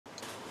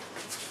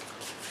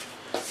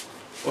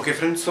Okay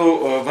friends,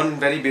 so one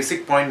very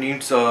basic point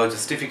needs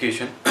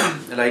justification.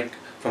 Like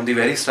from the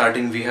very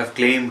starting we have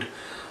claimed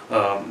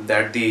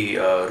that the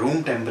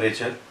room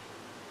temperature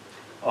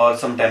or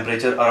some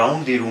temperature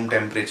around the room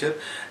temperature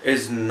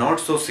is not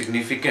so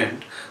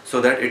significant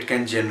so that it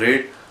can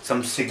generate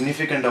some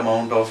significant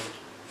amount of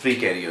free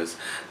carriers,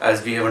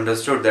 as we have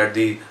understood that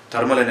the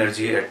thermal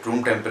energy at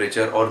room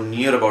temperature or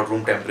near about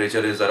room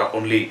temperature is around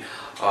only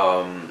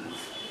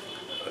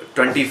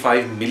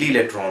 25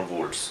 milli-electron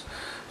volts.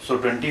 So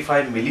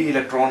 25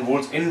 milli-electron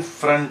volts in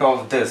front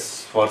of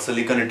this for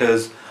silicon it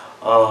is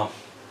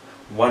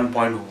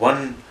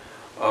 1.1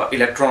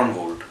 electron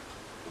volt.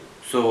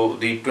 So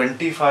the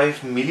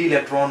 25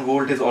 milli-electron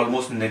volt is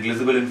almost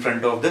negligible in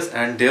front of this,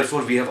 and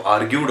therefore we have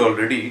argued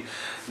already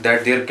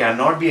that there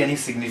cannot be any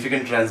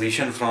significant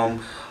transition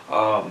from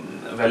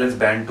valence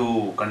band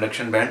to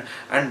conduction band,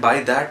 and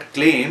by that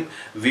claim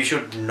we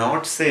should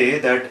not say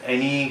that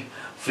any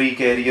free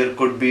carrier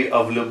could be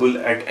available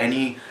at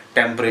any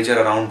temperature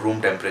around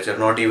room temperature,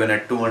 not even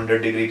at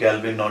 200 degree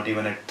Kelvin, not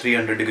even at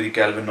 300 degree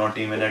Kelvin, not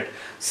even at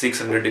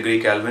 600 degree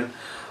Kelvin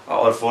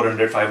or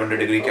 400, 500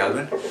 degree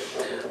Kelvin.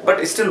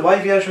 But still, why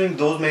we are showing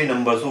those many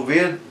numbers? So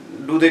where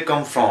do they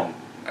come from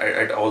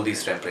at all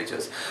these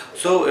temperatures?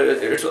 So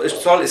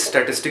it's all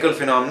statistical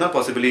phenomena.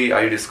 Possibly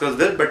I discussed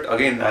this, but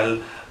again I'll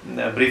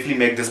briefly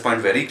make this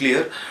point very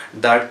clear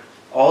that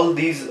all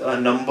these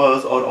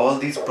numbers or all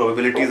these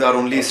probabilities are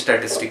only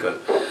statistical.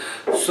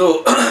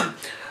 So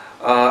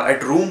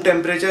at room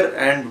temperature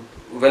and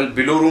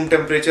below room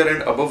temperature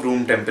and above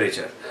room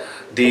temperature,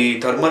 the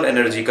thermal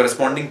energy,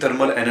 corresponding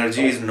thermal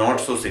energy is not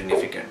so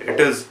significant. It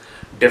is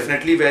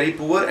definitely very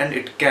poor and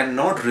it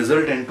cannot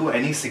result into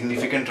any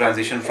significant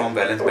transition from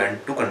valence band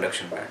to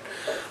conduction band.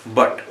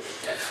 But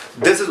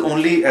this is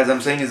only, as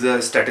I'm saying, is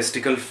a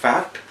statistical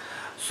fact.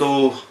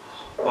 So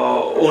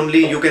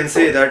only you can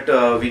say that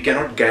we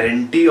cannot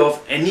guarantee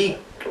of any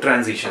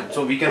transition.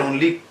 So we can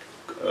only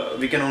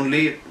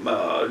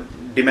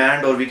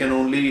demand, or we can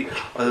only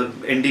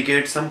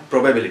indicate some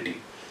probability.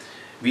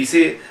 We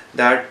say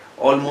that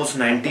almost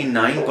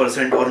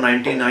 99% or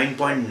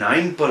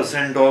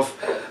 99.9% of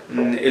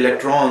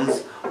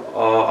electrons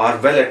are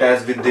well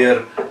attached with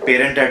their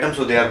parent atom,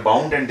 so they are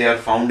bound and they are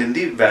found in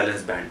the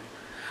valence band.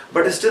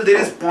 But still there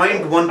is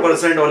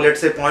 0.1% or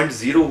let's say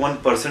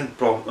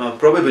 0.01%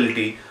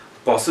 probability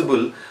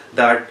possible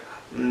that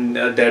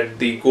that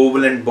the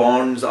covalent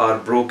bonds are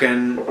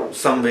broken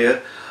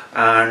somewhere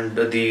and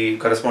the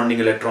corresponding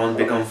electrons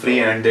become free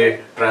and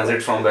they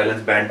transit from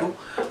valence band to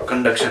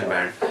conduction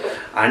band.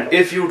 And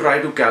if you try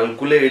to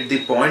calculate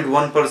the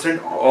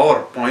 0.1%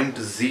 or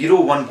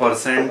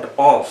 0.01%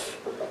 of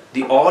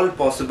the all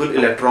possible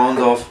electrons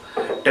of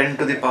 10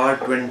 to the power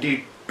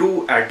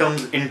 22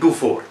 atoms into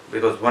 4,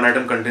 because one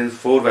atom contains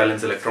 4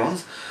 valence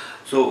electrons,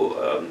 so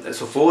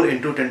 4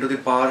 into 10 to the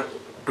power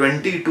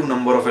 22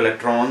 number of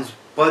electrons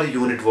per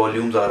unit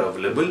volumes are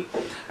available.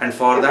 And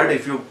for that,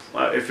 if you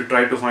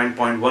try to find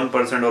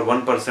 0.1% or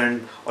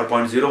 1% or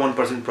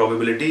 0.01%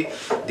 probability,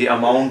 the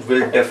amount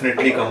will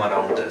definitely come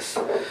around this.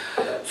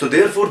 So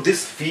therefore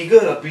this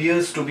figure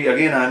appears to be,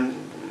 again I'm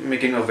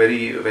making a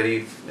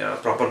very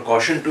proper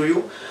caution to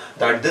you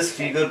that this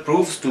figure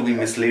proves to be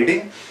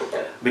misleading,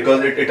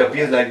 because it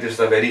appears like this is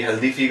a very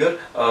healthy figure.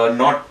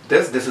 Not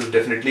this is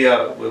definitely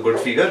a good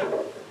figure,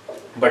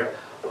 but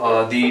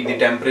the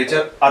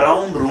temperature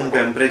around room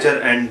temperature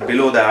and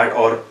below that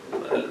or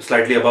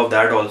slightly above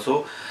that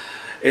also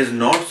is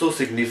not so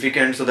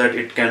significant so that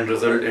it can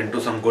result into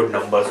some good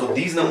numbers. So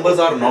these numbers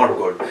are not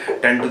good.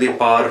 10 to the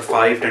power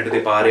 5, 10 to the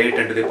power 8,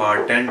 10 to the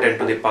power 10, 10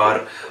 to the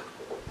power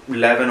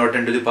 11 or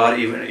 10 to the power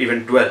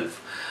even 12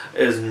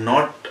 is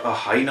not a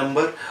high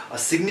number. A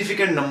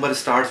significant number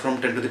starts from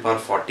 10 to the power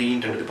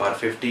 14, 10 to the power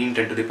 15,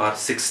 10 to the power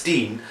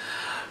 16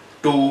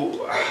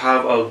 to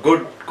have a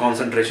good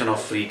concentration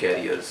of free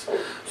carriers.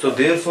 So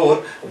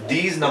therefore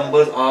these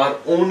numbers are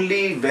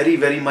only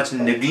very much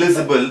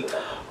negligible,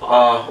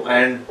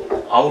 and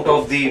out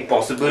of the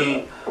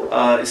possible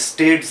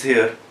states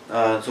here,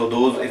 so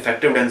those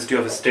effective density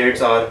of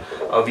states are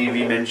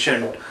we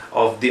mentioned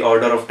of the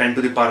order of 10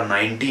 to the power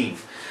 19.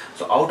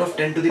 So out of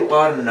 10 to the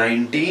power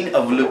 19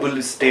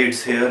 available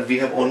states here, we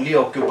have only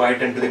occupied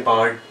 10 to the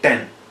power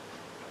 10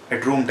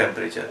 at room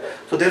temperature.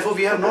 So therefore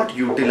we have not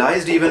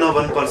utilized even a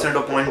 1%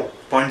 or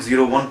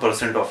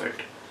 0.01% of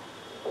it.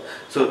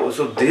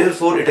 So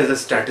therefore it is a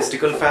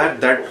statistical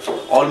fact that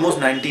almost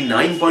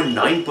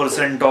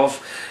 99.9% of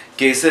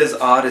cases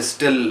are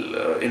still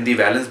in the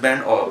valence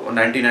band, or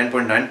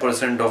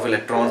 99.9% of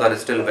electrons are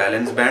still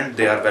valence band.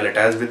 They are well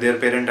attached with their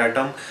parent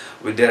atom.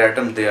 With their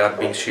atoms they are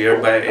being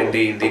shared by in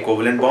the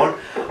covalent bond,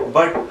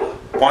 but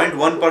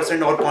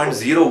 0.1% or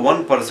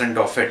 0.01%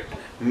 of it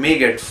may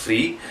get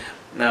free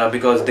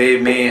because they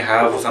may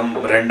have some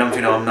random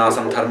phenomena,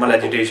 some thermal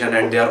agitation,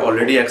 and they are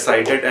already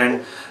excited,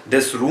 and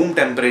this room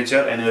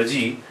temperature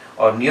energy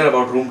or near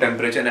about room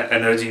temperature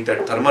energy,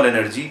 that thermal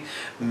energy,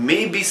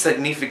 may be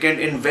significant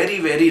in very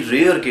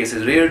rare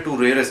cases, rare to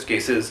rarest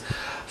cases,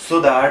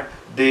 so that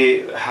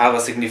they have a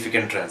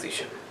significant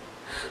transition.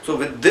 So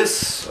with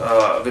this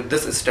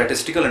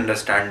statistical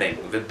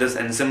understanding, with this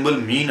ensemble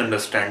mean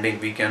understanding,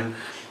 we can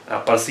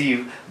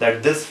perceive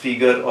that this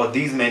figure or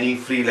these many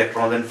free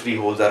electrons and free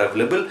holes are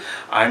available,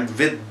 and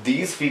with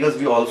these figures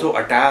we also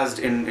attached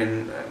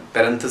in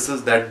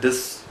parenthesis that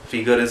this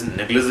figure is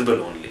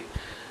negligible only,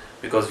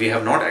 because we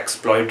have not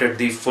exploited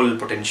the full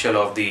potential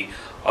of the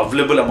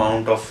available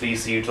amount of free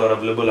seats or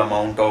available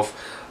amount of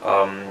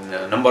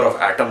number of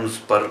atoms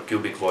per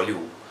cubic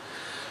volume.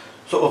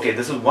 So okay,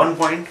 this is one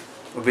point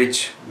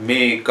which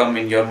may come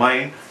in your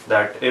mind,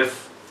 that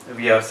if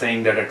we are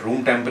saying that at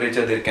room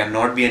temperature there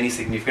cannot be any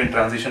significant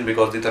transition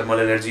because the thermal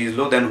energy is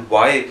low, then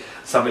why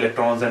some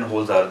electrons and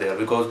holes are there?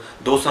 Because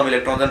those some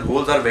electrons and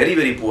holes are very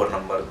very poor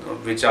number,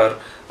 which are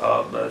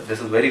this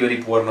is very very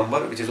poor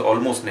number, which is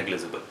almost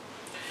negligible.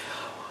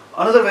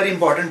 Another very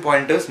important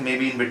point is,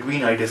 maybe in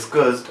between I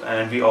discussed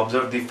and we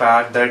observed the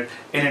fact that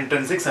in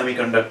intrinsic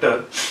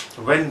semiconductor,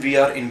 when we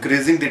are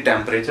increasing the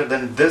temperature,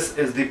 then this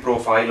is the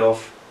profile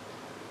of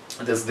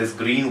this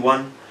green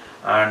one,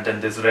 and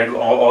then this red,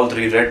 all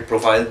three red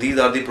profiles, these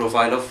are the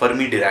profile of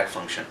Fermi-Dirac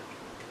function.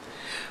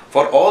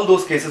 For all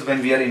those cases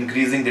when we are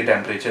increasing the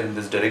temperature in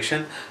this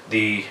direction,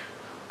 the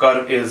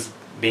curve is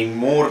being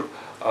more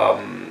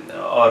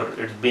or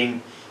it's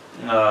being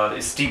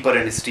steeper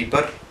and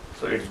steeper.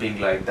 So it's being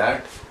like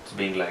that, it's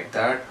being like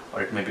that,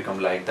 or it may become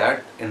like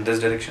that in this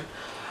direction,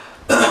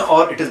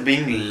 or it is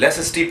being less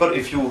steeper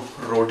if you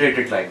rotate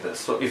it like this.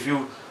 So if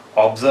you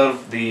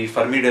observe the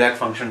Fermi-Dirac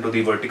function to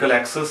the vertical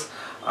axis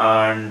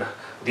and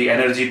the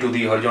energy to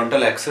the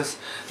horizontal axis,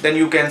 then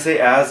you can say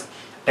as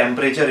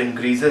temperature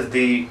increases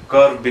the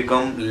curve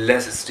become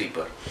less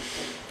steeper.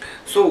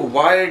 So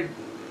why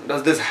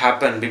does this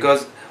happen?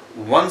 Because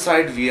one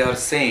side we are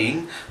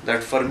saying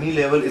that Fermi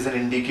level is an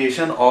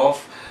indication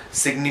of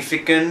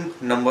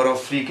significant number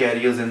of free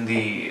carriers in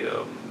the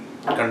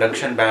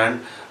conduction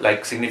band,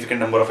 like significant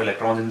number of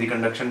electrons in the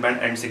conduction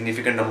band and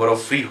significant number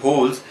of free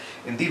holes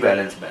in the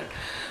valence band.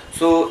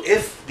 So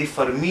if the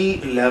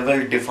Fermi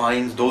level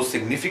defines those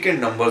significant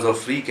numbers of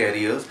free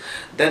carriers,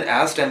 then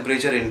as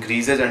temperature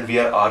increases and we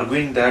are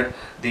arguing that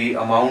the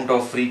amount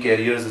of free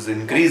carriers is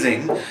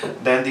increasing,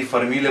 then the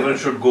Fermi level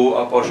should go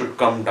up or should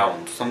come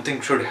down. Something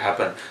should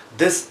happen.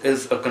 This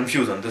is a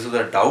confusion, this is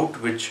a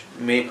doubt which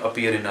may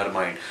appear in our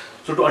mind.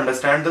 So to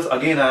understand this,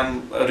 again I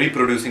am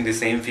reproducing the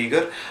same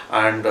figure,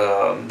 and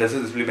this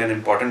will be an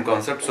important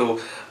concept.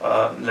 So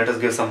let us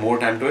give some more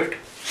time to it.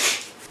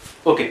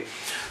 Okay.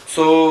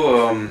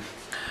 So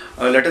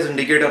let us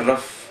indicate a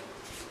rough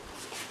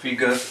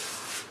figure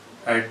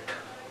at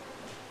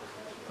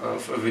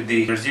with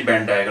the energy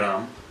band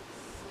diagram.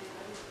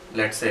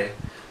 Let's say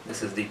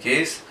this is the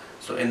case.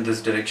 So in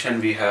this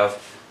direction we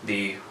have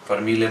the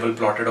Fermi level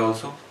plotted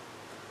also.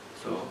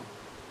 So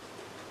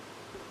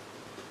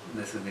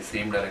this is the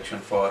same direction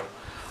for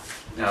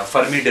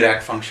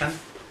Fermi-Dirac function,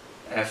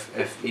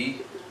 FFE.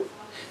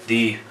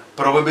 The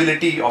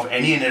probability of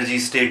any energy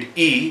state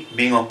E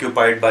being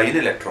occupied by an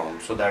electron,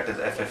 so that is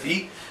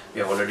FFE. We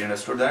have already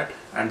understood that,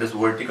 and this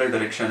vertical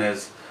direction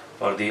is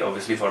for the,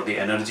 obviously for the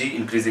energy,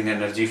 increasing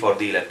energy for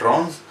the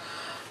electrons.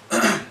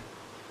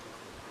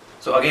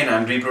 So again I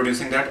am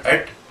reproducing that.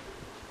 At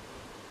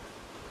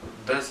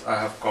this I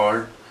have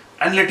called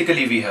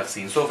analytically, we have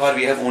seen, so far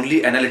we have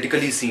only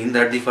analytically seen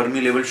that the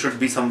Fermi level should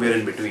be somewhere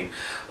in between.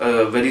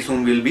 Very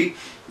soon we will be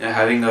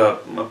having a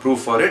proof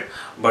for it,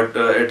 but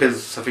it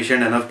is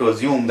sufficient enough to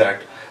assume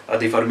that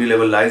the Fermi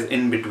level lies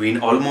in between,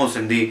 almost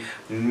in the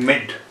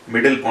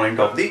middle point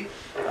of the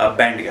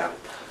band gap.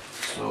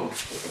 So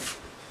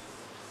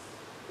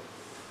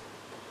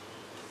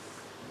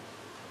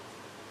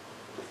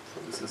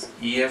this is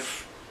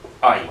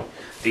EFI,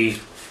 the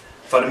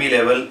Fermi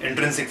level,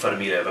 intrinsic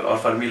Fermi level, or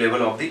Fermi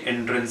level of the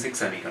intrinsic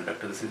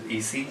semiconductor. This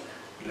is EC,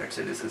 let's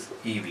say this is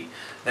EV.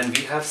 Then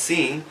we have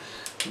seen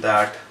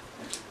that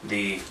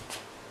the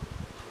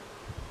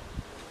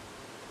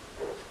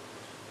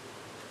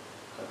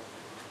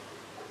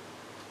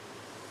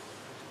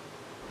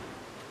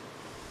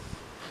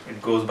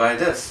it goes by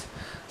this.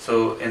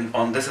 So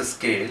on this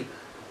scale,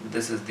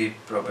 this is the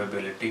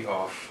probability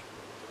of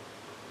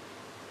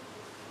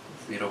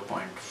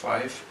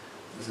 0.5,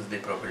 this is the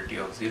probability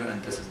of 0,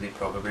 and this is the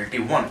probability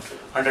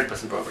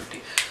 100%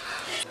 probability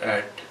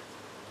at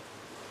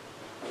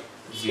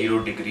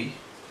 0 degree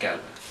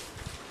Kelvin.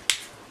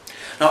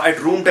 Now at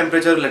room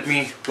temperature, let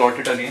me plot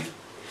it again.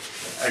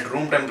 At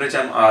room temperature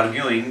I am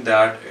arguing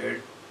that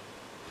it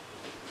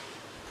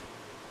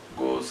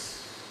goes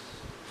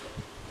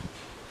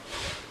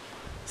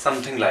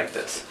something like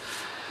this.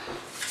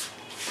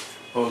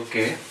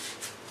 Okay,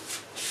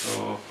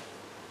 so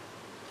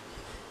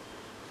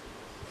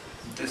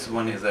this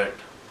one is at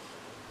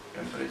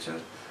temperature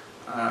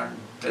and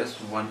this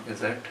one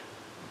is at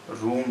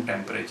room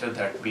temperature,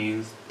 that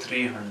means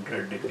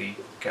 300 degree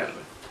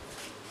Kelvin.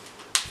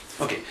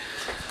 Okay,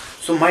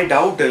 So my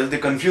doubt is, the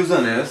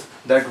confusion is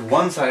that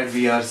one side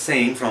we are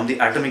saying from the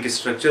atomic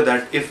structure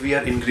that if we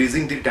are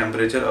increasing the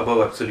temperature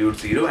above absolute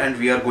zero and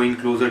we are going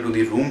closer to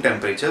the room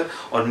temperature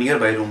or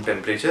nearby room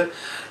temperature,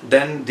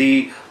 then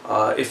the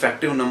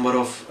effective number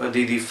of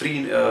the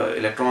free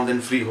electrons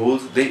and free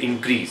holes, they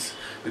increase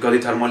because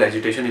the thermal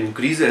agitation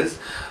increases.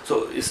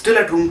 So still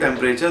at room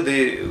temperature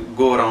they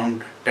go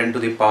around 10 to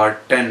the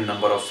power 10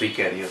 number of free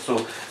carriers.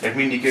 So let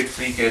me indicate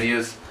free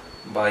carriers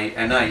by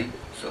Ni.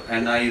 So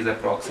Ni is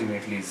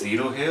approximately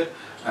 0 here,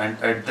 and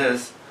at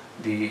this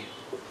the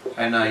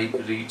Ni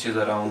reaches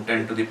around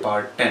 10 to the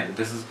power 10.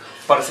 This is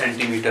per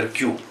centimeter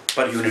cube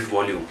per unit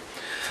volume.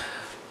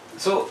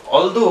 So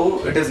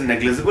although it is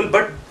negligible,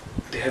 but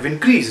they have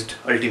increased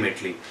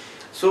ultimately.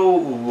 So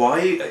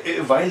why,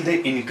 while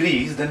they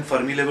increase, then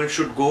Fermi level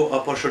should go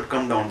up or should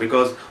come down?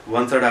 Because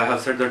one side I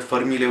have said that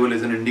Fermi level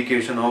is an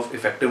indication of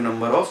effective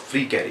number of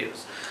free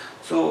carriers.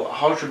 So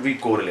how should we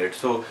correlate?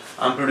 So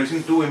I'm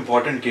producing two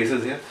important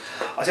cases here.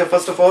 Achha,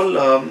 first of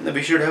all,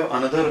 we should have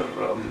another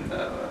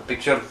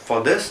picture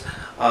for this,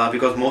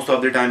 because most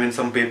of the time in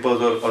some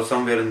papers or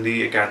somewhere in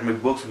the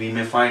academic books we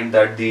may find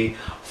that the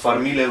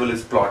Fermi level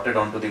is plotted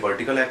onto the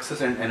vertical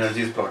axis and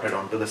energy is plotted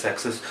onto this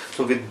axis.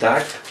 So with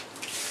that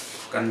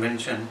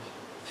convention,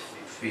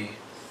 if we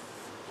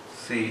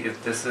see,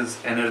 if this is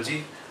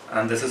energy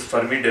and this is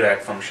Fermi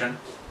Dirac function,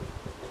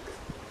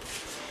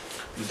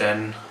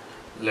 then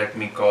let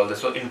me call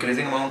this, so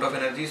increasing amount of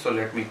energy, so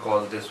let me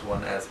call this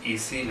one as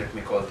EC, let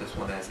me call this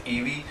one as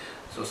EV.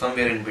 So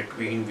somewhere in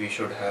between we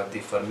should have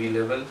the Fermi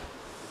level.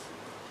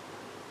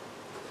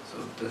 So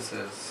this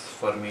is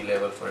Fermi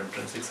level for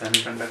intrinsic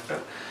semiconductor.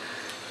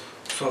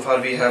 So far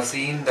we have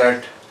seen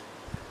that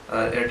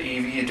at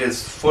EV it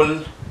is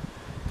full,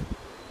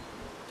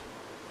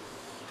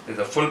 there is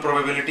a full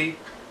probability,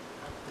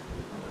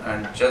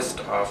 and just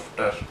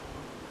after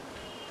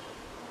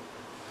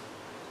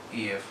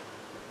EF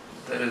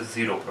there is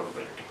zero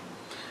probability.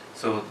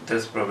 So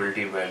this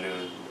probability value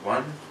is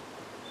 1,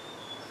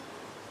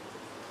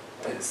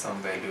 there is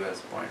some value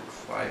as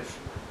 0.5.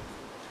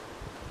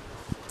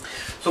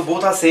 So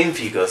both are same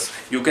figures.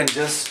 You can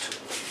just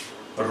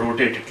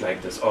rotate it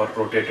like this or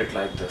rotate it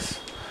like this.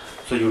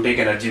 So you take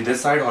energy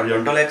this side,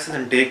 horizontal axis,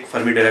 and take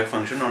Fermi Dirac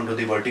function onto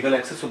the vertical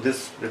axis. So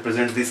this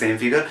represents the same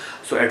figure.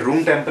 So at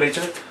room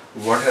temperature,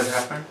 what has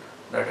happened?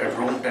 That at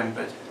room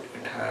temperature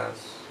it has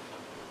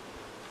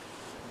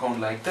gone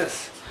like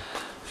this.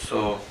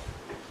 So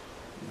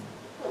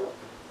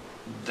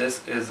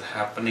this is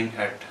happening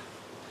at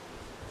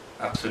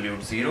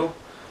absolute zero,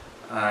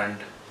 and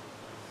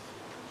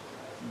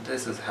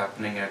this is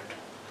happening at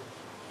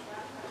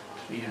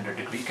 300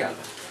 degree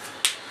Kelvin.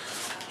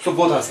 So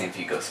both are same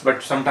figures,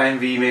 but sometime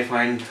we may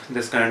find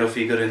this kind of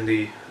figure in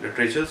the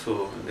literature,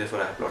 so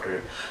therefore I have plotted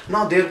it.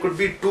 Now there could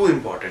be two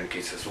important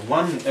cases.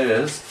 One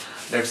is,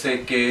 let's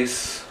say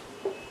case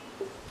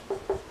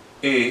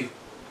A,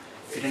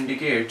 it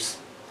indicates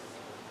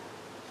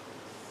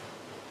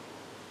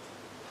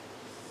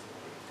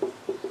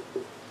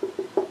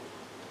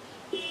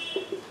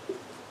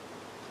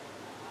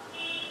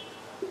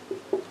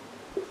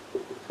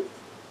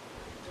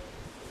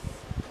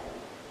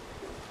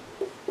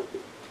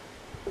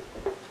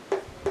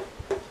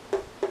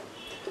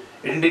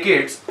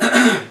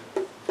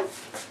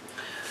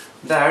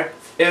that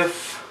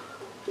if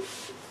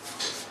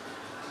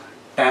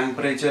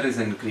temperature is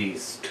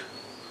increased,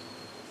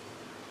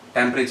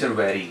 temperature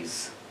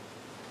varies.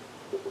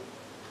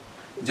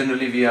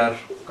 Generally we are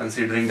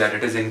considering that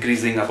it is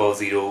increasing above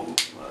zero.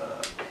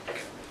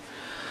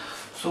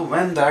 So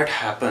when that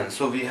happens,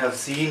 so we have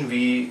seen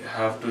we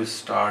have to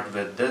start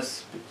with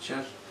this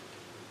picture.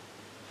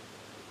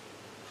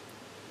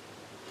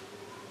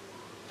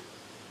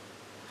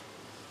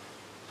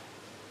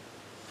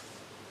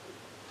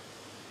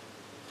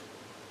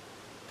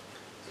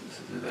 This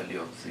is the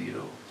value of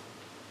 0.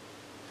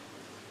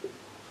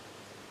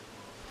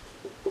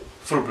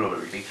 Full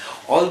probability.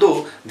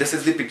 Although this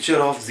is the picture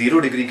of 0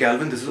 degree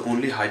Kelvin, this is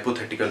only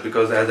hypothetical,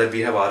 because as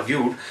we have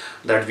argued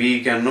that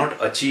we cannot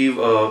achieve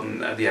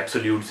the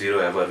absolute zero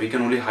ever. We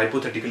can only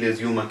hypothetically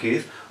assume a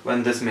case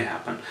when this may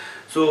happen.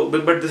 So,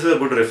 but this is a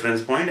good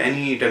reference point.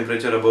 Any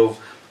temperature above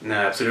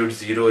absolute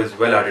zero is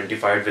well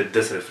identified with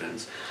this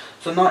reference.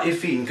 So now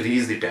if we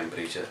increase the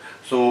temperature,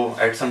 so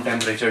at some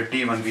temperature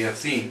T1 we have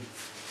seen,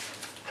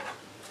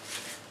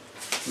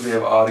 we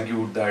have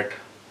argued that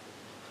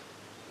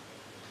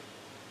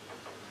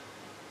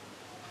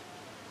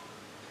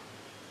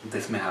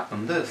this may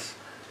happen this,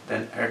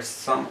 then at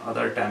some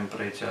other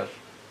temperature,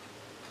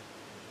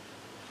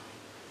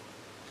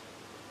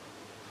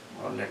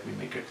 or let me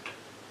make it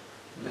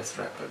less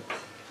rapid,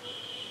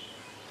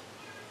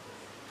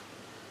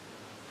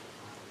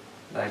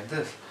 like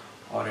this,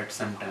 or at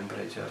some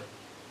temperature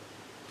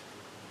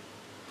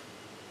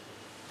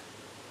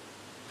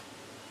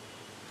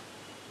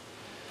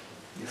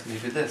this may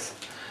be this.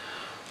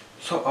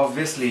 So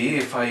obviously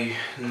if I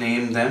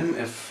name them,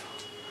 if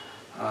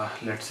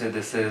let's say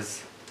this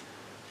is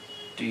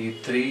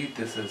T3,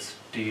 this is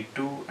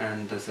T2,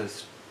 and this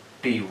is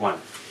T1.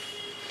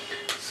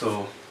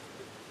 So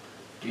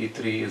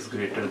T3 is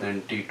greater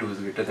than T2 is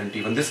greater than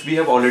T1. This we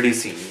have already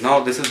seen.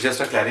 Now this is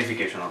just a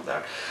clarification of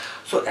that.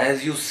 So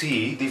as you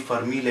see, the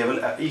Fermi level,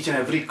 each and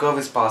every curve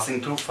is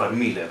passing through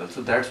Fermi level.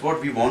 So that's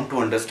what we want to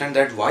understand,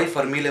 that why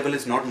Fermi level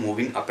is not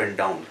moving up and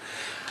down.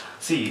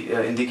 See,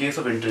 in the case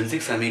of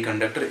intrinsic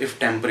semiconductor, if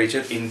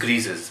temperature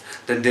increases,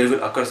 then there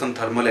will occur some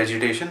thermal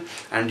agitation,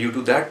 and due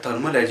to that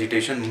thermal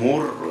agitation,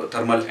 more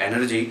thermal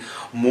energy,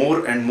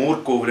 more and more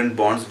covalent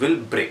bonds will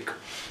break.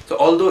 So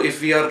although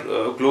if we are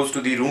close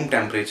to the room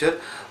temperature,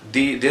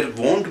 there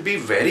won't be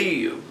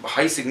very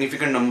high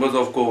significant numbers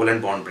of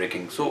covalent bond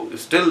breaking. So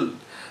still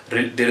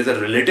there is a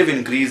relative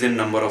increase in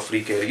number of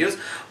free carriers,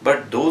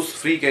 but those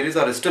free carriers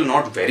are still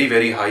not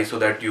very high, so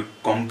that you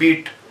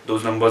compete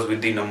those numbers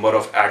with the number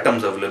of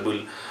atoms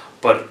available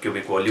per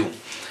cubic volume.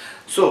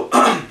 So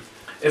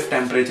if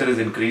temperature is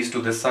increased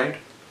to this side,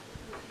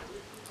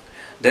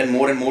 then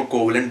more and more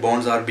covalent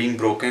bonds are being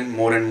broken,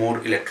 more and more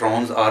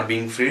electrons are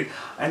being freed,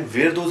 and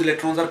where those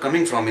electrons are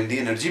coming from in the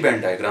energy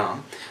band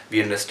diagram,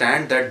 we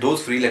understand that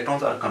those free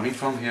electrons are coming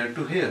from here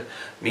to here.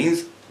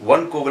 Means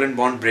one covalent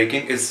bond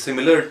breaking is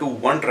similar to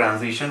one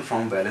transition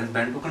from valence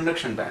band to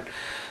conduction band.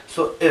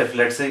 So if,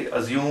 let's say,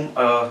 assume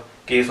a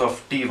case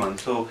of T1,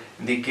 so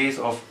in the case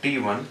of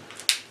T1,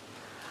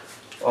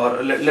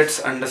 or let's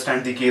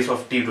understand the case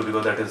of T2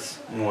 because that is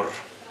more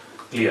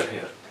clear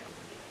here,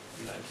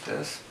 like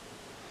this,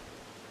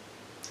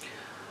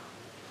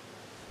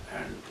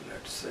 and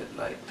let's say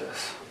like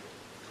this.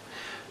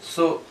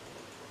 So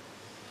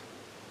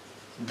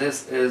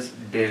this is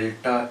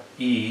delta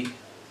E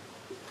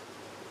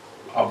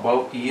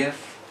above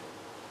EF,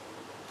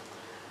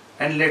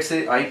 and let's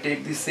say I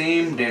take the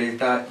same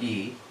delta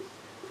E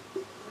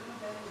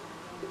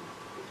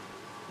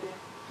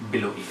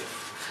below EF.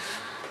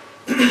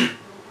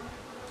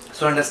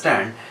 So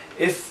understand,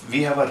 if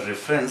we have a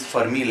reference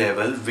Fermi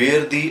level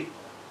where the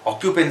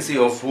occupancy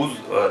of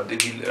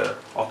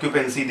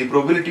the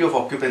probability of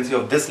occupancy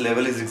of this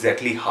level is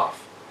exactly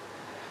half,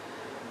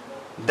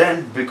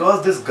 then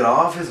because this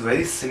graph is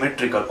very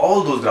symmetrical,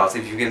 all those graphs,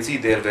 if you can see,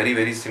 they are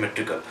very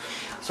symmetrical.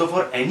 So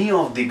for any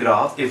of the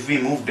graph, if we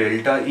move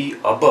delta E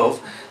above,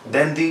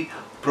 then the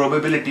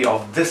probability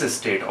of this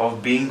state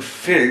of being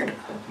filled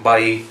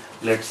by,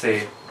 let's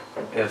say,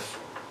 if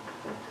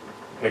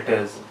it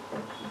is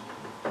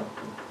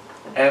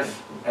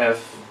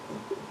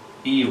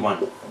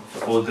FFE1,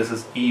 suppose this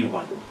is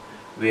E1,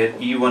 where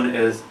E1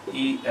 is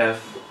EF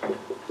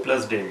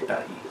plus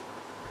delta E,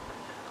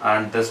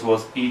 and this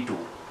was E2,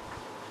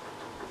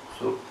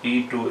 so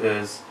E2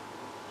 is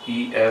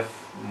EF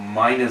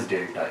minus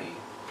delta E.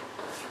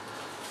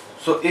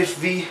 So if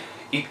we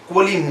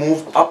equally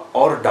move up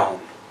or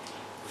down,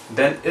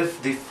 then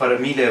if the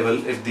Fermi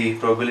level, if the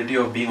probability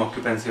of being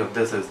occupancy of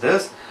this is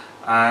this,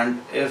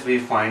 and if we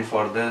find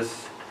for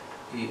this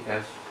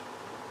EF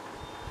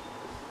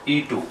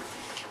E2,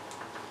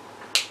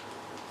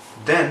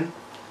 then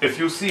if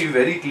you see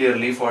very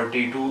clearly for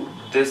T2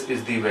 this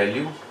is the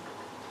value,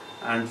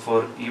 and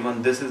for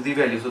E1 this is the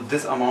value, so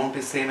this amount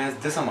is same as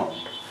this amount.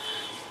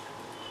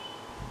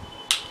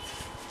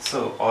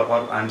 So or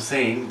I'm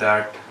saying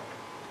that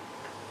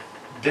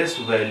this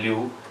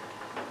value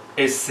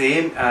is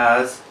same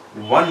as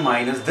 1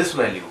 minus this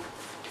value.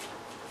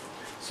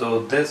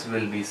 So this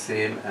will be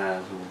same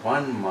as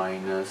 1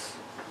 minus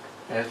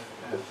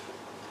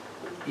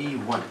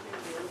FFE1.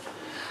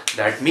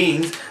 That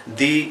means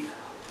the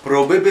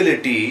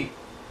probability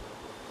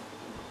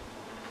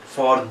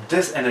for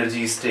this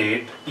energy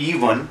state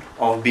E1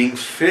 of being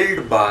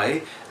filled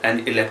by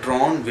an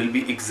electron will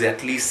be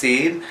exactly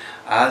same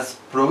as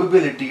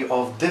probability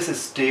of this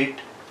state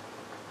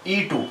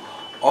E2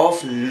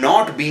 of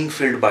not being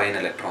filled by an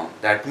electron.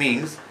 That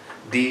means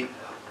the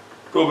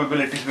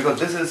probabilities, because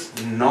this is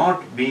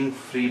not being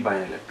free by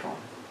an electron,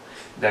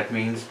 that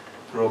means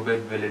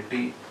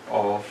probability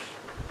of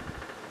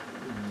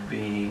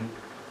being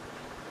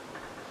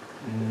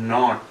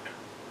not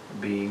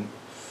being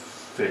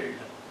filled,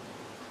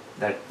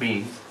 that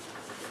means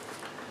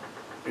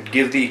it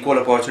gives the equal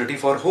opportunity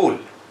for hole,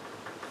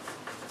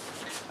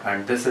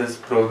 and this is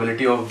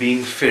probability of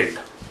being filled.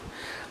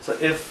 So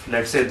if,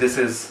 let's say, this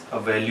is a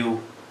value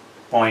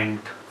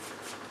point,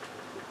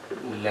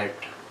 let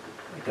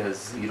it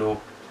is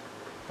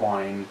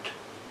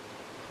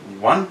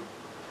 0.1,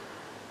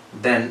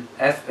 then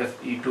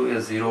FFE2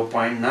 is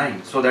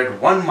 0.9, so that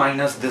 1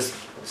 minus this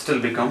still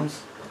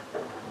becomes,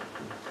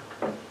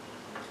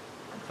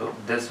 so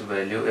this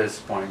value is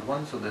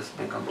 0.1, so this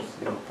becomes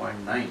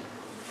 0.9.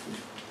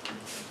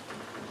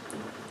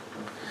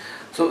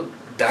 So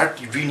that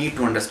we need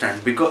to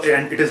understand, because,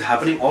 and it is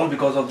happening all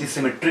because of the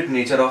symmetric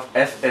nature of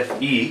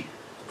FFE,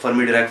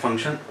 Fermi Dirac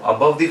function,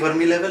 above the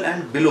Fermi level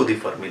and below the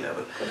Fermi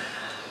level.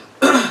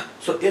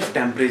 So if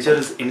temperature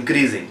is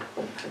increasing,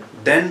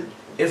 then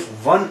if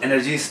one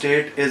energy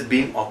state is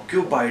being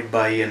occupied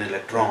by an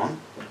electron,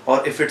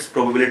 or if its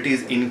probability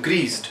is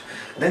increased,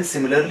 then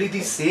similarly the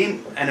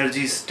same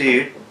energy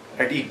state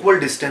at equal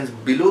distance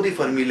below the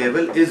Fermi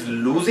level is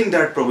losing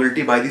that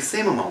probability by the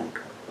same amount.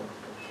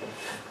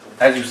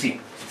 As you see,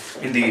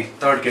 In the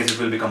third case it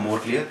will become more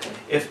clear.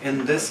 If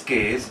in this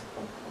case,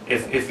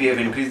 if we have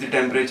increased the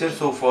temperature,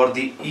 so for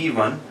the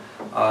E1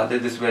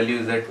 this value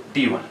is at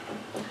T1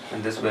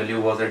 and this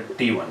value was at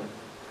T1.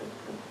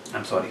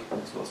 I'm sorry,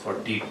 this was for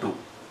T2.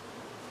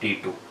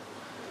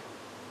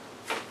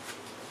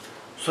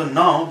 So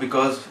now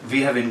because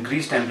we have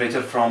increased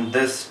temperature from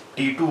this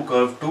T2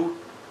 curve to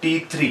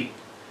T3,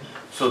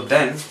 so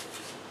then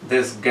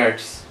this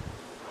gets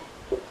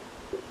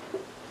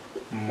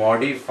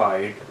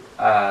modified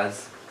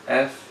as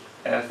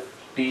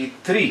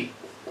FFT3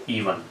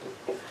 E1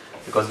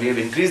 because we have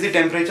increased the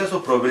temperature, so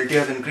probability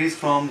has increased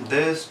from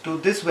this to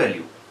this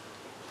value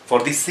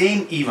for the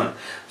same E1.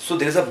 So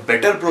there is a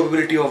better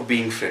probability of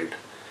being filled.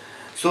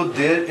 So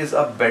there is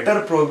a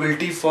better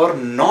probability for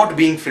not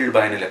being filled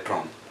by an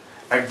electron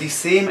at the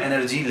same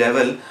energy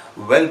level,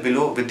 well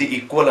below, with the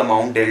equal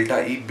amount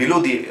delta E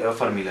below the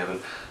Fermi level.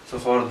 So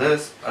for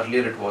this,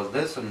 earlier it was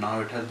this, so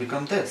now it has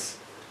become this.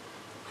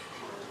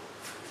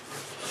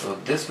 So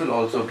this will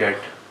also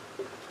get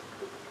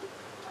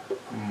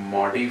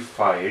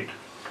modified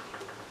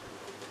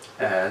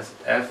as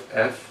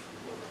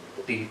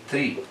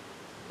FFT3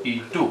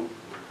 E2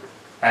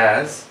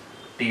 as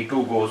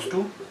T2 goes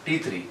to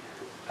T3,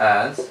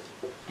 as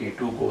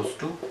T2 goes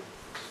to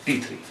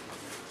T3.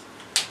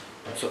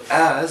 So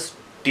as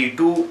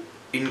T2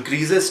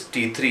 increases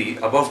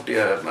T3 above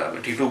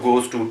T2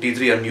 goes to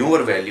T3, a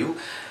newer value,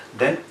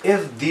 then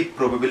if the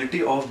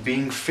probability of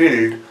being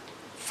filled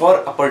for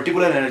a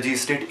particular energy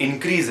state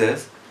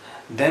increases,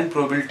 then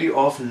probability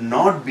of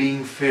not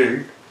being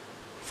filled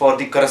for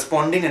the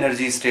corresponding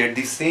energy state,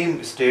 the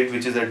same state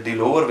which is at the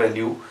lower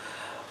value,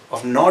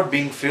 of not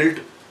being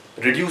filled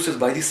reduces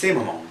by the same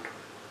amount.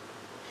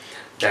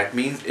 That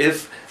means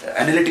if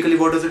analytically,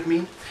 what does it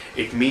mean?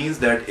 It means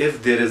that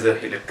if there is an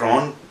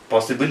electron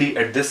possibly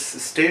at this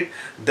state,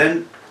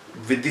 then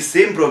with the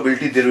same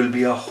probability there will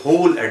be a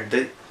hole at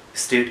the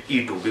state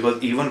E2,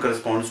 because E1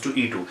 corresponds to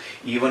E2.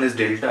 E1 is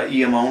delta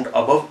E amount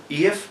above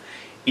EF,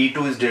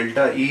 E2 is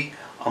delta E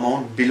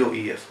amount below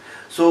EF.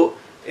 So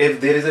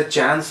if there is a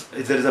chance,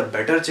 if there is a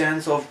better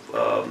chance of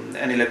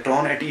an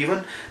electron at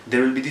E1,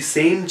 there will be the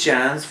same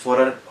chance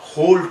for a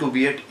hole to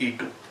be at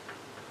E2.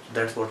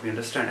 That's what we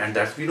understand, and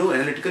that's we know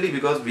analytically,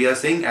 because we are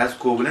saying as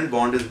covalent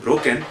bond is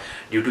broken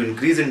due to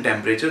increase in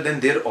temperature, then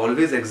there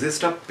always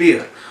exists a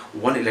pair.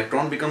 One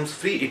electron becomes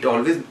free, it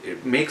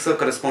makes a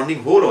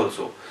corresponding hole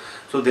also.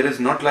 So there is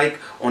not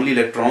like only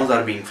electrons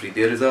are being free,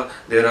 there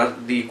are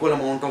the equal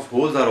amount of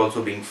holes are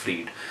also being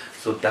freed.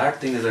 So that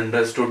thing is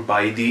understood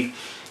by the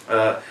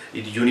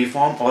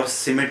uniform or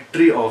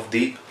symmetry of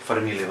the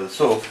Fermi level.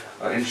 So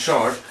in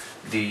short,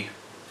 you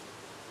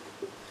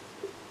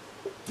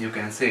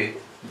can say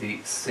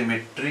the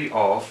symmetry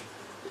of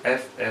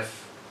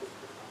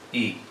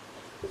FFE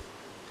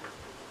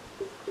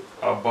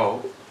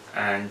above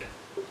and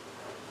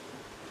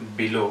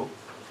below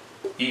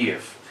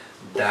EF,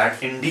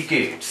 that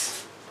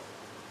indicates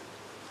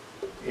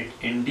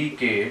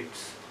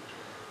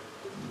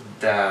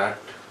that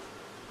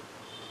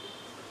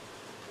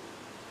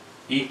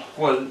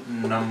equal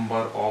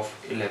number of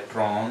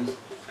electrons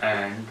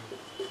and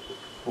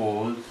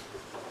holes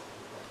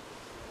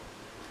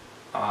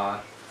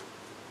are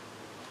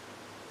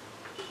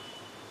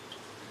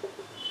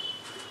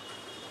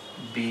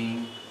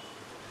being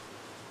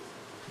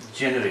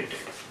generated.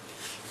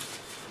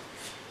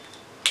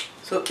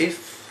 So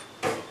if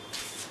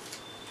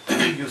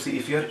you see,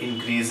 if you are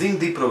increasing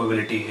the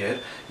probability here,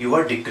 you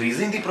are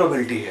decreasing the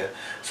probability here.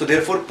 So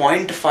therefore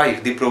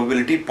 0.5, the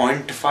probability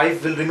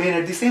 0.5 will remain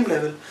at the same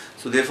level.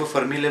 So therefore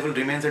Fermi level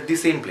remains at the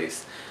same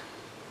place.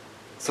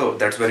 So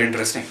that's very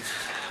interesting.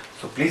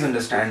 So please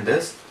understand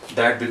this,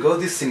 that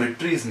because the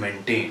symmetry is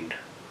maintained,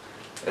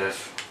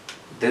 if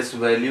this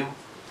value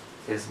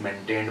is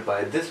maintained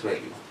by this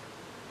value,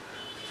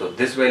 so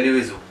this value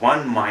is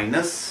 1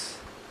 minus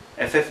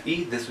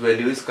FFE, this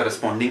value is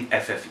corresponding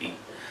FFE.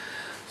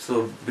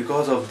 So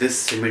because of this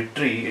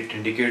symmetry, it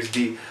indicates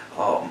the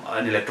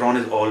an electron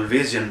is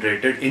always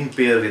generated in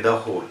pair with a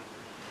hole.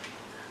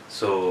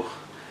 So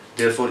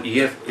therefore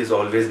EF is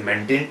always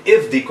maintained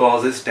if the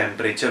cause is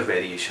temperature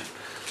variation.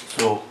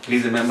 So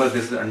please remember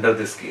this under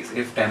this case,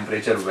 if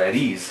temperature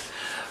varies,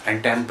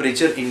 and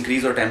temperature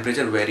increase or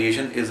temperature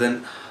variation is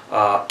an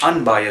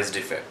unbiased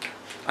effect.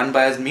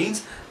 Unbiased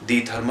means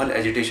the thermal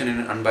agitation in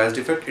an unbiased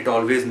effect, it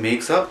always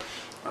makes a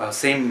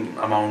same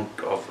amount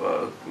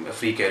of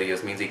free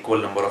carriers, means equal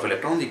number of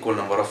electrons, equal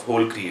number of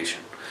hole creation.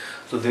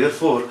 So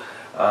therefore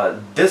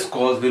this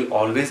cause will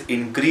always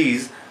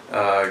increase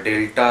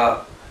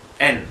delta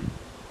N,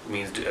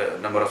 means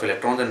number of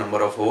electrons and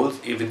number of holes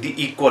with the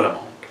equal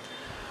amount.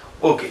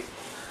 Okay.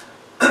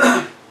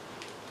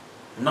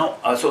 Now,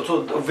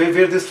 so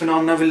where this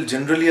phenomena will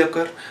generally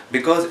occur,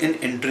 because in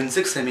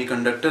intrinsic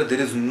semiconductor there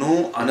is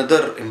no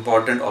another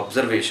important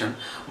observation.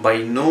 By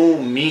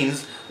no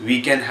means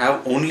we can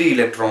have only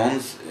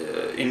electrons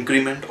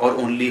increment or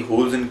only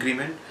holes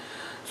increment.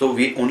 So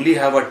we only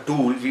have a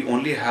tool, we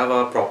only have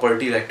a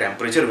property like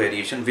temperature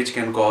variation which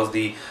can cause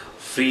the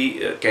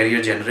free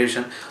carrier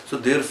generation. So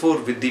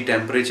therefore with the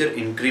temperature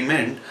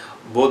increment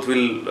both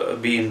will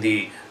be in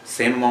the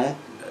same amount,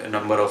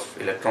 number of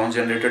electrons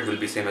generated will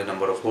be same as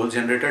number of holes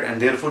generated,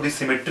 and therefore the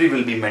symmetry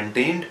will be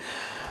maintained,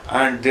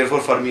 and therefore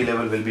Fermi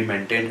level will be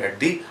maintained at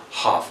the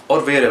half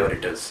or wherever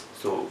it is.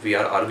 So we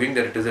are arguing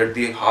that it is at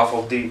the half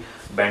of the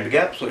band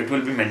gap, so it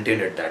will be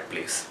maintained at that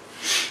place.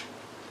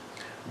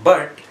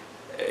 But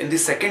in the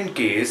second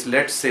case,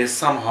 let's say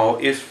somehow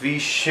if we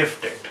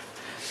shift it,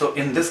 so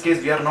in this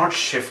case we are not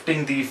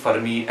shifting the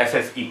Fermi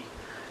FFE.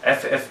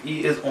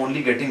 FFE is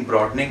only getting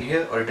broadening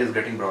here, or it is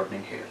getting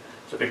broadening here,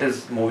 so it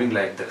is moving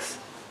like this.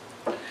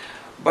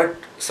 But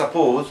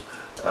suppose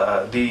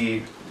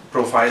the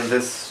profile,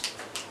 this,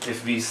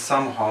 if we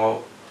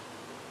somehow,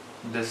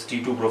 this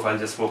T2 profile,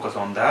 just focus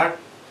on that,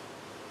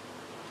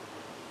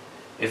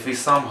 if we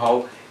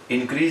somehow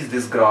increase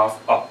this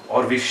graph up,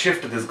 or we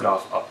shift this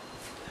graph up,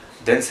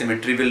 then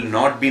symmetry will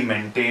not be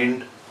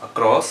maintained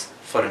across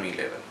Fermi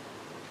level.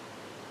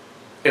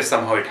 If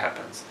somehow it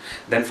happens,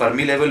 then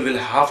Fermi level will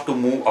have to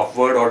move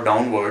upward or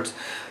downwards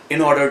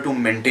in order to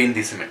maintain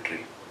the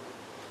symmetry.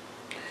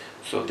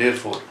 So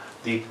therefore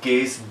the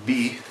case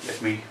B,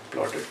 let me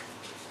plot it.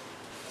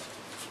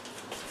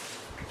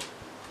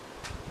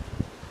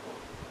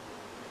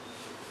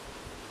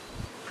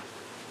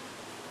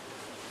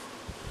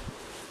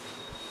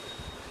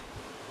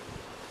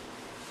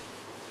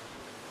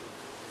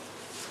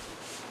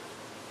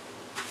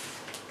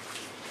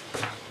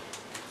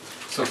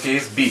 So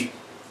case B.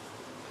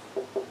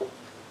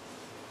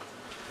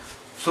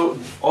 So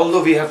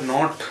although we have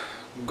not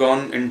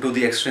gone into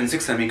the extrinsic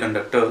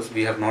semiconductors,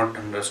 we have not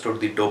understood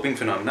the doping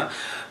phenomena,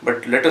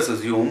 but let us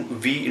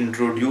assume we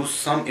introduce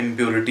some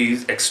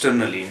impurities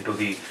externally into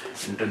the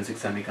intrinsic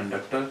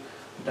semiconductor,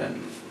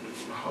 then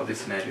how the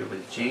scenario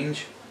will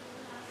change.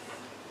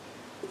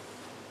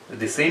 With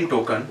the same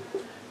token,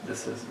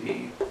 this is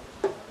the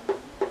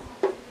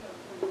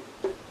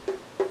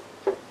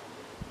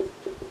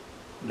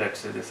let's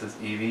say this is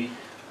EV,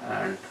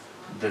 and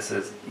this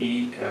is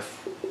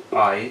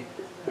EFI,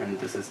 and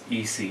this is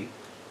EC,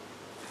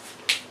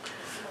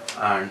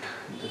 and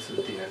this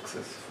is the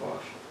axis for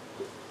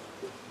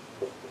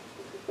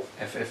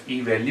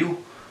FFE value.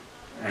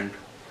 And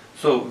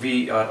so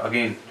we are,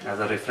 again, as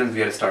a reference,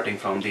 we are starting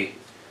from the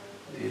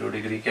 0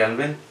 degree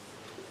Kelvin.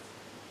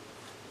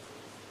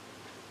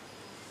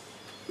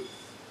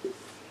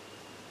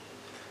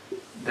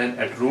 Then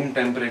at room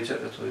temperature,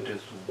 so it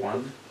is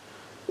 1,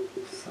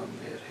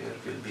 somewhere here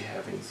we'll be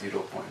having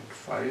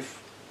 0.5,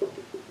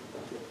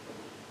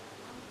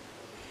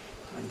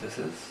 and this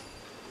is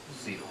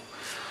 0.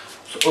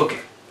 So okay,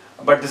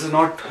 but this is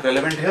not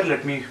relevant here.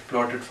 Let me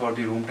plot it for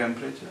the room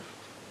temperature.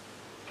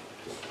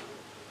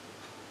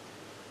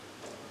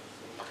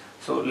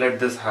 So let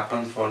this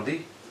happen for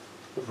the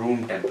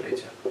room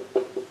temperature.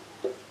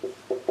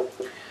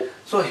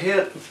 So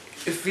here,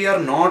 if we are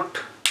not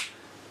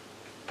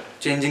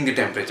changing the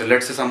temperature,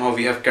 let's say somehow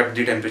we have kept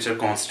the temperature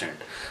constant.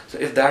 So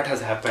if that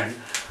has happened,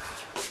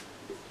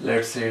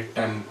 let's say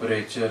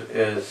temperature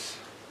is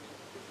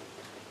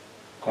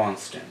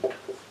constant,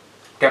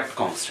 kept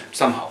constant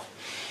somehow,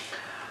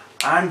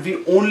 and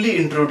we only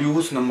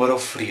introduce number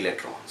of free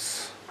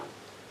electrons.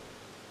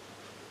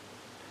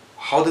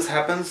 How this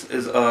happens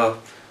is a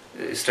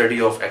study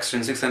of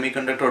extrinsic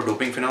semiconductor or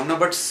doping phenomena,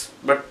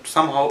 but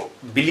somehow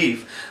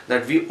believe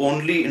that we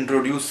only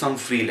introduce some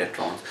free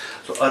electrons.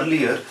 So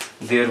earlier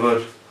there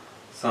were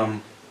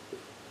some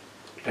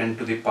 10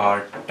 to the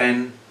power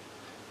 10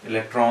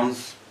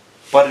 electrons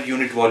per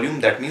unit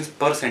volume, that means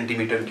per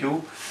centimeter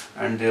cube,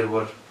 and there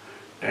were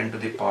 10 to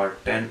the power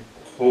 10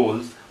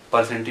 holes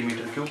per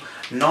centimeter cube.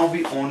 Now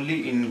we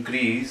only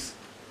increase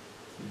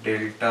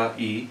delta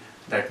E,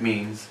 that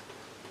means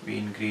we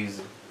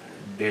increase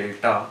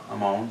delta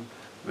amount,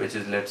 which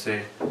is, let's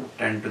say,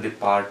 10 to the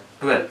power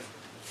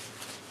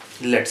 12,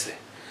 let's say.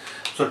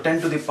 So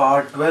 10 to the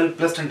power 12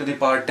 plus 10 to the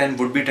power 10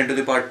 would be 10 to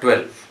the power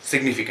 12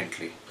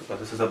 significantly, because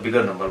this is a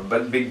bigger number,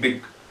 but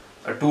big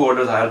 2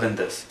 orders higher than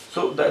this.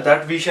 So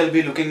that we shall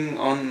be looking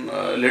on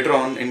later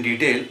on in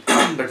detail,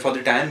 but for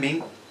the time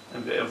being,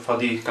 for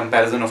the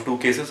comparison of two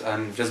cases, I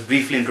am just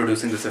briefly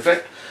introducing this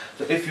effect.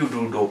 So if you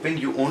do doping,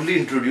 you only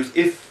introduce,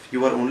 if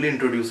you are only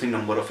introducing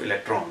number of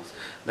electrons,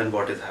 then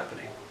what is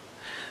happening?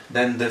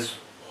 Then this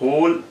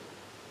whole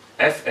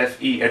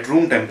FFE at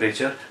room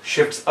temperature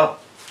shifts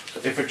up.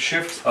 So if it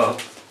shifts up,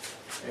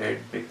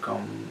 it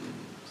becomes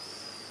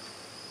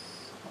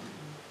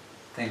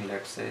something,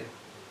 let's say,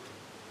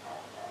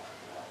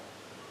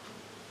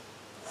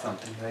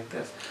 something like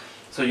this.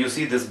 So you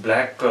see this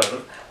black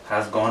curve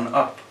has gone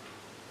up.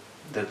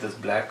 This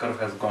black curve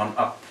has gone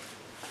up.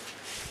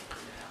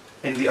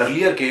 In the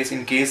earlier case,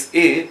 in case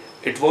A,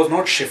 it was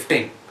not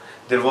shifting.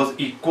 There was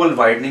equal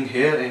widening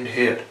here and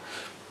here.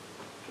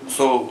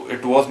 So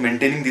it was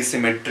maintaining the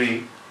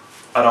symmetry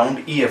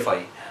around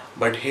EFI.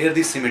 But here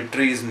the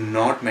symmetry is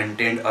not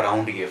maintained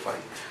around EFI.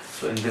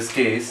 So in this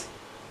case,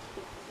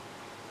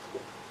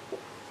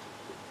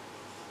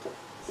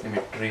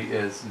 symmetry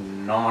is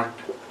not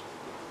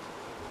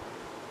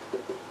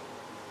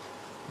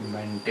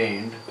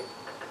maintained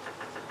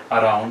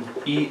around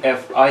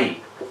EFI.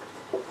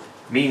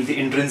 means the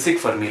intrinsic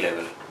Fermi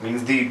level,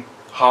 means the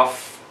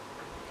half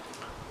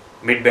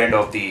mid-band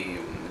of the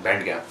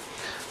band gap.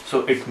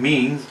 So it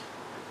means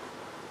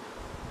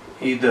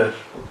either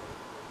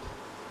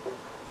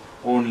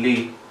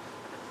only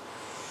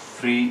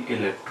free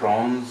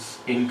electrons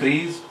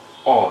increase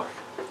or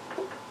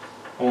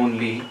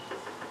only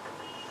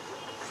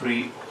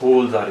free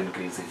holes are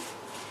increasing.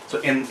 So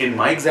in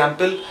my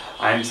example,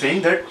 I am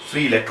saying that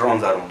free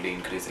electrons are only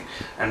increasing,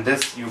 and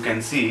this you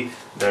can see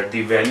that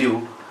the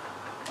value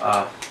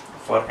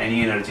for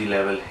any energy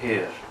level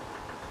here,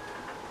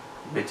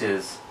 which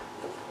is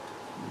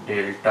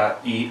delta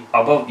E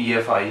above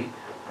EFI,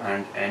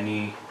 and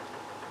any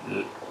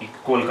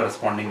equal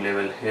corresponding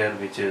level here,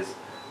 which is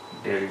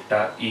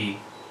delta E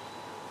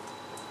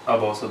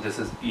above, so this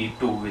is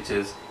E2, which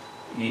is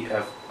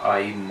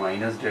EFI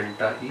minus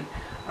delta E,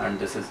 and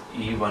this is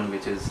E1,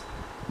 which is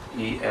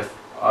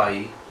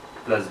EFI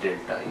plus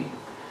delta E.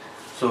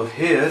 So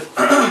here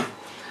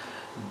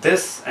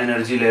this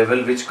energy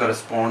level which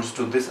corresponds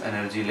to this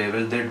energy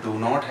level, they do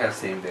not have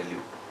same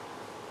value.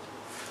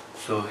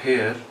 So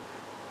here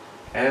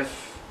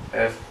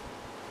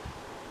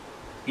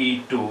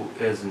FFE2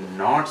 is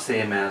not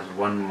same as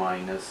 1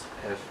 minus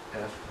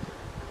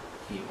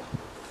FFE1.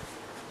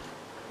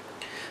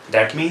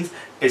 That means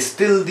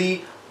still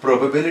the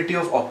probability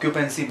of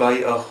occupancy by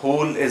a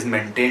hole is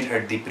maintained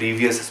at the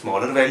previous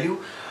smaller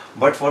value,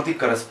 but for the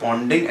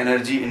corresponding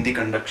energy in the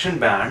conduction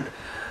band,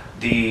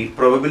 the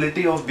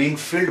probability of being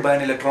filled by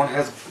an electron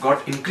has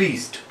got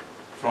increased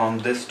from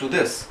this to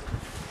this.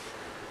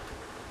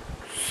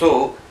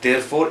 So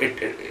therefore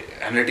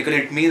analytically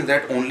it means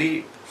that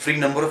only free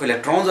number of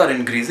electrons are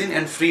increasing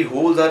and free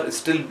holes are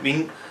still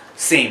being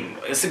same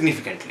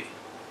significantly,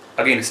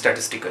 again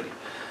statistically.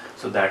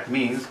 So that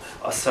means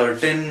a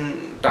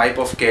certain type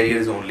of carrier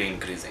is only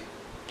increasing.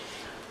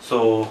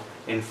 So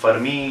in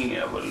Fermi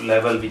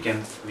level we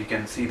can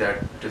see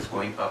that it is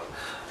going up.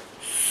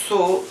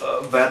 So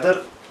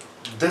whether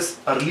this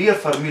earlier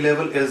Fermi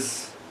level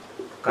is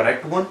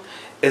correct one,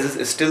 is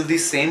it still the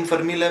same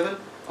Fermi level,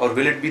 or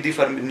will it be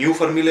the new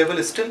Fermi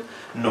level still?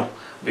 No,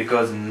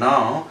 because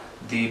now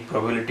the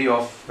probability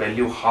of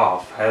value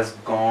half has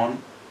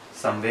gone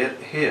somewhere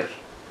here.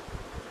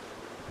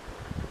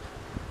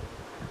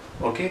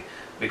 Okay,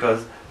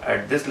 because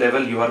at this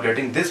level you are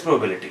getting this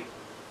probability.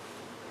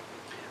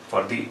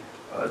 For the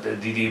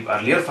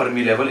earlier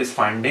Fermi level is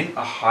finding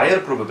a higher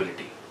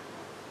probability.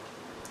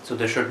 So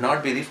this should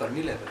not be the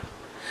Fermi level.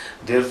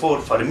 Therefore,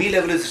 Fermi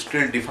level is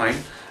still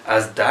defined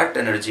as that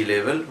energy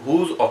level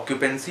whose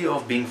occupancy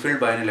of being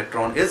filled by an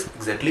electron is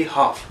exactly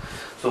half.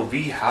 So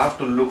we have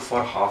to look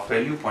for half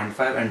value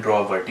 0.5 and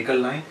draw a vertical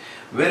line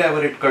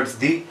wherever it cuts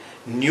the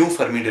new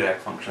Fermi Dirac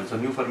function. So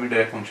new Fermi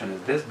Dirac function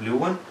is this blue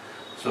one.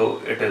 So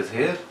it is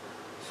here.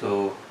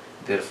 So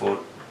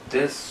therefore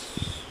this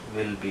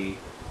will be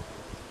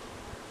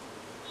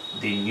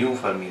the new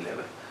Fermi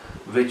level,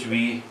 which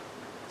we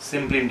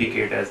simply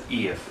indicate as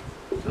EF.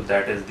 So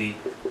that is the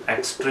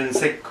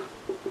extrinsic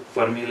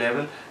Fermi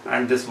level,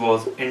 and this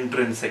was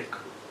intrinsic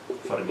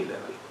Fermi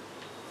level.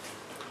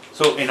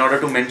 So in order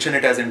to mention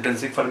it as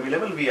intrinsic Fermi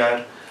level, we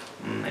are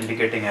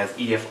indicating as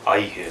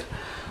EFI here.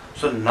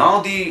 So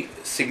now the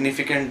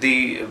significant,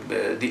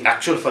 the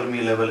actual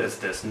Fermi level is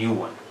this new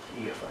one,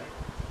 EFI.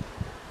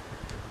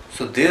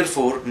 So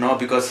therefore now,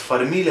 because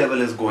Fermi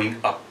level is going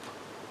up,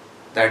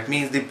 that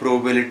means the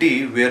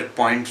probability where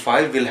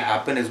 0.5 will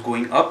happen is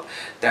going up.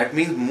 That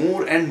means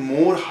more and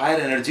more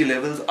higher energy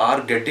levels are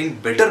getting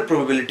better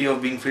probability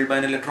of being filled by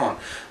an electron.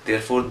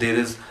 Therefore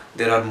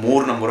there are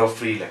more number of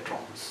free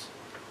electrons,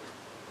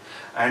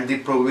 and the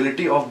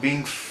probability of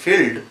being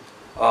filled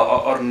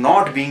or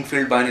not being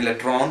filled by an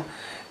electron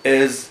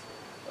is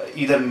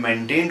either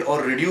maintained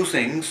or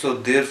reducing. So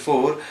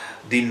therefore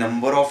the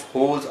number of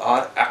holes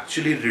are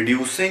actually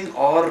reducing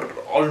or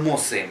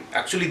almost same.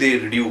 Actually they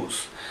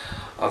reduce.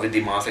 With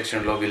the mass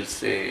exchange law, we'll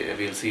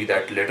see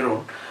that later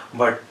on,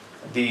 but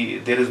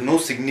there is no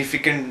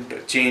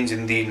significant change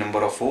in the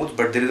number of holes,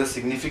 but there is a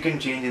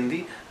significant change in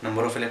the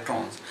number of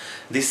electrons.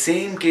 The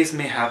same case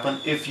may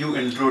happen if you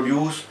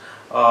introduce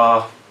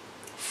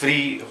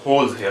free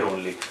holes here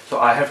only. So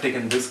I have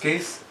taken this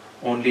case,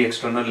 only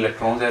external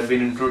electrons have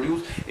been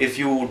introduced. If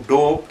you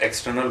dope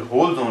external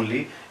holes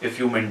only, if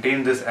you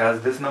maintain this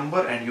as this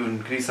number and you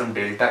increase some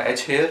delta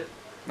H here,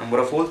 number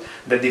of holes,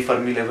 then the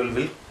Fermi level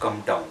will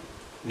come down.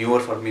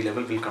 Newer Fermi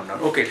level will come down.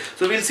 Okay,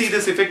 so we'll see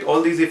this effect,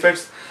 all these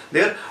effects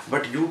there,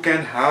 but you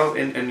can have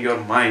in your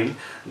mind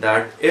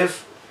that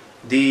if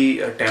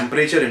the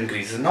temperature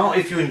increases, now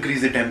if you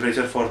increase the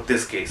temperature for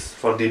this case,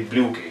 for the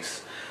blue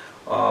case,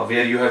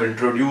 where you have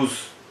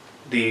introduced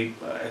the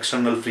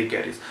external free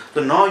carriers,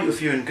 so now if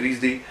you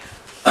increase the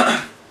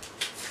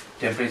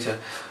temperature,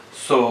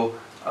 so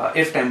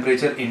if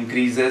temperature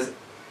increases,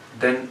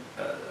 then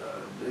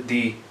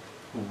the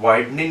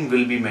widening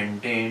will be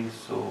maintained.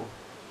 So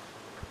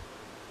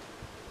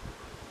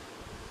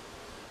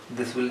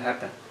this will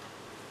happen.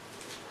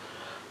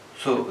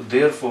 So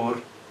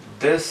therefore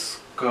this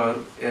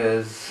curve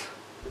is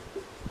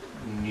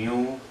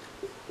new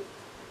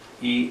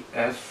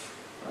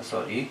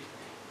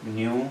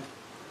new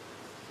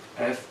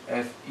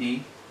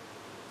FFE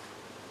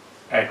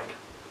at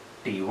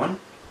T1,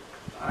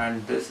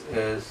 and this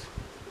is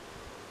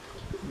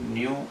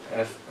new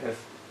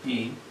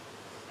FFE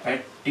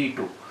at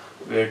T2,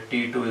 where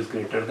T2 is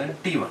greater than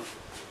T1.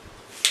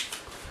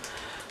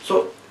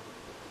 So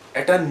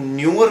at a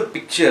newer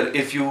picture,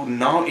 if you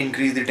now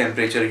increase the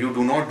temperature, you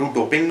do not do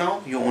doping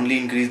now, you only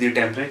increase the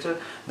temperature,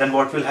 then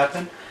what will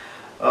happen?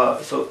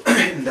 So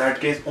in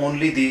that case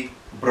only the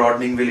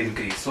broadening will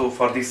increase. So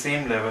for the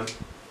same level,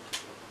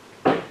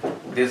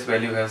 this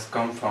value has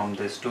come from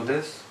this to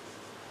this,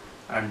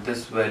 and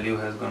this value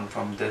has gone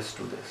from this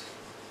to this.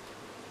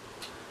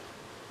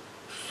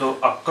 So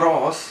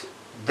across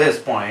this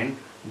point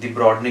the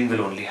broadening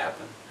will only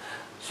happen.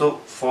 So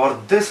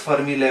for this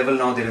Fermi level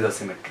now there is a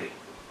symmetry.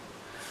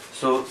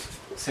 So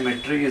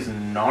symmetry is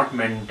not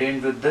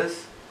maintained with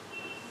this,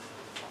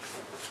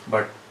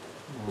 but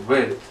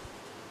with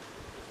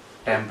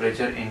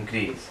temperature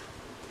increase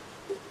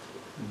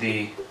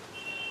the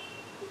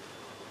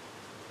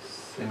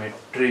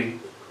symmetry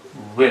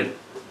will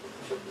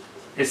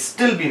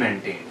still be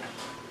maintained,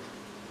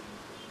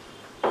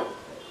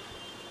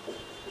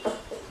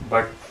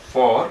 but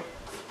for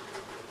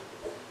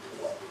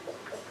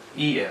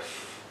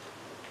EF,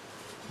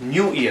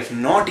 new EF,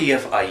 not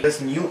EFI.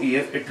 This new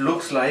EF, it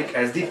looks like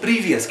as the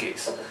previous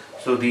case.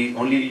 So the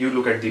only you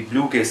look at the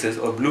blue cases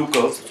or blue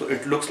curves, so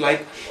it looks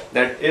like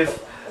that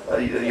if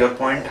your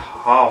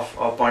 0.5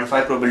 or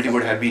 0.5 probability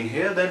would have been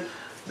here, then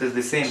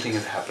the same thing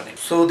is happening.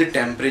 So the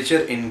temperature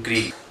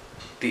increase,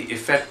 the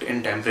effect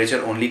in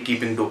temperature only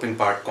keeping doping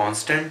part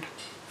constant,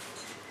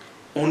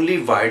 only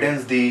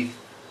widens the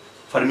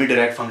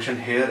Fermi-Dirac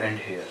function here and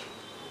here.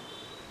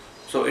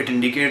 So it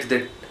indicates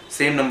that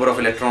same number of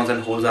electrons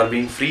and holes are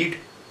being freed,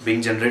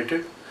 being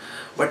generated.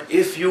 But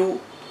if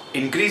you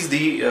increase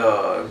the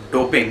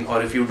doping,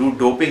 or if you do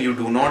doping, you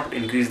do not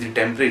increase the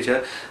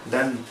temperature,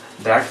 then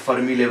that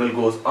Fermi level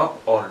goes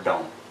up or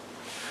down.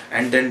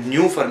 And then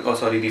the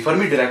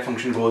Fermi-Dirac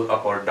function goes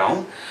up or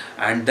down,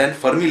 and then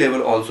Fermi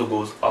level also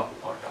goes up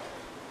or down.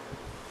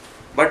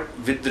 But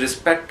with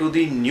respect to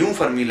the new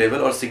Fermi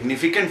level or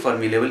significant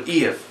Fermi level,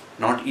 EF,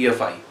 not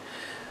EFI,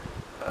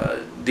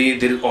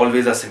 there is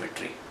always a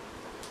symmetry.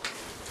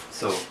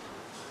 So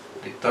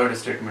the third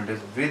statement is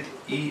with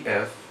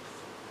EF,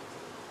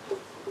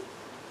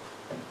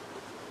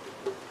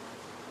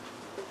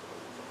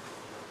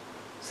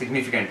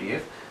 significant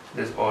EF,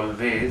 there is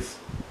always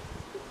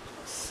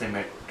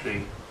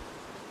symmetry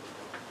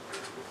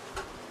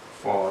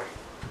for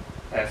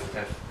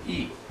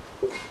FFE.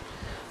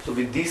 So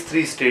with these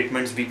three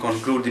statements we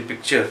conclude the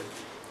picture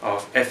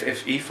of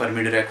FFE,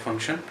 Fermi-Dirac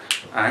function,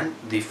 and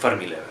the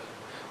Fermi level.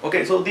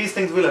 Okay, so these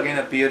things will again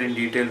appear in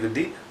detail with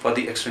for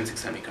the extrinsic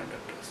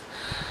semiconductors.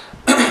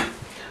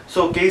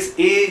 So case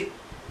A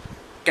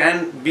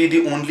can be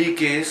the only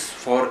case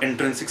for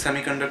intrinsic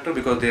semiconductor,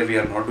 because there we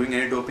are not doing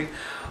any doping.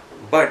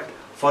 But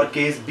for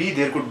case B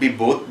there could be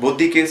both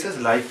the cases,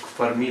 like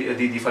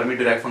the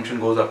Fermi-Dirac function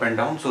goes up and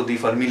down, so the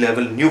Fermi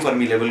level, new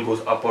Fermi level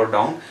goes up or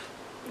down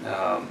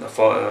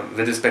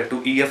with respect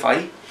to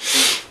EFI.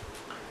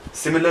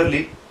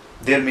 Similarly,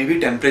 there may be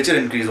temperature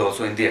increase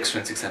also in the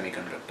extrinsic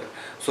semiconductor.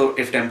 So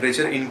if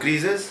temperature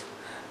increases,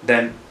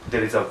 then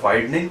there is a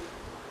widening,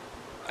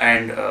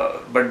 and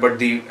but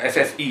the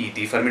FFE,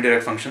 the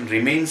Fermi-Dirac function,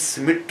 remains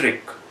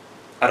symmetric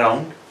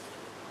around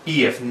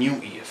EF,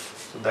 new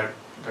EF. So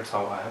that's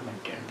how I have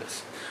maintained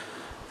this.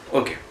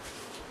 Okay.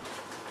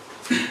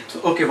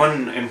 So okay,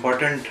 one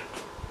important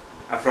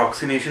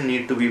approximation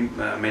need to be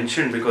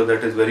mentioned, because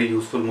that is very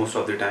useful most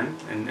of the time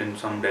in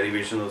some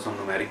derivations or some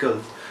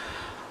numericals.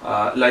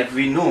 Like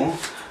we know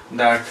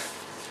that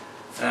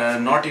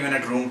not even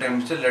at room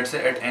temperature, let's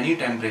say at any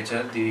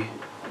temperature,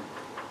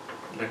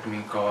 let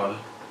me call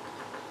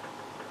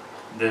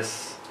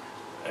this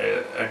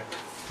at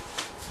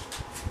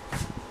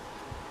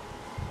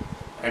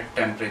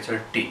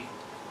temperature T.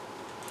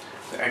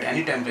 So at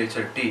any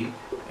temperature T,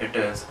 it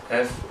is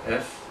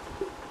FFE.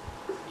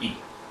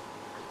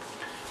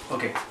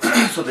 Okay,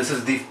 so this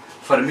is the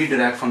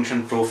Fermi-Dirac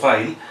function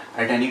profile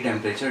at any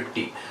temperature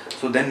T.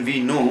 So then we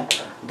know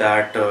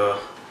that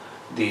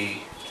the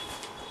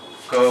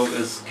curve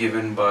is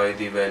given by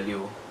the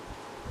value,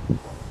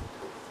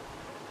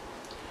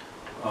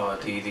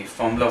 the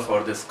formula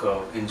for this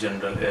curve in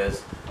general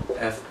is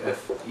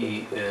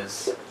FFE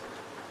is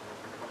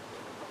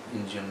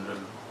in general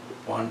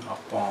 1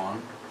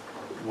 upon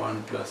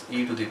 1 plus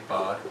e to the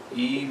power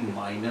e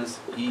minus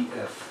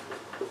EF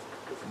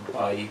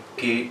by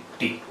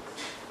KT,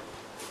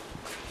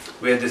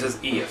 where this is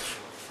EF.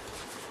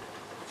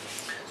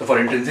 So for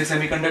intrinsic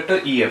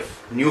semiconductor,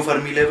 EF, new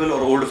Fermi level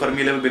or old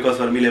Fermi level, because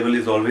Fermi level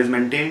is always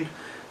maintained,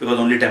 because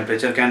only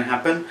temperature can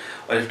happen,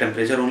 or if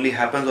temperature only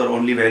happens or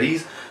only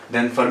varies,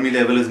 then Fermi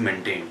level is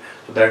maintained.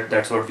 So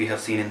that's what we have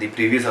seen in the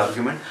previous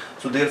argument.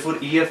 So therefore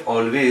EF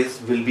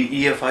always will be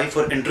EFI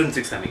for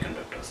intrinsic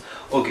semiconductors.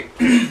 Okay.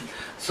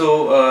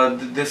 So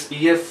this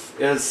EF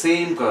is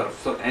same curve.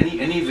 So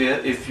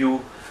anywhere if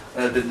you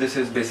this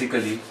is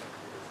basically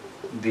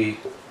the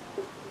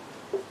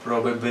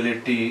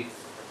probability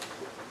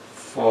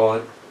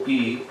for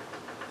E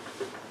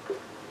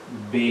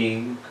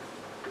being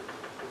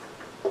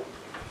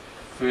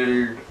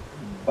filled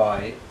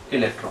by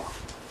electron.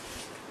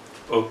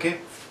 Okay,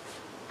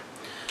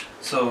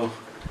 so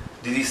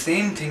the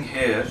same thing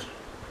here.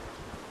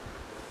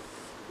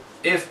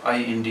 If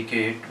I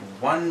indicate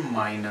 1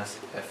 minus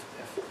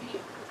FFE,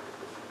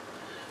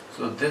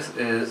 so this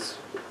is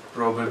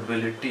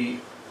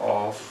probability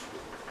of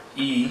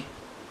E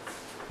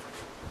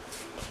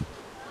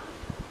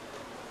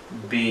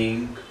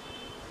being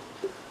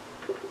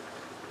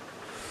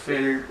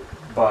filled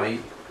by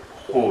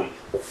hole,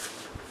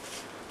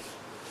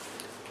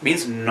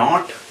 means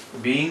not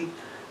filled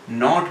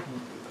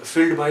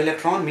by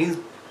electron, means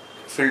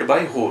filled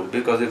by hole,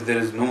 because if there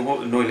is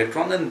no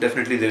electron, then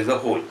definitely there is a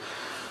hole.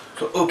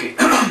 So okay,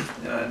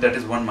 that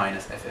is 1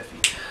 minus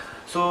FFE.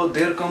 So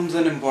there comes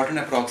an important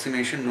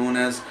approximation known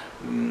as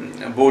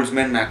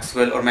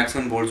Boltzmann-Maxwell or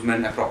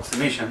Maxwell-Boltzmann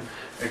approximation.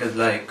 It is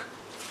like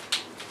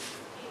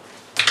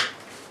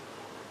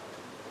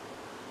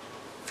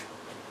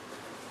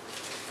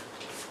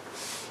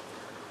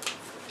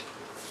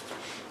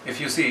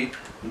if you see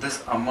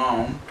this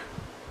amount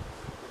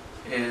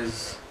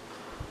is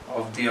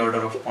of the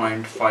order of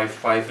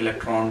 0.55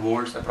 electron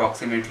volts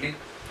approximately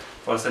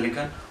for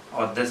silicon,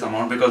 or this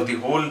amount, because the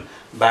whole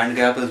band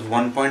gap is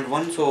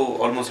 1.1,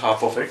 so almost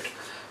half of it,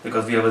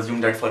 because we have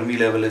assumed that Fermi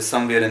level is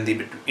somewhere in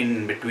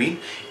between.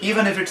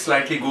 Even if it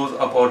slightly goes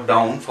up or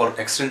down for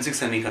extrinsic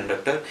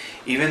semiconductor,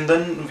 even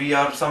then we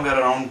are somewhere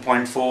around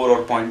 0.4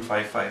 or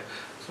 0.55,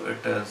 so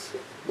it is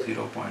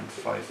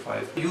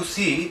 0.55. You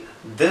see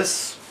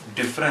this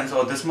difference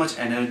or this much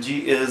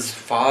energy is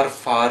far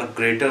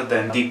greater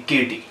than the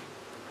KT.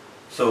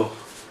 So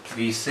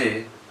we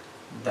say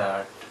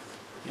that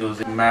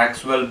using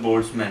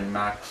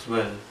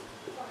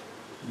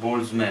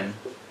Maxwell-Boltzmann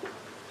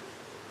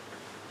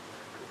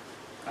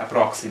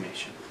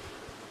approximation,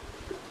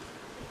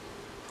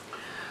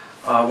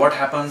 what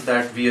happens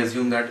that we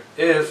assume that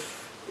if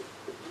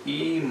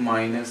E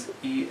minus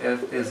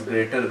EF is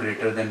greater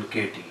than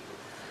KT,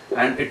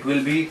 and it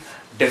will be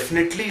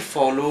definitely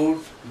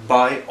followed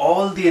by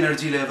all the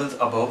energy levels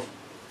above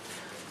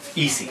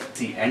EC.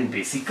 And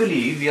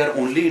basically we are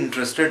only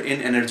interested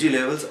in energy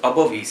levels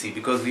above EC,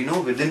 because we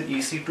know within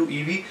EC to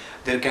EV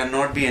there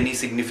cannot be any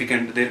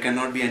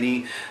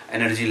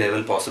energy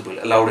level possible,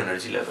 allowed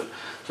energy level.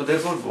 So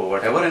therefore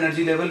whatever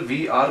energy level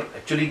we are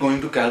actually going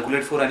to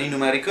calculate for any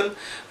numerical,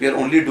 we are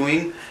only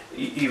doing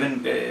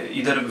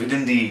either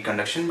within the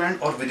conduction band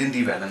or within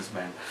the valence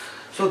band.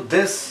 So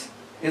this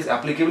is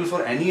applicable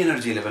for any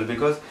energy level,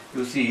 because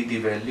you see the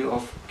value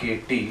of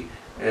KT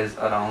is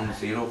around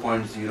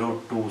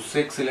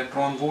 0.026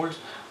 electron volts,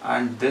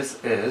 and this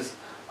is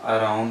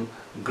around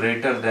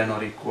greater than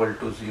or equal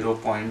to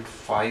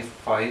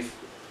 0.55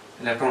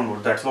 electron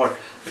volts. That's what,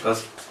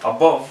 because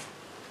above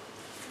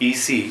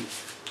EC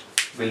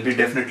will be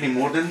definitely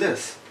more than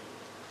this.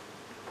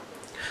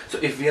 So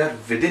if we are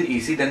within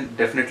EC, then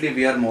definitely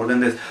we are more than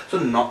this. So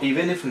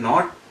even if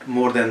not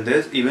more than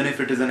this, even if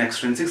it is an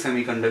extrinsic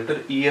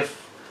semiconductor, EF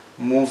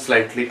moves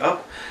slightly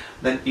up,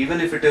 then even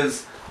if it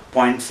is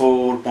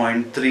 0.4,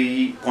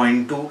 0.3,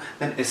 0.2,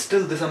 then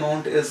still this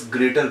amount is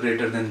greater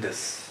than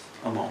this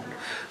amount.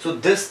 So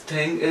this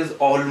thing is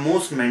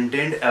almost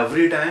maintained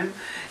every time.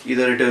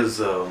 Either it is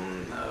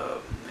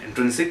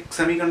intrinsic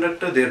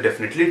semiconductor, there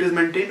definitely it is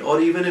maintained,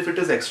 or even if it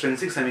is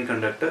extrinsic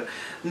semiconductor,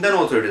 then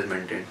also it is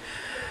maintained.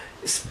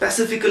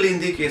 Specifically in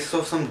the case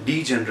of some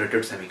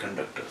degenerated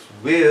semiconductors,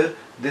 where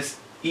this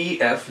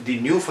EF, the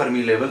new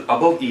Fermi level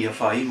above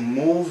EFI,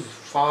 moves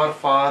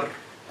far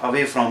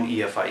away from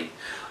EFI,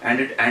 and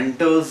it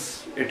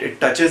enters, it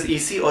touches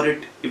EC, or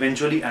it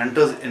eventually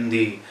enters in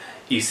the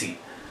EC,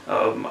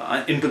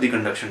 into the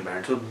conduction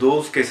band. So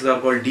those cases are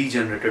called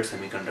degenerated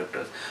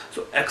semiconductors.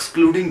 So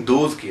excluding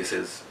those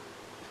cases,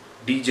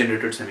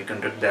 degenerated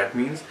semiconductor, that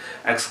means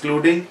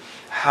excluding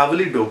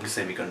heavily doped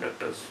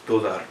semiconductors,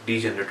 those are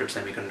degenerated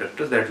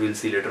semiconductors that we will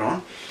see later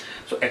on.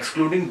 So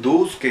excluding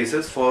those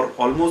cases, for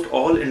almost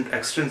all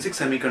extrinsic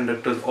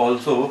semiconductors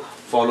also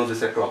follow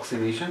this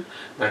approximation,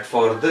 that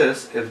for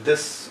this, if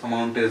this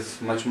amount is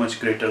much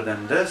greater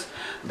than this,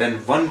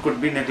 then 1 could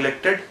be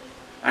neglected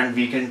and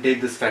we can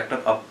take this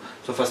factor up.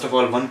 So first of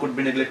all, 1 could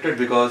be neglected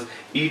because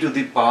e to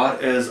the power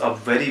is a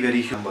very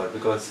huge number,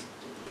 because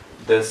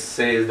this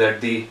says that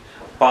the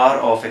power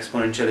of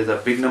exponential is a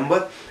big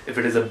number. If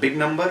it is a big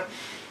number,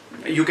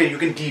 you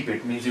can keep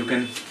it, means you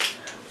can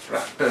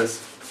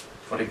practice.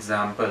 For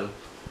example,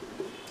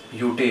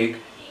 you take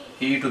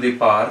e to the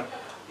power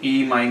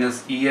e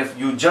minus ef,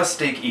 you just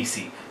take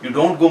EC, you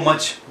don't go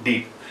much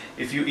deep.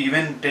 If you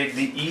even take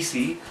the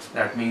EC,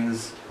 that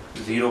means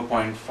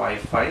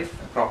 0.55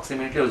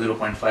 approximately, or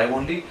 0.5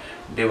 only,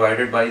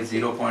 divided by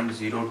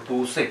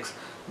 0.026,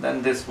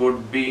 then this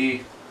would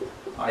be,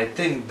 I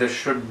think this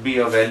should be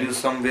a value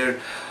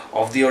somewhere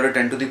of the order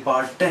 10 to the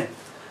power 10.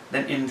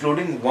 Then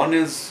including 1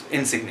 is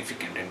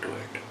insignificant into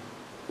it.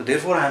 So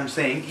therefore I am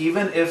saying,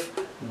 even if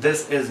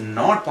this is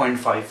not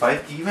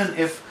 0.55, even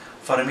if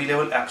Fermi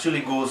level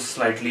actually goes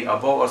slightly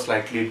above or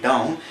slightly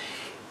down,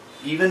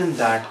 even in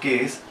that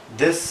case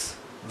this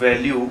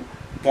value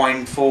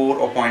 0.4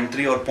 or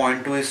 0.3 or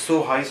 0.2 is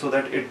so high so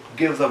that it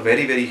gives a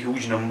very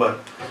huge number.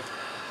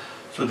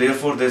 So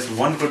therefore this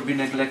 1 could be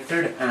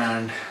neglected,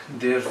 and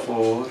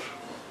therefore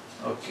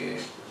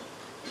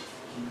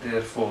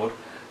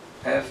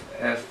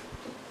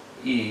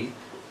FFE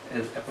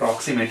is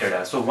approximated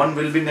as, so 1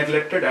 will be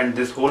neglected and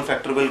this whole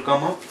factor will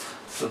come up,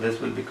 so this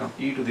will become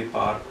e to the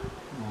power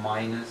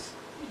minus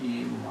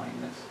E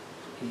minus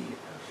EF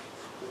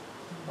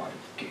by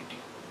kT.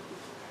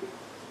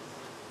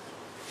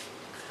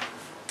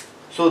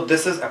 So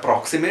this is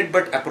approximate,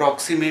 but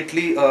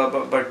approximately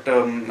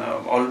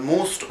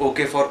almost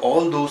okay for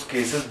all those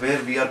cases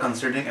where we are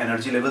considering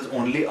energy levels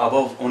only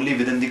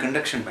within the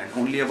conduction band,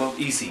 only above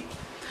EC.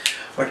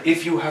 But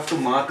if you have to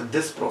mark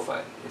this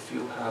profile, if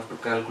you have to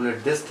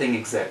calculate this thing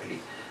exactly,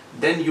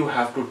 then you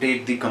have to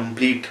take the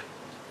complete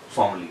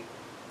formulae.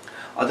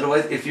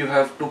 Otherwise, if you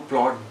have to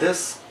plot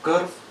this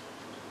curve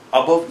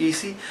above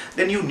EC,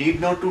 then you need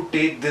not to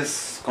take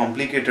this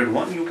complicated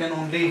one, you can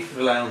only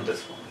rely on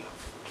this formula.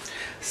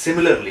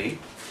 Similarly,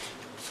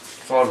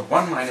 for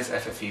 1 minus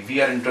FFE,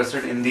 we are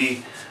interested in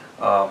the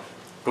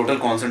total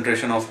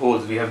concentration of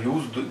holes. We have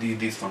used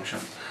these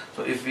functions.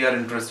 So if we are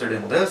interested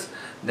in this,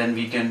 then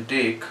we can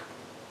take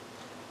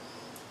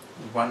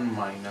 1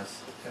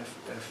 minus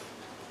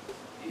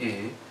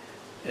FFA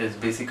is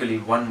basically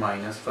 1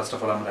 minus, first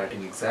of all I am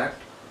writing exact,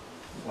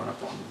 1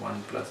 upon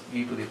 1 plus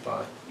e to the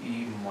power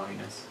e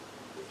minus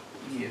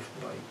EF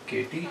by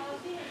kT,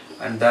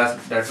 and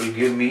that will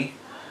give me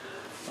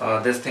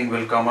this thing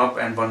will come up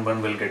and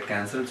 1 will get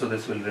cancelled, so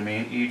this will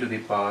remain e to the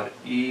power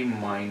e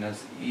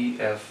minus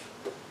EF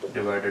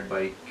divided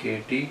by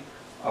kT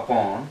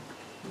upon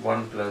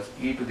 1 plus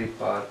e to the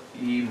power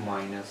e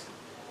minus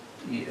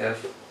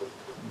EF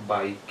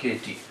by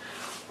kT.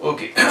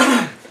 Okay.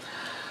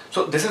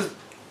 So this is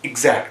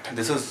exact,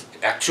 this is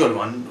actual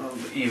one,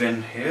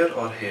 even here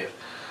or here.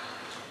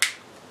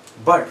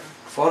 But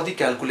for the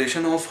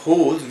calculation of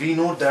holes, we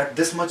know that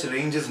this much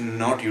range is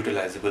not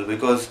utilizable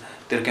because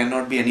there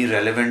cannot be any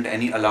relevant,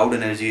 any allowed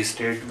energy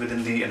state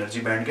within the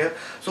energy band gap.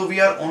 So we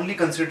are only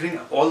considering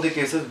all the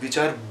cases which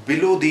are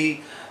below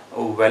the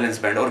valence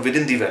band or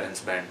within the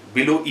valence band,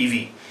 below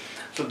EV.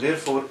 So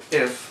therefore,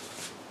 if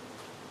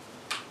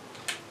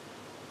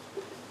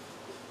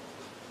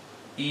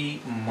E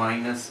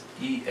minus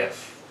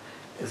EF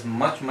is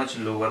much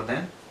lower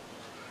than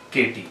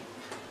kT,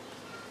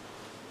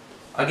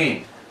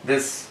 again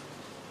this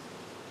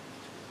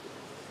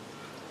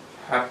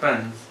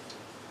happens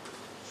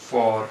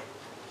for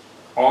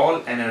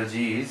all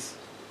energies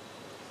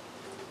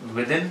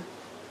within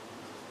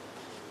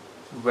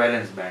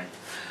valence band,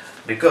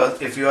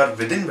 because if you are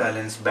within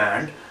valence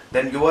band,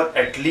 then you are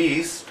at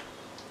least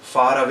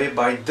far away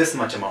by this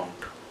much amount.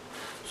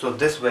 So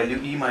this value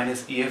E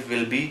minus EF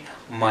will be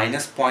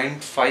minus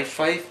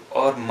 0.55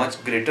 or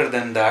much greater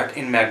than that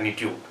in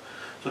magnitude.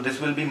 So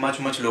this will be much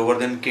lower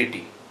than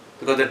kT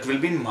because it will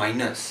be in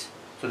minus.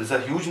 So this is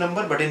a huge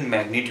number but in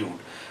magnitude.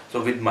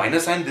 So with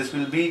minus sign this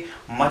will be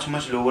much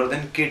lower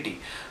than kT.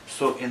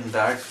 So in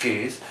that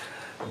case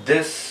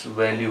this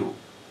value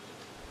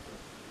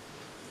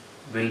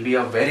will be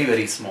a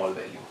very small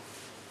value,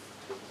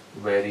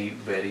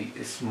 very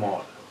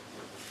small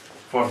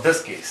for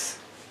this case.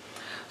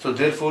 So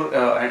therefore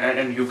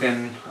and you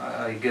can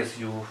I guess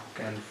you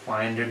can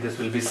find it, this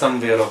will be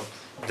somewhere of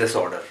this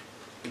order,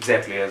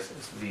 exactly as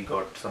we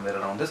got somewhere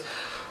around this.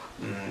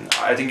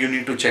 I think you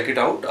need to check it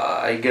out.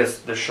 I guess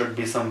this should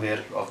be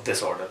somewhere of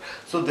this order.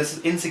 So this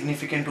is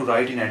insignificant to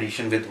write in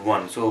addition with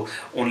 1. So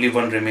only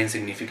 1 remains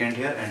significant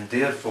here, and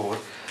therefore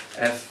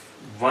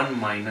F1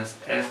 minus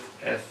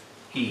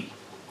FFE.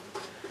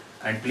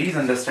 And please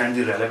understand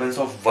the relevance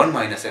of 1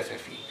 minus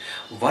FFE.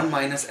 1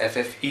 minus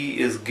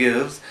FFE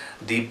gives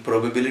the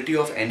probability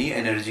of any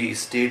energy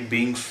state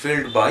being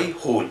filled by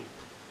hole.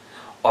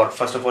 Or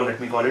first of all,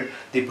 let me call it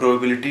the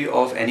probability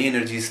of any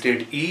energy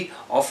state E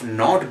of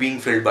not being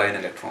filled by an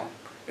electron.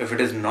 If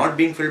it is not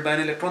being filled by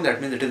an electron, that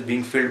means it is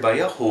being filled by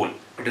a hole.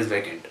 It is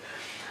vacant.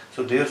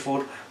 So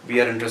therefore, we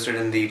are interested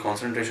in the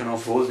concentration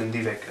of holes in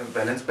the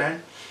valence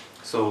band.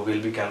 So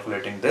we'll be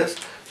calculating this.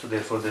 So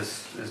therefore,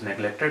 this is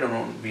neglected,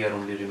 and we are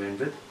only remained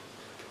with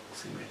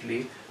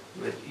approximately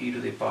with e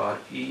to the power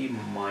E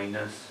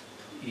minus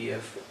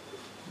EF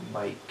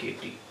by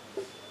kT.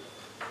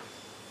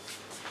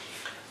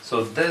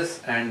 So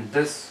this and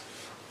this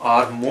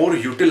are more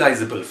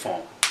utilizable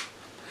form,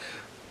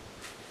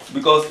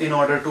 because in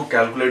order to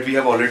calculate, we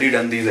have already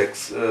done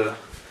these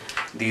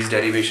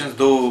derivations,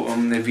 though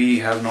we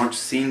have not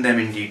seen them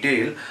in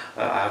detail.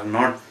 I have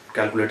not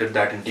calculated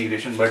that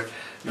integration, but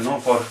you know,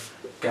 for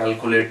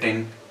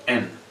calculating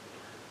n,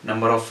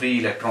 number of free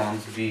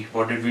electrons,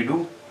 what did we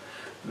do?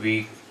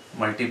 We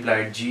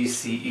multiplied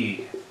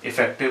GCE,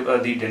 effective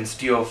the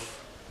density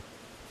of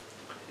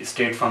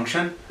state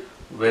function,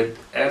 with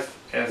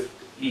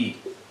FFE,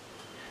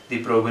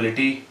 the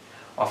probability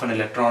of an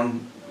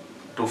electron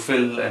to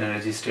fill an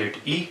energy state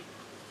E,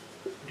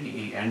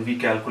 dE, and we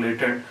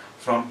calculated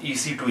from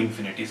EC to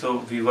infinity.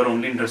 So we were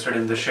only interested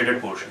in the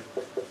shaded portion.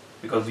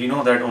 because we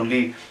know that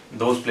only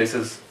those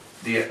places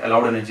the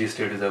allowed energy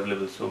state is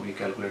available, so we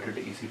calculated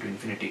EC to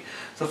infinity.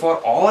 So for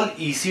all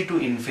EC to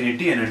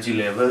infinity energy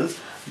levels,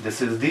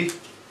 this is the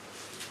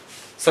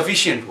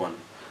sufficient one.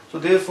 So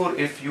therefore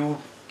if you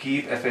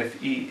keep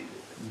FFE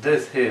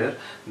this here,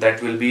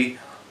 that will be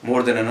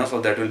more than enough,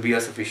 or that will be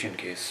a sufficient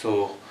case.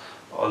 So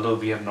although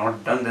we have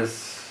not done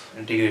this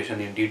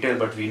integration in detail,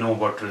 but we know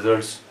what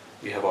results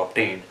we have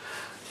obtained.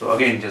 So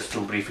again, just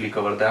to briefly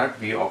cover that,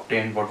 we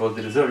obtained, what was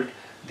the result?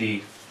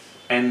 The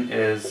N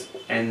is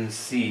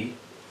NC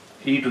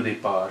e to the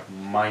power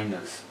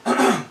minus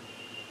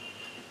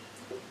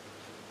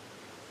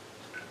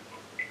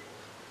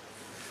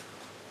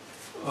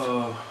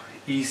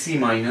EC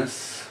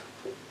minus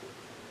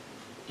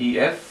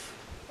EF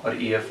or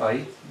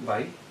EFI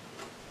by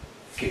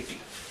KT.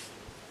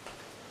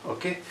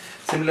 Okay.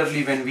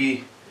 Similarly, when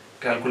we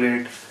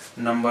calculate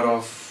number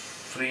of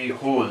free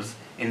holes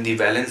in the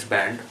valence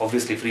band,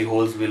 obviously free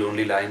holes will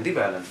only lie in the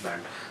valence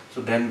band.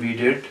 So then we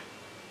did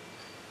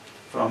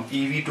from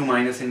EV to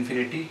minus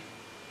infinity,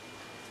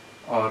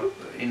 or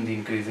in the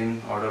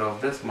increasing order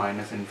of this,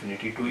 minus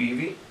infinity to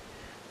EV,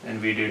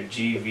 and we did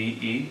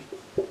GVE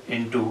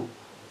into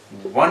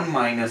 1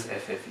 minus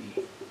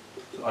FFE.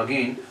 So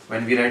again,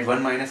 when we write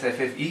 1 minus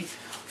FFE,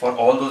 for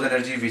all those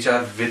energy which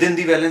are within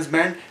the valence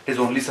band, it is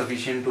only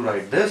sufficient to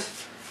write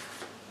this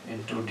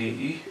into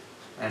DE,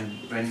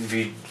 and when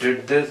we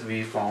did this,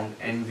 we found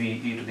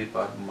NVE to the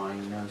power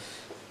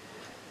minus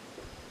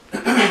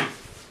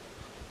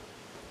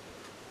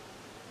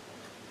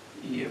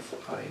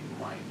EFI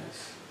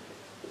minus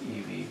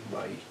EV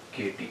by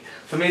KT.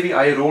 So maybe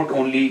I wrote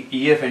only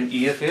EF and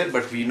EF here,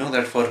 but we know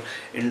that for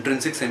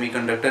intrinsic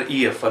semiconductor,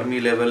 EF Fermi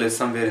level is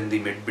somewhere in the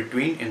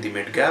between, in the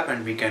mid gap,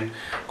 and we can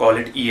call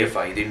it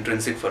EFI, the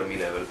intrinsic Fermi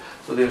level.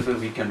 So therefore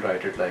we can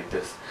write it like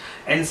this.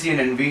 NC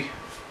and NV,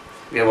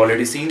 we have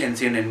already seen.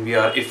 NC and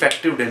NV are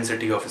effective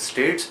density of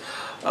states.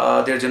 They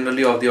are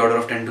generally of the order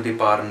of 10 to the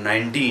power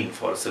 19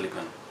 for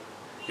silicon.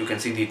 You can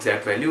see the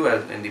exact value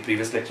as in the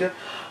previous lecture,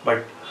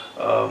 but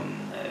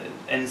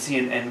NC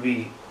and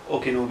NV,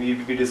 okay, no, we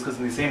discussed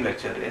in the same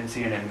lecture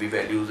NC and NV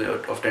values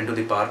of 10 to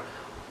the power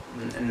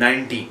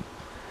 19.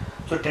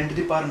 So 10 to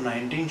the power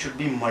 19 should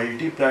be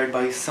multiplied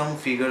by some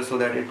figure so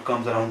that it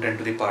comes around 10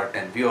 to the power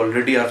 10. We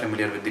already are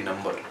familiar with the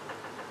number.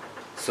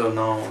 So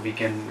now we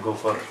can go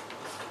for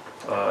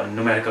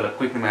a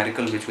quick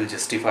numerical which will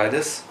justify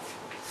this.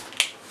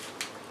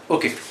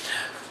 Okay,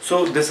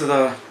 so this is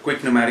a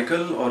quick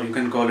numerical, or you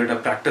can call it a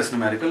practice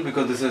numerical,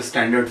 because this is a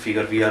standard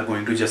figure we are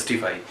going to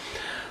justify.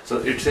 So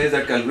it says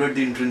that calculate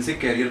the intrinsic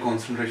carrier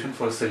concentration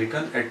for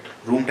silicon at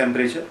room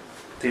temperature,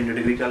 300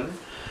 degree Kelvin.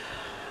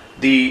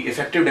 The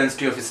effective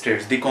density of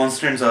states, the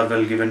constants are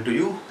well given to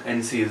you.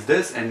 NC is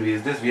this, NV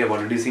is this, we have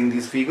already seen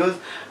these figures.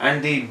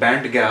 And the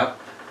band gap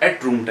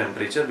at room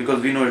temperature,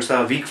 because we know it's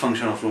a weak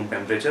function of room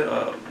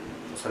temperature,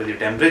 the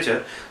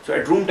temperature. So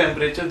at room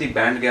temperature the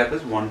band gap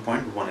is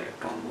 1.1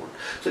 electron volt.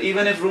 So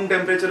even if room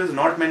temperature is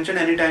not mentioned,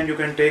 anytime you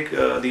can take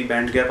the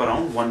band gap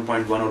around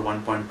 1.1 or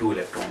 1.2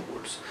 electron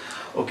volts.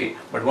 Okay,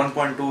 but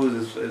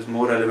 1.2 is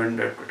more relevant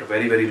at a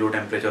very, very low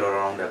temperature,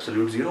 around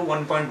absolute zero.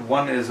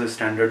 1.1 is a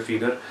standard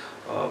figure,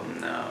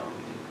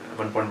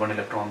 1.1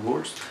 electron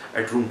volts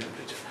at room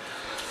temperature.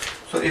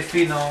 So if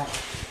we now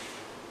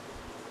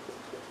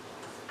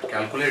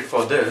calculate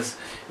for this,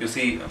 you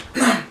see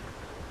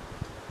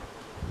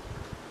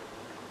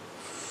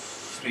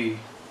free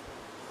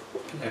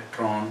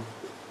electron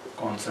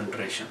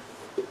concentration,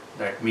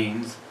 that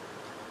means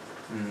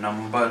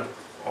number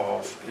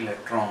of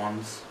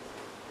electrons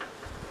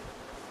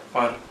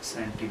per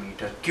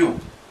centimeter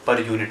cube per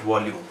unit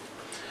volume,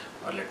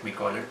 or let me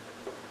call it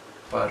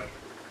per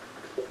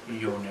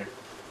unit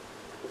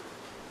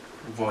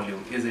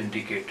volume, is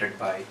indicated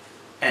by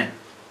N.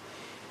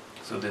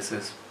 So this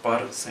is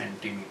per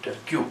centimeter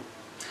cube.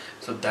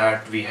 So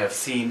that we have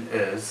seen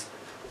is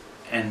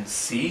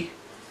NC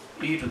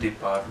e to the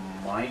power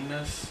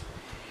minus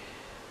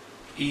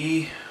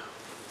E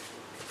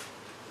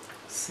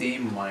C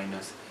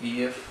minus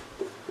EF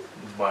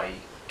by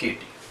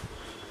KT.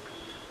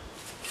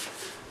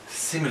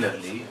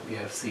 Similarly, we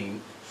have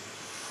seen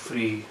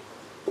free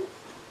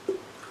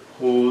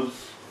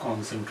holes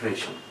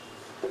concentration.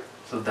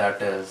 So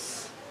that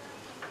is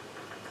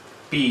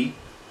P,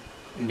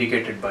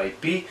 indicated by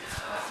P.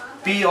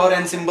 P or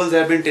N symbols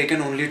have been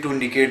taken only to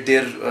indicate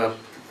their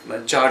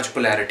charge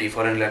polarity.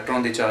 For an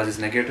electron the charge is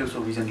negative,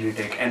 so we generally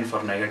take N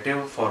for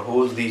negative. For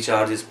holes the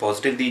charge is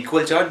positive, the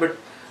equal charge but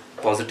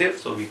positive,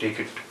 so we take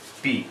it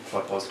P for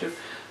positive.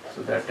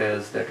 So that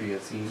is that we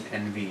have seen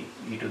NV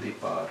e to the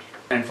power.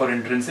 And for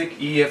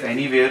intrinsic, EF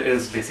anywhere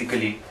is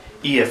basically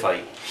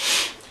EFI.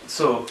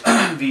 So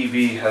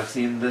we have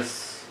seen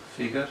this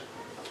figure,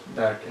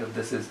 that if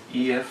this is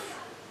EF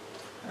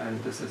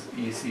and this is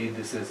EC,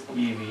 this is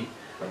EV.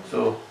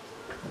 So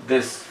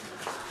this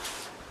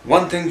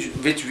one thing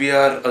which we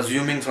are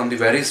assuming from the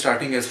very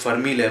starting is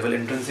Fermi level,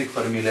 intrinsic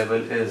Fermi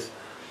level is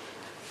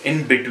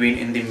in between,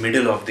 in the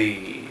middle of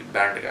the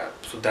band gap.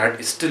 So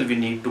that still we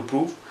need to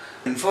prove.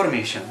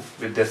 information,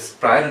 with this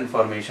prior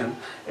information,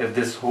 if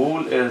this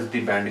hole is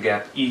the band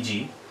gap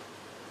Eg,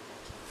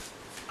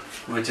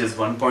 which is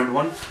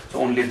 1.1, so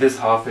only this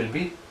half will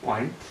be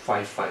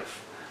 0.55.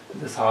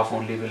 This half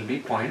only will be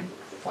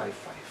 0.55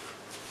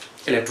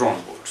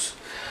 electron volts.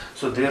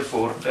 So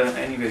therefore,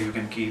 anywhere you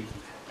can keep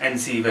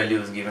NC value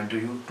is given to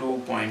you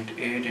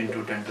 2.8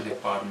 into 10 to the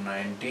power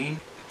 19,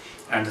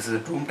 and this is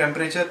the room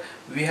temperature.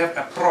 We have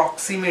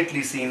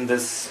approximately seen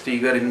this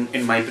figure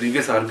in my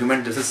previous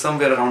argument. This is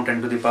somewhere around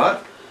 10 to the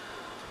power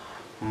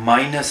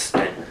minus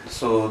 10.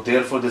 So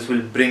therefore this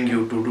will bring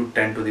you to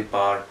 10 to the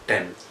power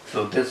 10.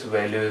 So this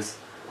value is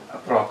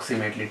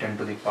approximately 10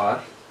 to the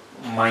power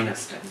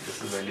minus 10.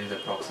 This value is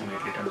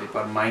approximately 10 to the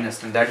power minus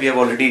 10. That we have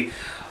already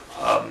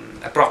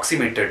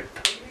approximated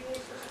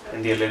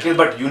in the earlier case,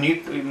 but you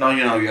need, now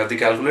you have the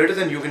calculators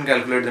and you can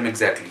calculate them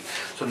exactly.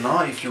 So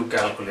now if you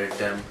calculate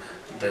them,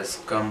 this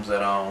comes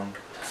around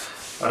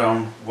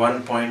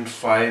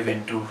 1.5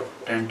 into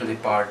 10 to the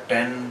power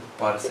 10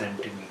 per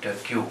centimeter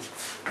cube,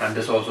 and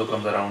this also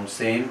comes around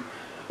same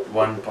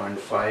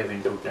 1.5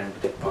 into 10 to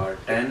the power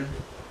 10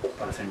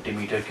 per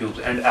centimeter cubes.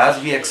 And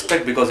as we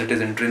expect, because it is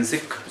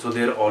intrinsic, so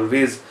there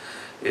always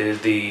is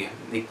the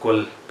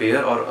equal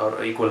pair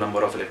or equal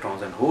number of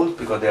electrons and holes,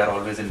 because they are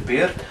always in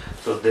pair.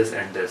 So this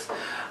and this,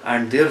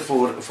 and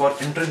therefore for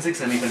intrinsic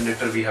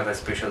semiconductor we have a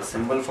special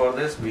symbol for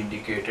this. We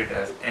indicate it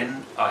as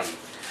Ni.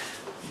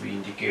 We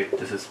indicate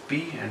this is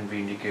P and we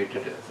indicate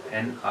it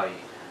as Ni.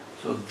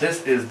 So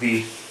this is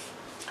the,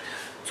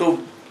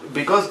 so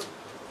because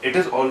it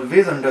is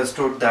always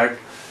understood that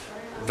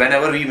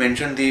whenever we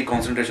mention the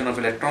concentration of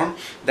electron,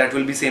 that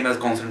will be same as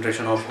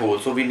concentration of hole.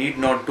 So we need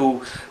not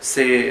to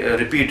say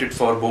repeat it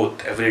for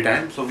both every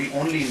time. So we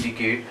only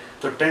indicate,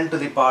 so 10 to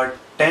the power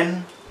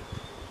 10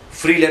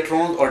 free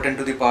electrons or 10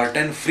 to the power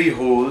 10 free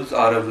holes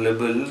are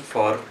available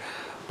for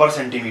per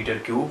centimeter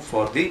cube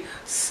for the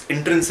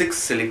intrinsic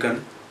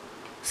silicon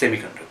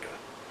semiconductor.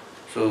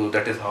 So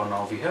that is how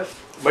now we have.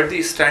 But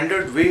the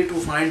standard way to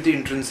find the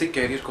intrinsic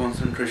carrier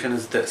concentration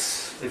is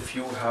this. If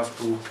you have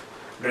to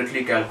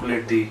directly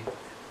calculate the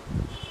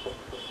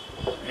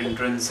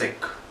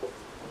intrinsic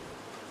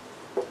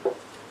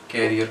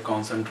carrier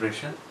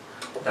concentration,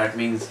 that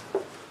means,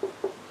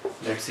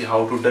 let's see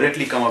how to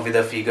directly come up with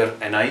a figure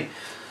Ni.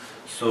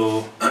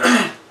 So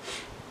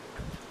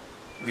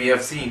we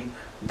have seen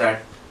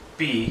that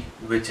P,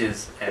 which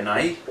is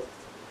Ni,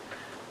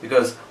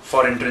 because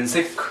for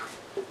intrinsic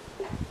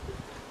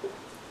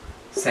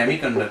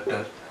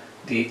semiconductor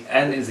the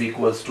N is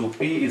equals to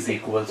P is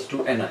equals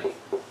to Ni.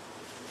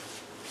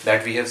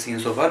 That we have seen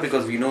so far,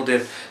 because we know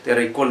that there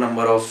are equal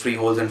number of free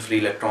holes and free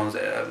electrons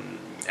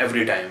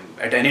every time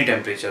at any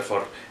temperature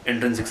for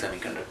intrinsic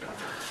semiconductor.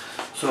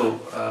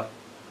 So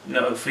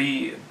now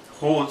free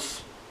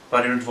holes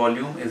per unit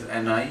volume is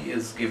Ni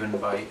is given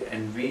by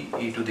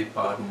NV e to the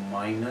power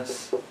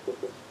minus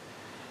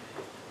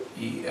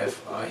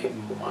EFI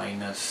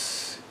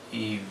minus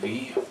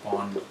EV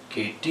upon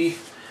KT,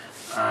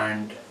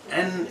 and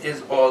N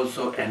is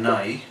also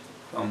Ni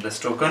from this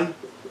token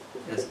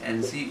is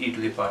NC e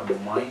to the power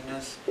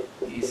minus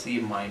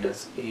EC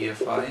minus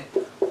EFI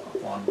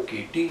upon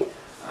KT,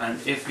 and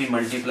if we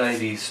multiply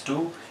these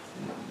two,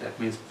 that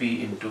means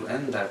P into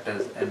N, that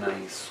is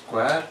Ni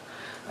square,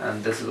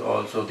 and this is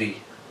also the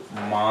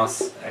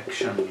mass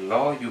action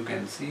law. You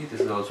can see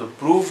this is also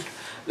proved.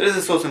 This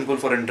is so simple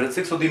for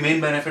intrinsic. So the main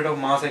benefit of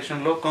mass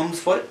action law comes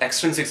for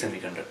extrinsic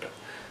semiconductor.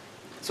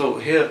 So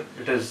here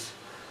it is,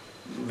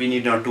 we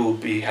need not to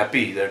be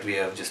happy that we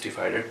have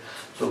justified it.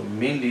 So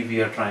mainly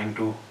we are trying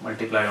to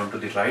multiply onto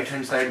the right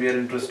hand side. We are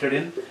interested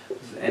in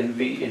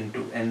NV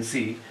into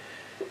NC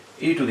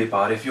e to the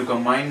power. If you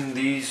combine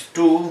these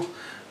two,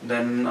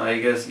 then I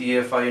guess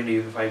EFI and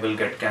EFI will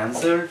get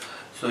cancelled.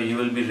 So you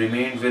will be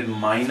remained with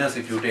minus.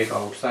 If you take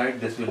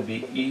outside, this will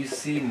be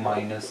EC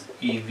minus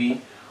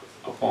EV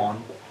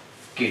upon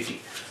KT.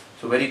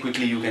 So very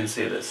quickly you can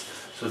say this.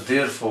 So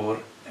therefore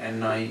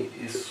Ni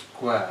is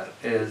square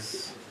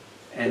is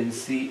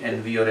NC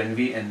NV or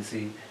NV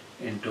NC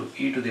into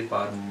e to the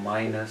power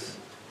minus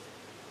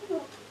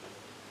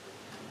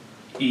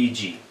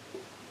EG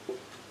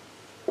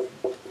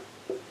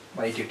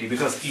by KT,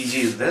 because EG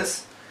is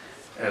this,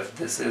 if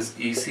this is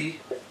EC,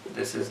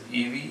 this is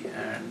EV,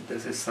 and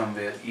this is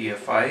somewhere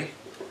EFI.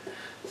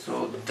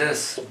 So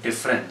this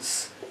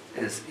difference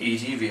is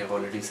EG, we have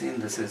already seen.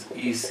 This is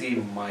EC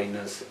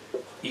minus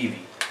EV.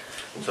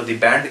 So the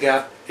band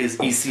gap is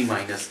EC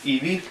minus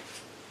EV.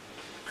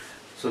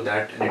 So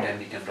that anytime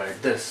we can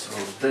write this. So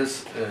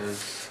this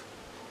is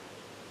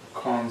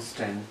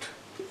constant,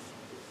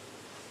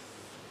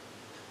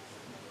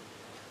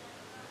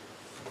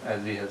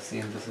 as we have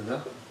seen, this is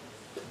a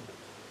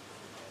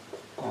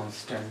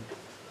constant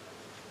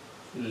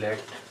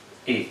let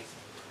A,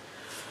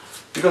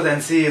 because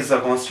NC is a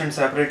constant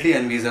separately,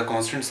 NV is a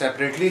constant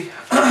separately.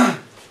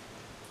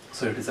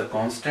 So it is a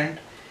constant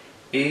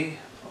A,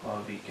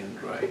 or we can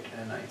write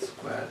Ni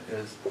square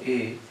is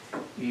A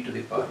e to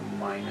the power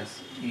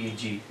minus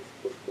EG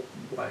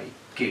by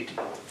KT.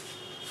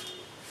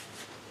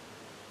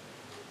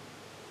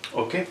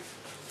 Okay.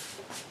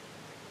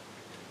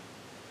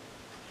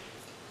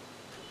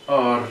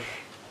 or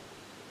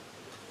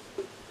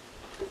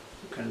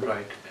you can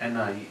write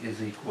Ni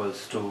is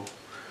equals to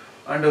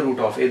under root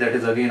of A, that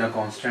is again a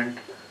constant,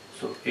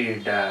 so A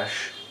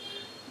dash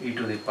e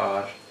to the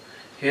power,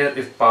 here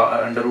if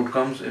under root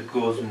comes it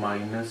goes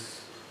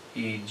minus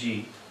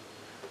Eg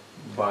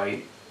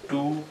by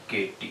 2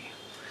 kt.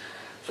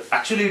 So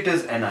actually it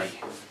is Ni,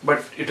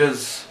 but it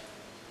is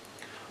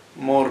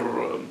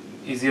more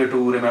easier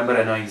to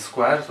remember Ni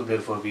square, so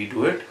therefore we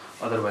do it.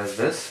 Otherwise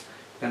this,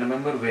 you can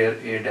remember where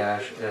A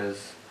dash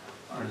is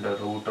under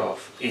root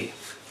of A.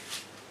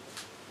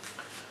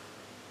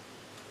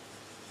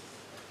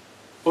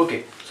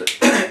 Okay, so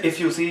if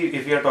you see,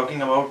 if we are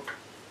talking about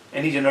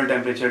any general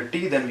temperature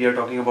T, then we are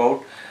talking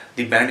about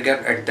the band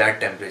gap at that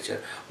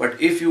temperature. But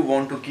if you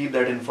want to keep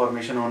that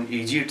information on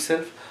Eg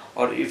itself,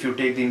 or if you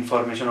take the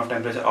information of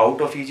temperature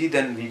out of Eg,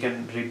 then we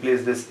can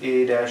replace this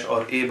A dash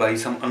or A by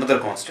some another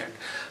constant.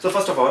 So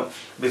first of all,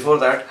 before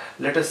that,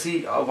 let us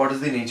see what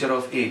is the nature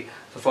of A.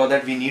 So for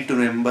that we need to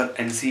remember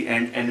Nc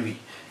and Nv.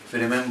 If you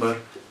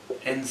remember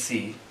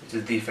Nc, which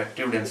is the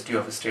effective density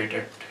of a state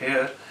at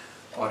here,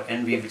 or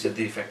Nv, which is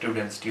the effective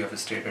density of a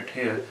state at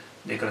here,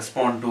 they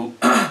correspond to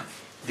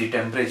the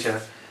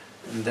temperature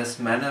in this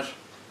manner.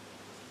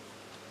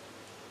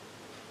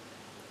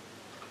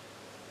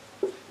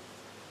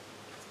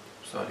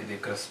 Sorry, they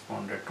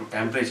corresponded to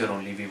temperature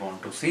only we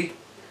want to see,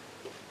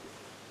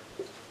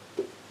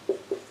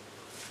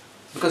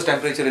 because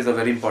temperature is a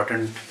very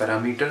important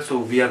parameter. So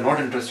we are not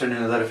interested in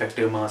other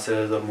effective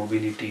masses or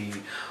mobility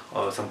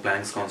or some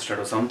Planck's constant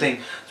or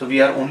something. So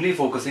we are only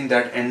focusing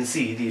that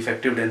Nc, the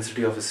effective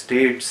density of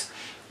states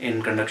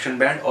in conduction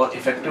band or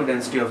effective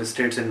density of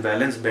states in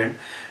valence band,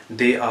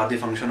 they are the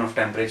function of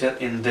temperature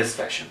in this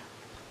fashion.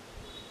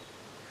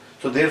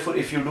 So therefore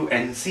if you do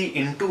Nc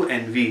into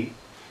Nv,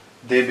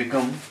 they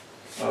become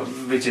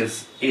which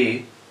is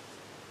A,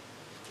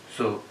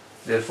 so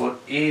therefore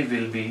A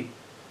will be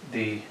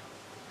the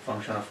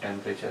function of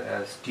temperature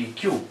as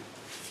Tq.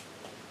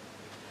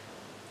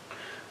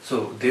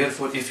 So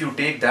therefore if you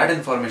take that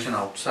information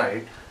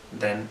outside,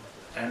 then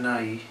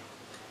Ni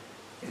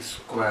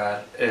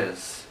square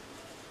is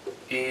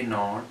A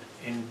naught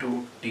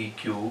into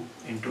Tq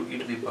into e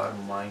to the power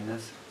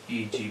minus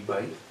Eg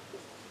by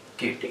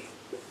Kt,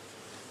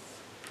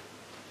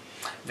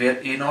 where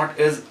A naught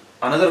is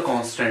another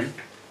constant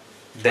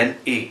than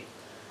A.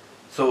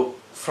 So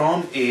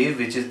from A,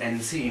 which is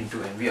Nc into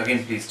Nv,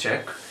 again please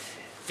check,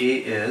 A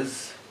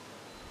is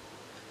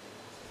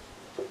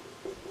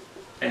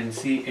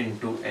Nc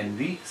into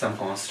Nv, some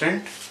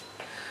constant.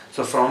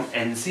 So from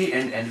Nc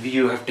and Nv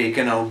you have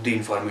taken out the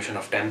information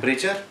of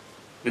temperature,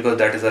 because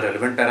that is a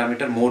relevant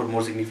parameter,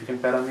 more significant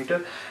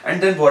parameter,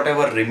 and then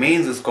whatever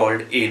remains is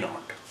called A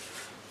naught.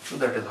 So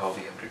that is how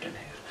we have written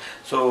here.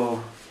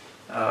 So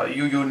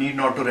you need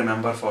not to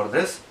remember for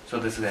this. So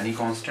this is any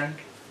constant.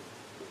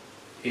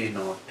 A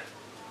naught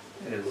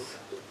is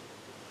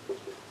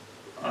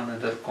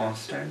another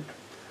constant,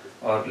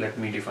 or let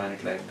me define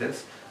it like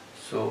this.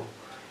 So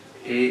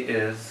A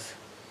is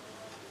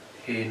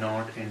A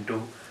naught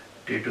into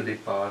T to the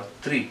power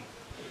 3,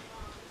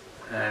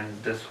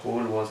 and this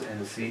whole was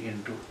Nc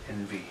into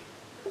Nv.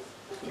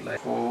 So like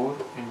 4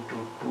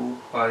 into 2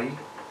 pi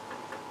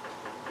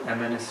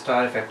Mn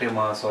star, effective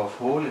mass of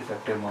hole,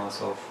 effective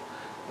mass of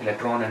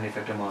electron and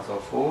effective mass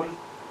of hole,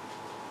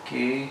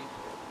 K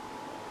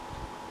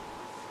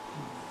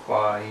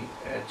by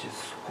h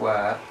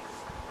square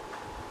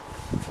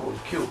whole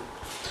cube.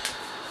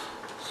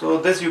 So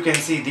this you can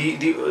see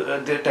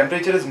the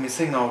temperature is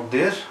missing out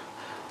there.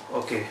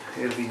 Okay,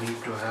 here we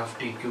need to have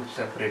T cube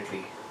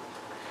separately.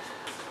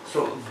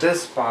 So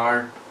this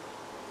part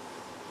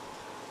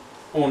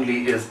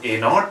only is A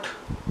naught,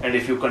 and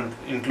if you can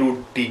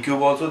include T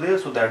cube also there,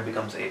 so that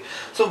becomes A.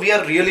 So we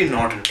are really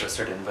not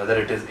interested in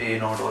whether it is A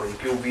naught or A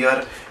cube. We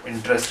are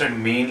interested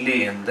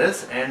mainly in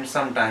this and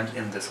sometimes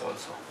in this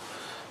also.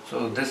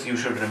 So this you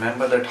should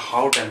remember, that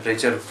how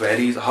temperature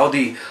varies, how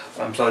the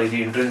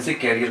intrinsic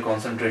carrier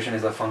concentration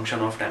is a function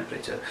of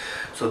temperature.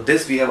 So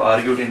this we have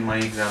argued in my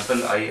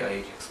example. I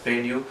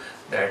explained you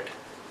that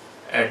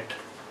at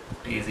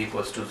T is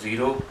equals to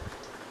 0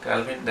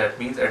 Kelvin, that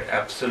means at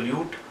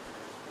absolute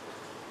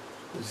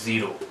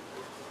 0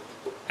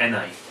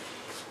 Ni.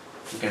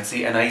 You can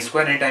see Ni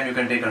square, anytime you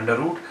can take under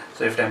root.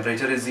 So if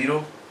temperature is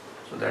 0,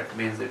 so that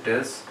means it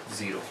is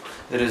 0.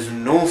 There is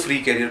no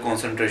free carrier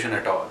concentration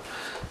at all.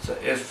 So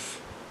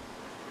if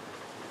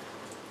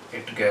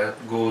it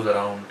goes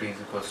around T is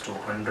equals to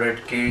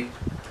 100 K,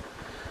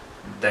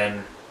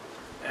 then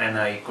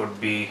Ni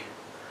could be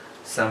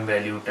some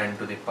value 10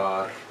 to the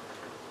power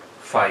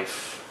 5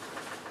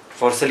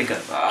 for silicon.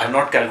 I have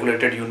not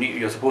calculated,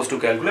 you're supposed to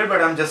calculate,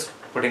 but I'm just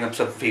putting up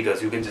some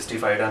figures. You can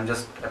justify it, I'm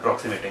just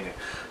approximating it.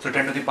 So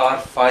 10 to the power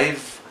 5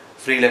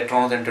 free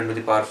electrons and 10 to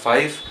the power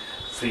 5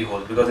 free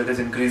holes, because it is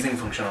increasing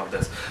function of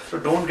this. So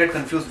don't get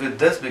confused with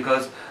this,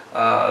 because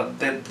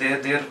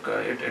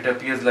it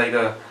appears like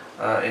a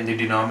in the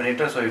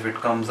denominator. So if it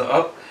comes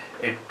up,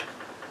 it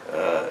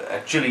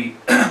actually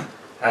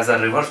as a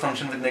reverse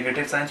function with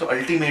negative sign. So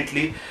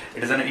ultimately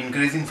it is an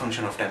increasing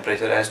function of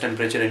temperature. As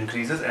temperature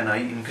increases,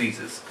 Ni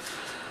increases.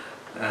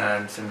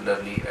 And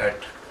similarly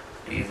at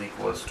T is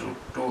equals to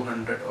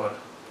 200, or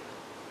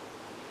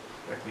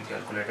let me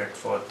calculate it,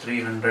 for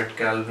 300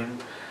 Kelvin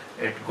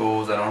it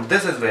goes around,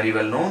 this is very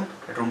well known,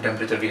 at room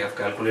temperature we have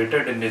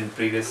calculated in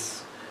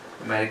previous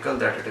numerical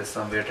that it is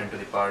somewhere 10 to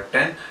the power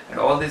 10, and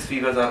all these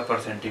figures are per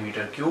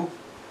centimeter cube.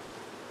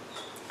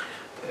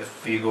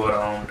 If we go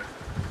around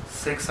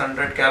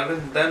 600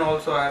 Kelvin, then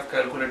also I have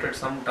calculated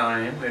some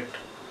time, it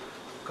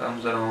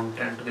comes around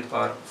 10 to the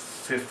power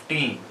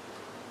 15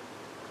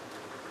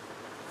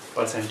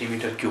 per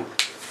centimeter cube.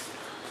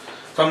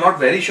 So I'm not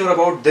very sure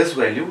about this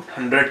value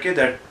 100K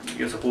that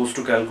you're supposed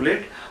to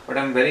calculate, but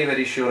I'm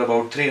very sure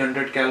about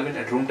 300 Kelvin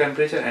at room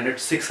temperature and at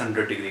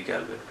 600 degree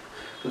Kelvin.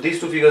 So these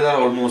two figures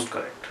are almost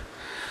correct.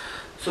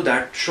 So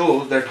that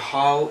shows that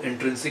how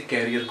intrinsic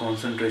carrier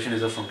concentration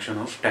is a function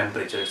of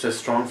temperature. It's a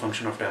strong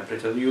function of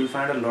temperature. You will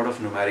find a lot of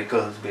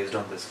numericals based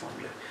on this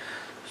formula.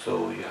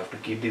 So you have to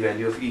keep the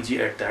value of Eg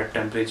at that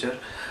temperature.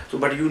 So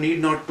but you need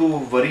not to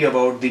worry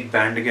about the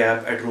band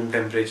gap at room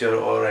temperature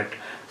or at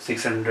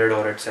 600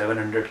 or at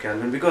 700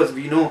 Kelvin, because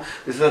we know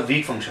this is a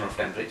weak function of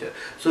temperature.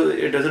 So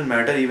it doesn't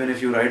matter even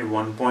if you write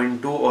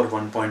 1.2 or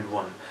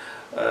 1.1.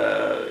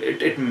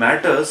 It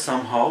matters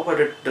somehow,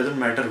 but it doesn't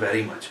matter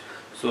very much.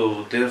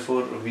 So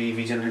therefore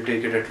we generally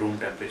take it at room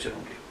temperature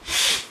only.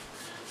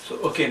 So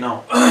okay,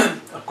 now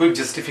a quick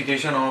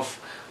justification of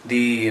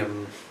the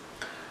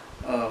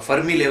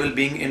Fermi level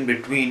being in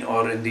between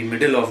or in the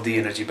middle of the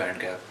energy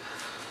band gap.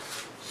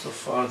 So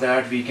for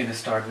that we can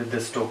start with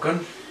this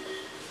token.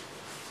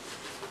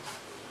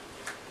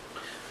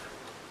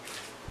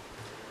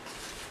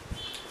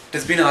 It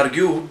has been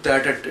argued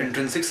that at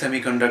intrinsic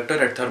semiconductor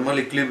at thermal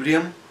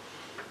equilibrium,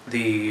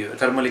 the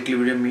thermal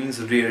equilibrium means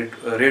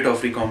rate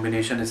of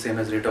recombination is same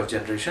as rate of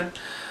generation.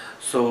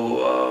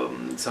 So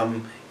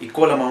some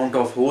equal amount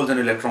of holes and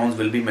electrons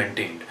will be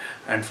maintained.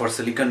 And for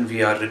silicon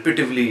we are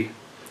repetitively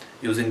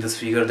using this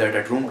figure that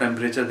at room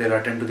temperature there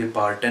are 10 to the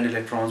power 10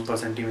 electrons per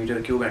centimeter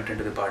cube and 10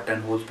 to the power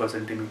 10 holes per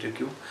centimeter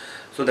cube,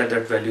 so that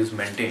value is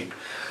maintained.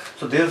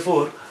 So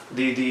therefore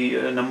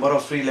the number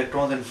of free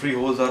electrons and free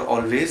holes are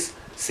always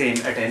same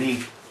at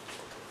any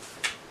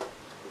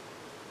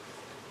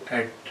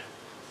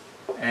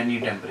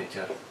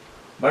temperature,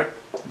 but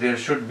there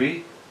should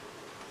be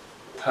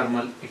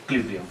thermal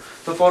equilibrium.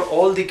 So for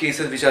all the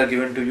cases which are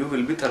given to you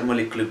will be thermal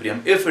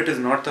equilibrium. If it is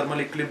not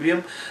thermal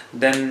equilibrium,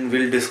 then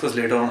we'll discuss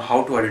later on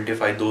how to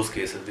identify those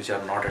cases which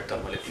are not at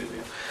thermal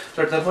equilibrium.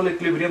 So at thermal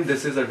equilibrium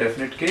this is a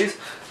definite case.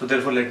 So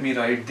therefore let me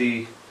write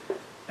the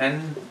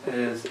N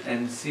is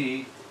Nc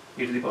e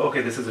to the power,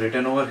 okay, this is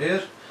written over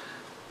here.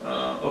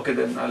 Okay,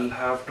 then I'll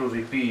have to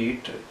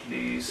repeat at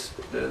least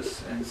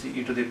this Nc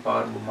e to the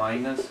power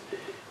minus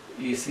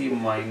Ec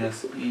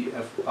minus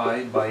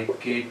EFI by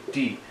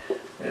KT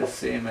is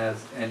same as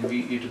Nv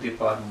e to the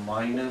power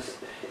minus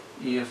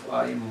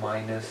EFI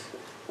minus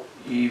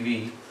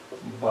EV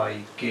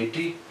by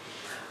KT.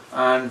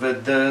 And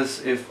with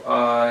this, if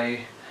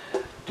I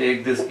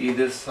take this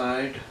either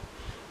side,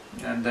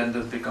 and then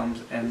this becomes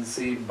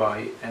Nc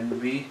by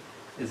Nv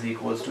is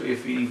equals to,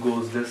 if E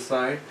goes this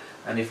side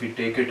and if we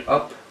take it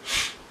up,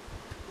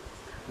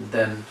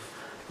 then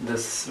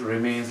this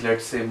remains,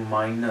 let's say,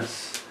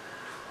 minus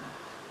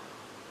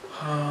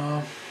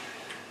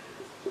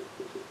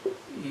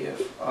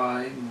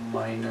EFI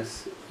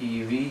minus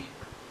EV,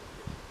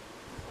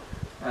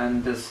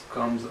 and this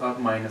comes up,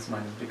 minus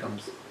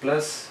becomes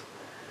plus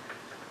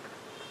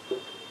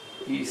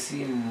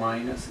EC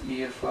minus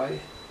EFI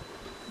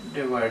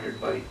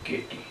divided by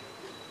KT.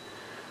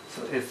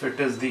 So if it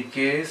is the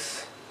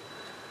case,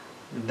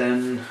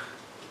 then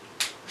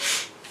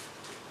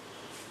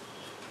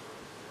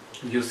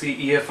you see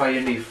EFI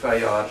and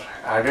EFI are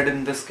added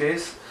in this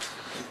case.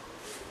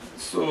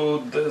 So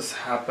this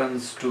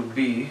happens to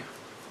be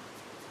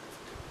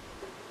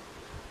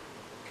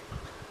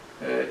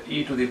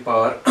e to the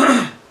power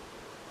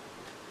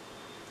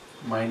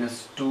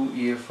minus 2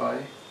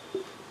 EFI.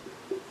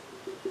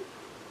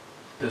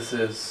 This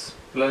is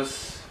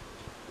plus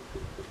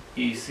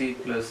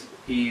EC plus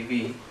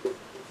EV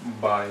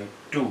by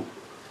 2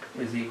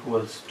 is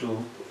equals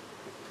to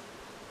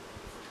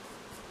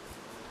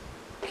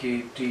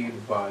KT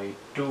by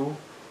 2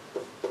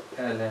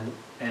 ln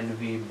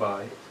NV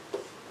by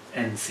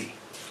NC.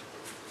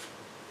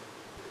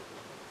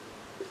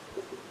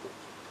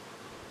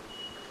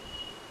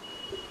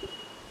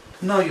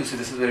 Now you see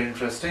this is very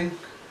interesting.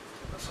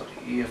 Sorry,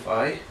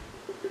 EFI,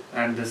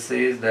 and this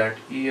says that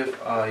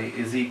EFI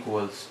is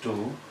equals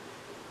to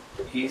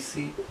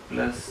EC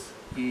plus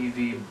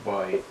EV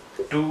by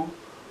 2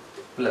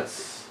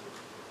 plus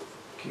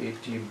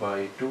KT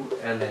by 2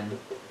 ln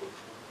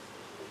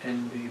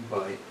NV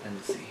by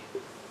NC.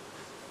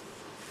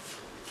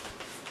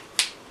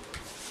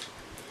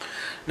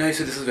 Now you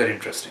see this is very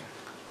interesting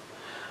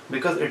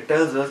because it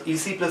tells us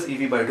EC plus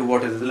EV by 2,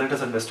 what is it? Let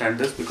us understand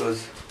this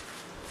because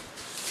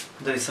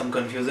there is some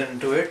confusion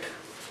into it.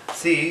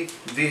 see,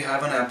 we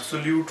have an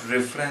absolute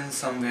reference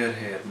somewhere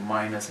here,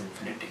 minus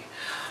infinity.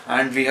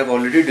 And we have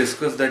already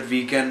discussed that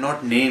we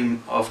cannot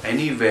name of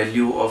any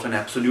value of an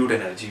absolute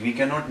energy. We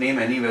cannot name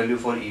any value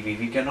for EV.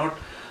 We cannot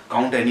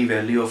count any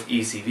value of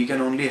EC. We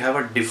can only have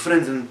a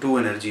difference in two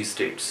energy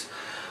states.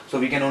 So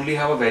we can only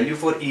have a value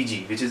for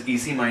EG, which is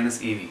EC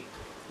minus EV.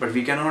 But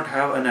we cannot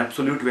have an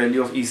absolute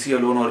value of EC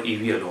alone or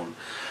EV alone.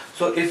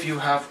 So if you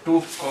have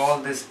to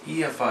call this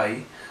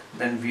EFI,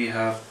 then we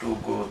have to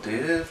go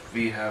there,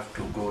 we have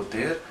to go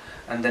there,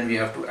 and then we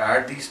have to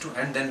add these two,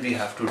 and then we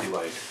have to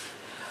divide.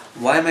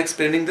 Why am I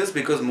explaining this?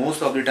 Because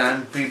most of the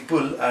time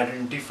people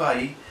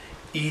identify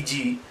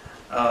EFI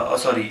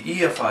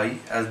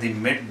as the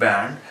mid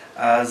band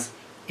as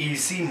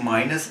EC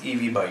minus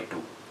EV by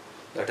 2.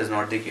 That is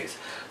not the case.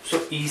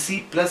 So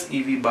EC plus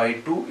EV by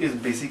 2 is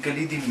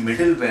basically the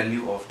middle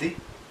value of the,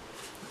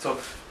 so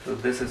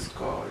this is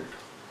called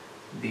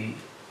the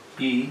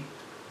E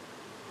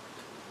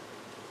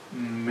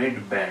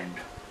mid band.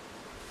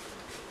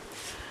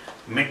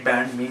 Mid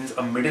band means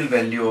a middle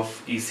value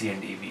of EC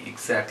and EV,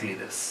 exactly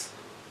this.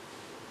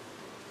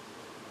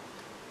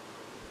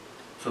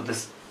 So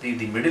this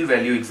the middle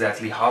value,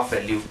 exactly half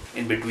value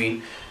in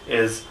between,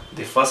 is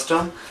the first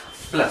term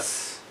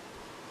plus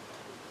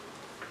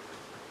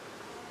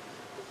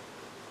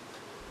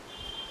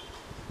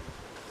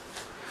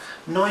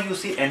now you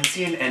see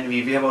NC and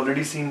NV, we have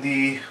already seen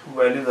the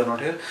values are not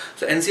here.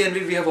 So NC and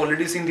NV we have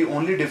already seen, the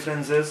only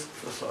difference is,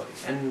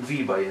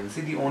 NV by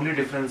NC, the only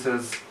difference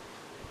is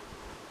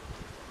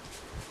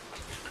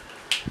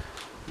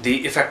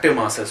the effective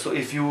masses. So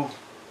if you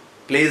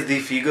place the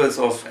figures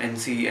of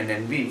NC and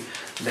NV,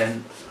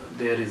 then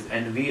there is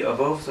NV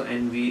above, so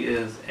NV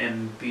is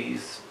MP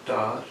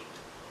star,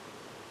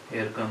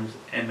 here comes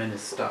MN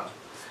star.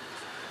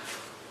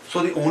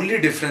 So the only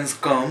difference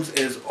comes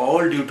is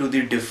all due to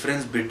the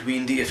difference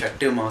between the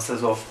effective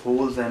masses of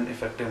holes and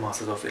effective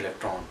masses of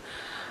electron.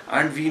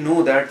 And we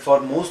know that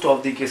for most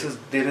of the cases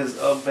there is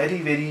a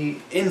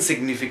very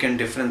insignificant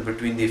difference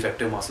between the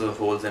effective masses of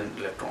holes and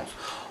electrons.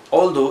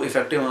 Although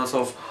effective mass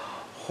of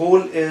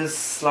hole is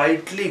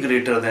slightly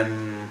greater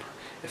than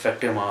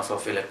effective mass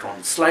of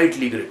electron,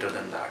 slightly greater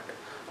than that.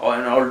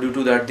 And all due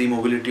to that the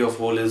mobility of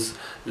hole is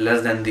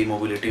less than the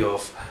mobility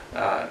of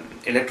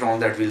electron,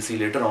 that we'll see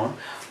later on.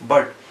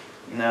 But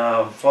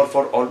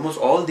for almost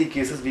all the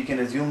cases we can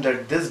assume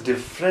that this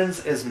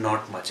difference is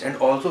not much, and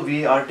also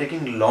we are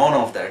taking log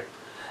of that.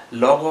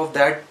 Log of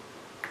that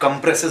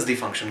compresses the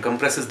function,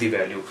 compresses the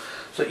value.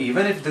 So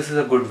even if this is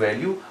a good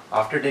value,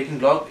 after taking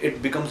log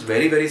it becomes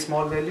very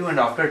small value, and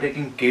after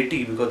taking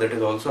KT, because that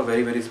is also a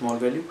very small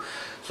value,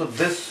 so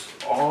this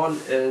all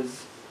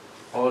is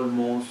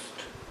almost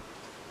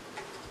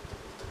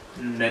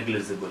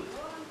negligible.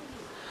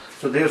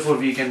 So therefore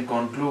we can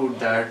conclude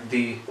that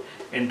the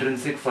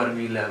intrinsic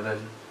Fermi level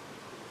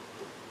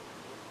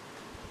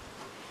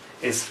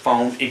is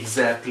found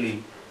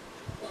exactly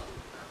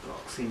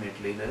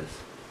approximately this,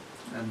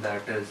 and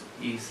that is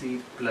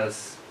EC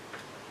plus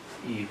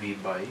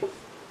EV by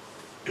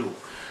 2.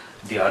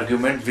 The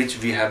argument which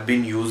we have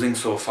been using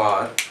so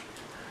far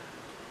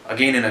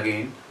again and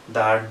again,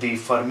 that the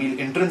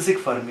intrinsic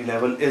Fermi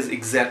level is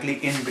exactly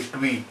in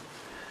between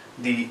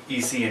the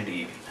EC and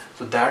EV.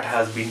 So that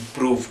has been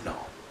proved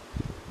now,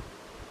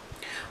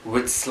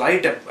 with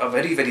a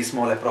very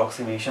small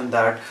approximation,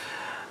 that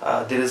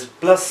there is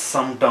plus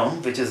some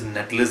term which is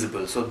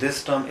negligible. So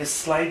this term is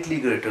slightly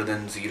greater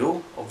than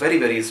 0, or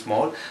very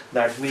small.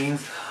 That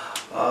means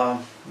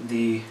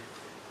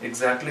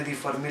exactly the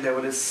Fermi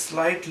level is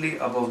slightly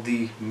above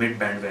the mid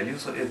band value.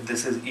 So if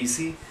this is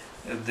EC,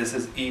 if this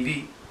is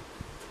EV,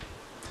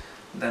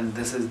 then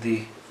this is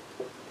the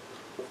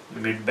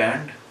mid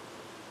band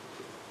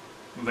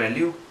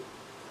value.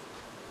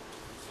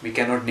 We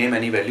cannot name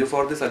any value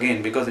for this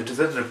again because it is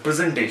a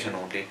representation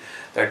only,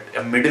 that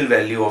a middle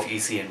value of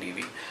EC and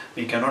EV.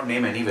 We cannot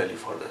name any value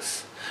for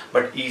this.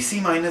 But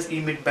EC minus E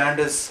mid band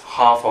is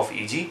half of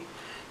EG.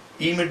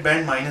 E mid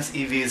band minus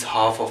EV is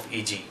half of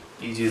EG.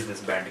 EG is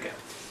this band gap.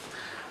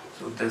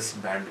 So this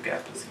band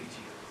gap is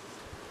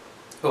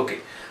EG. Okay.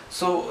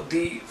 So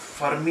the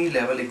Fermi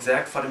level,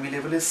 exact Fermi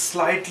level, is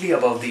slightly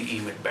above the E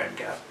mid band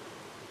gap,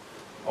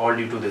 all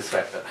due to this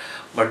factor.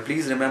 But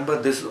please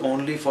remember, this is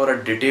only for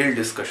a detailed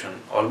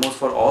discussion. Almost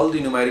for all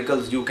the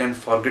numericals you can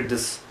forget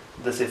this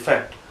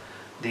effect,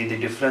 the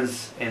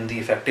difference in the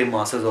effective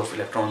masses of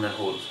electrons and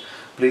holes.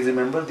 Please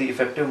remember, the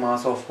effective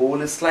mass of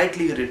hole is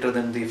slightly greater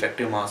than the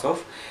effective mass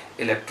of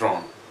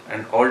electron,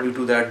 and all due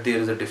to that there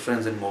is a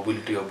difference in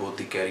mobility of both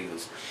the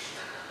carriers.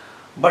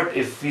 But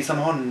if we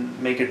somehow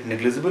make it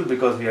negligible,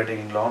 because we are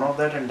taking log of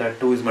that, and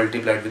that too is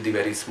multiplied with the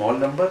very small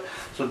number,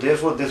 so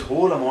therefore this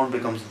whole amount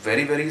becomes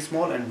very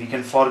small, and we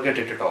can forget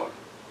it at all.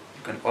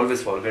 You can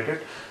always forget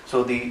it.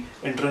 So the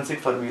intrinsic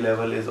Fermi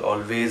level is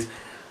always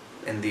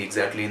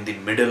exactly in the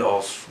middle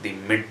of the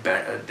mid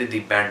band, the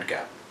band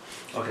gap.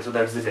 Okay, so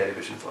that's the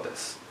derivation for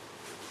this.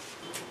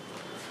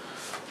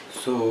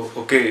 So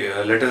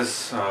okay, let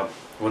us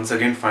once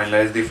again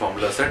finalize the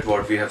formula set.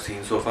 What we have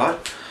seen so far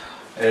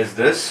is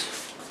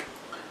this,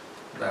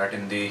 that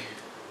in the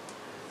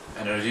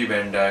energy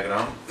band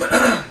diagram.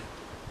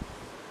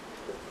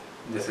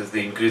 This is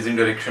the increasing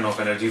direction of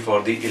energy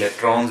for the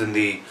electrons in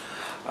the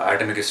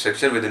atomic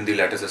structure within the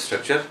lattice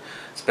structure,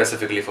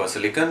 specifically for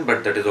silicon,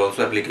 but that is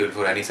also applicable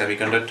for any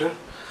semiconductor.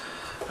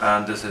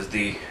 And this is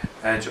the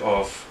edge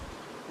of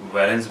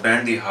valence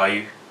band, the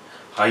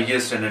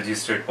highest energy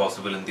state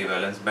possible in the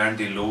valence band,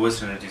 the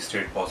lowest energy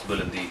state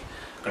possible in the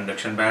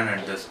conduction band,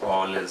 and this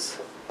all is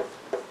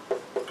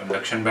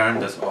conduction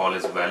band, this all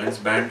is valence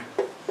band.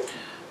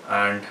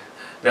 And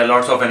there are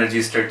lots of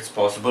energy states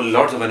possible,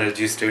 lots of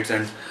energy states,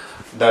 and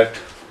that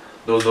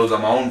those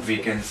amount we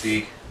can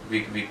see,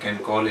 we can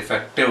call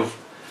effective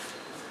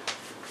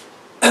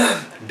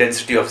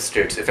density of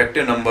states.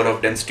 Effective number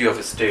of density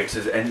of states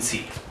is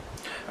NC,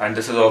 and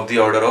this is of the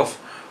order of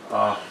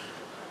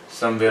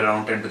somewhere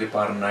around 10 to the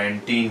power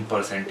 19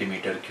 per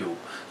centimeter cube.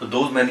 So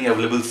those many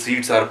available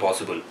seeds are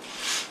possible.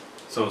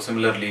 So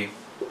similarly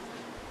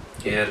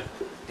here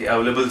the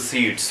available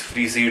seeds,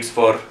 free seeds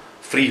for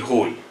free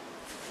holes,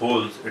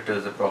 it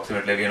is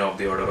approximately again of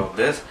the order of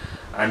this,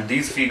 and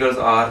these figures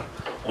are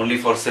only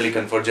for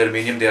silicon. For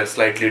germanium they are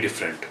slightly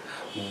different,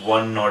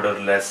 one order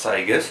less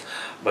I guess,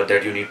 but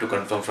that you need to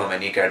confirm from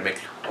any academic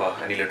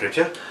any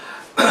literature.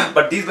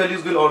 But these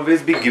values will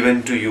always be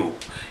given to you,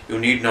 you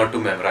need not to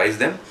memorize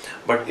them,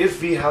 but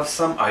if we have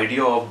some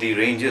idea of the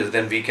ranges,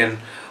 then we can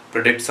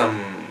predict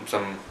some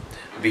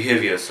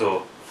behavior.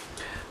 So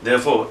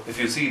therefore if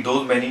you see,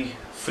 those many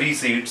free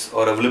seats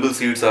or available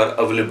seats are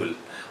available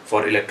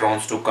for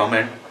electrons to come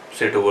and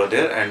sit over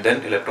there, and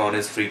then electron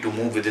is free to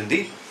move within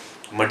the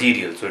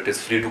material, so it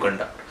is free to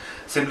conduct.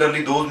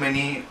 Similarly, those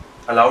many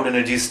allowed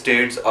energy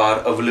states are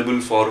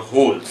available for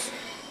holes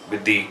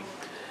with the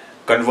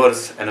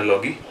converse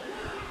analogy,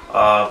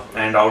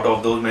 and out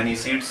of those many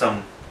seats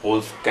some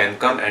holes can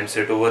come and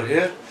sit over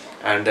here,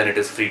 and then it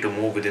is free to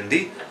move within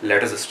the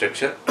lattice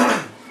structure.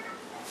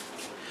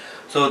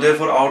 So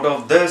therefore out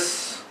of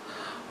this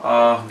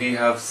we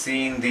have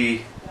seen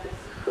the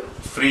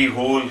free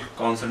hole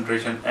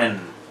concentration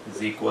N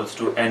is equals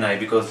to Ni,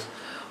 because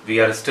we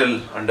are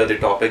still under the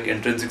topic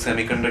intrinsic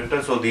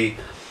semiconductor. So the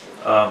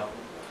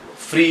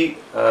free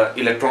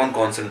electron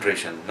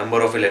concentration,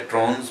 number of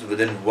electrons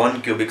within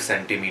 1 cubic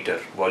centimeter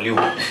volume,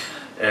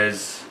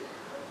 is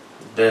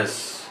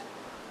this,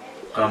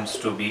 comes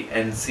to be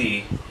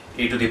Nc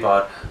e to the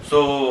power.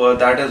 So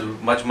that is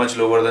much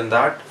lower than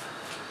that.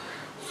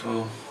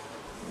 So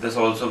this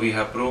also we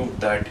have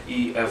proved that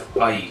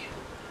EFI,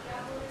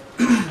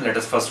 let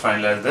us first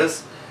finalize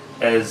this,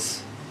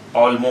 is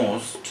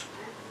almost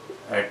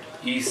at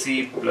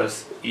EC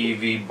plus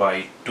EV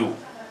by 2.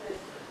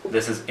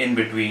 This is in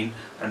between,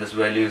 and this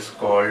value is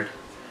called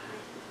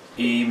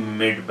E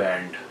mid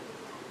band.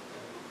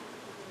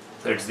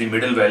 So it's the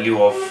middle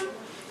value of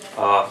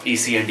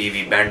EC and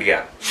EV band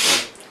gap.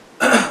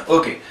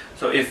 Okay,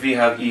 so if we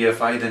have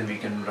EFI, then we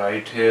can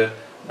write here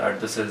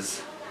that this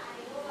is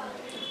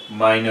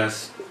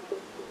minus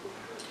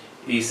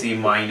EC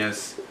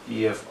minus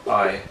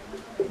EFI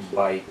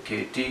by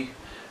KT,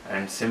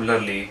 and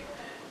similarly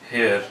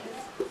here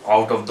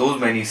out of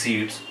those many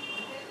seats,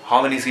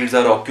 how many seats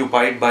are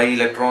occupied by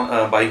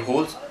by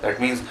holes? That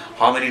means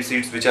how many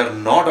seats which are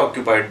not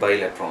occupied by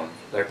electrons,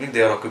 that means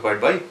they are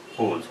occupied by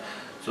holes.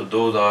 So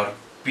those are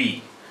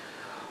P,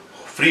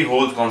 free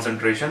holes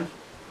concentration,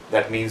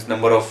 that means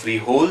number of free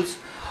holes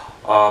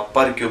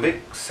per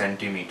cubic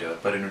centimeter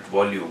per unit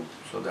volume.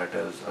 So that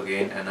is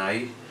again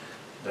Ni,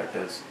 that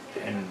is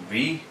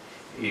Nv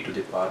e to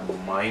the power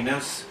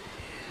minus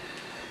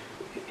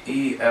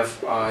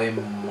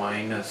EFI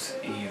minus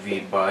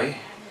EV by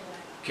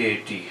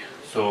KT.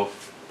 So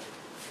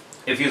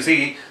if you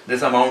see,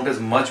 this amount is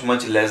much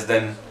less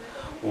than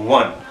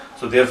 1.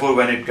 So therefore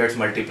when it gets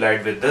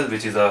multiplied with this,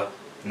 which is a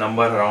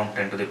number around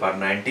 10 to the power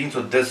 19,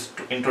 so this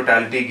in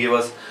totality give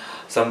us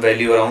some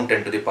value around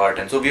 10 to the power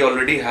 10. So we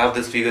already have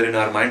this figure in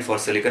our mind for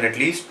silicon at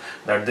least,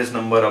 that this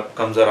number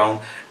comes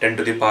around 10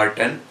 to the power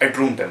 10 at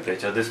room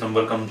temperature. This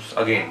number comes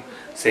again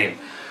same.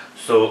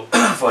 So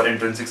for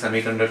intrinsic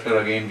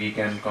semiconductor, again we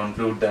can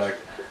conclude that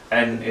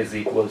N is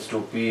equals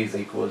to P is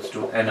equals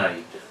to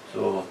Ni.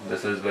 So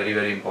this is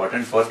very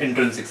important for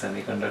intrinsic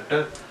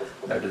semiconductor,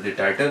 that is the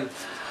title.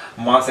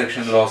 Mass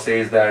action law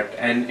says that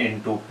N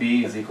into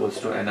P is equals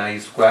to Ni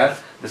square.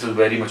 This is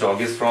very much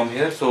obvious from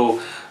here.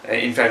 So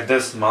in fact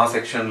this mass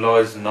action law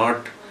is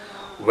not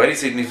very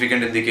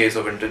significant in the case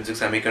of intrinsic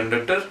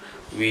semiconductor.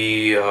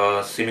 We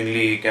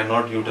seemingly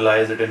cannot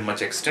utilize it in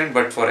much extent,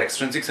 but for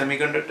extrinsic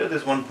semiconductor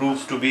this one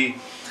proves to be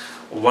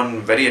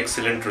one very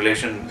excellent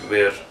relation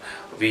where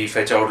we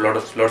fetch out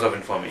lots of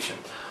information.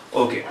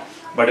 Okay,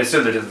 but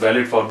still it is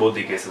valid for both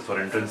the cases,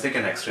 for intrinsic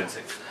and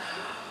extrinsic.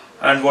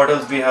 And what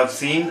else we have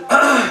seen?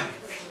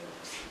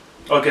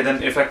 Okay,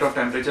 then effect of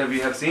temperature we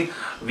have seen.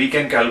 We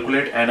can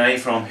calculate Ni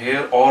from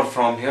here or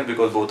from here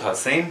because both are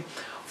same.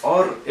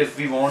 Or if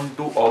we want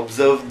to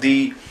observe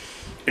the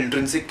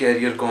intrinsic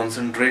carrier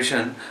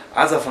concentration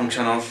as a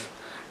function of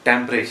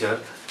temperature,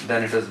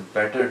 then it is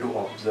better to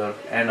observe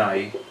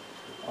Ni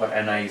or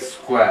Ni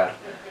square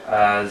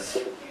as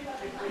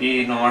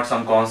E naught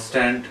some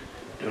constant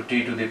to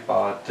T to the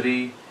power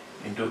 3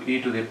 into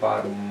e to the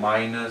power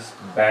minus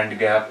band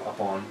gap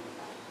upon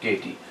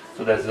kT.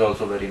 So that is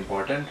also very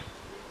important.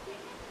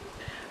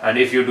 And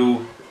if you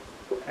do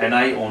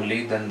Ni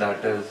only, then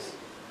that is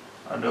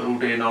under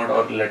root A naught,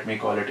 or let me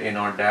call it A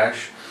naught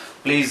dash.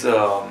 Please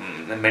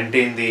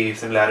maintain the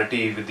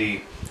similarity with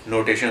the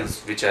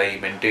notations which I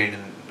maintained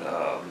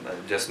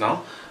just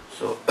now.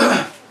 So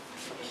A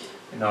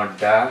naught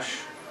dash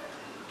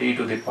t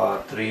to the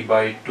power 3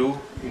 by 2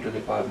 e to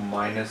the power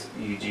minus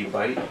Eg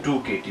by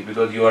 2 kT,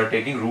 because you are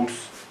taking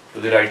roots to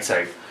the right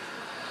side.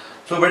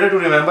 So better to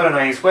remember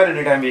Ni square.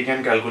 Anytime we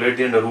can calculate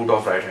the under root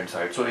of right hand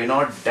side. So A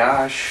naught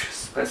dash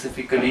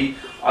specifically,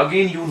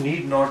 again you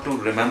need not to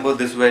remember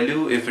this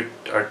value. If it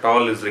at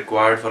all is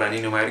required for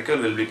any numerical,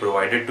 will be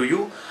provided to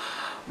you.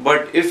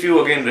 But if you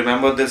again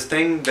remember this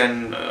thing,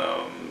 then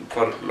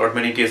for lot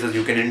many cases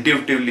you can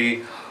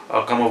intuitively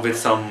come up with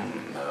some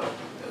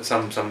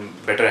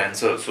better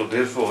answers. So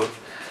therefore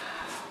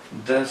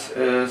this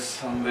is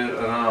somewhere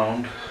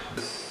around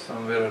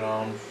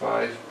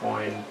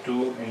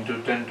 5.2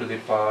 into 10 to the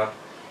power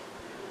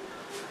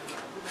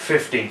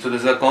 15. So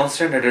this is a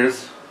constant. It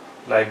is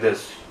like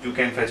this. You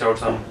can fetch out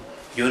some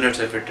units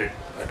if it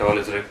at all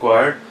is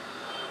required.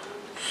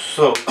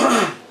 So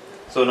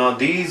so now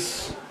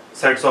these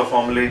sets of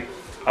formulae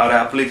are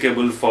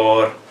applicable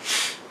for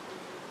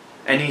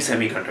any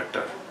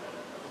semiconductor,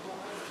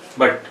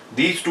 but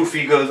these two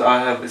figures I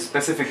have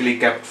specifically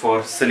kept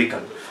for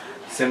silicon.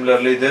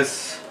 Similarly,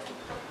 this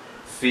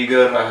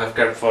figure I have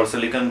kept for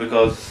silicon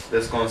because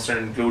this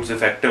constant includes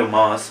effective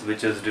mass,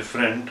 which is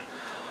different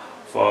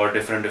for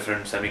different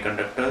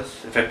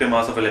semiconductors. Effective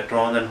mass of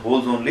electrons and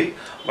holes only,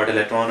 but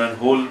electron and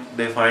hole,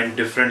 they find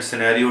different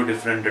scenario,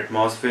 different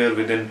atmosphere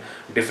within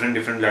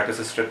different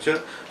lattice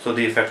structure. So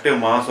the effective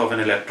mass of an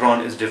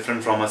electron is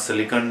different from a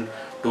silicon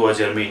to a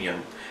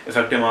germanium.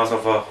 Effective mass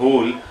of a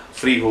hole,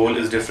 free hole,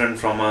 is different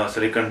from a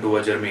silicon to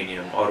a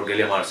germanium or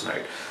gallium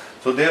arsenide.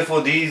 So therefore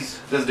this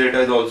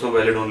data is also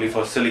valid only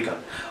for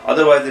silicon.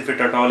 Otherwise, if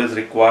it at all is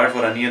required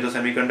for any other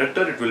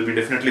semiconductor, it will be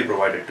definitely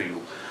provided to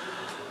you.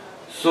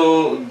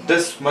 So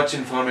this much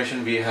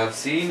information we have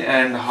seen.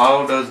 And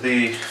how does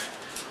the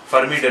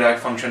Fermi-Dirac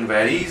function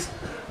varies?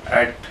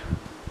 At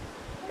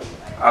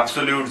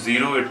absolute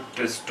zero, it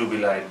is to be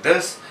like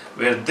this,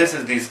 where this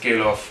is the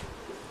scale of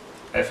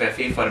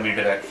FFE,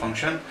 Fermi-Dirac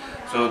function.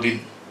 So it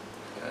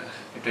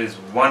is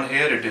 1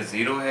 here, it is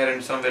 0 here,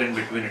 and somewhere in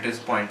between it is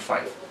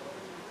 0.5.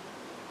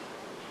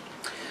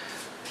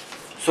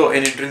 So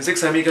in intrinsic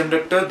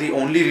semiconductor, the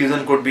only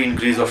reason could be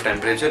increase of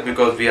temperature,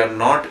 because we are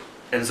not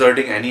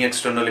inserting any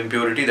external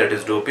impurity, that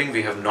is doping.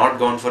 We have not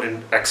gone for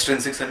an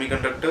extrinsic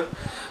semiconductor.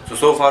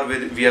 So far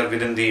we are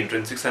within the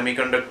intrinsic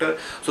semiconductor.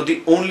 So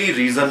the only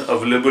reason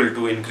available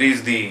to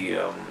increase the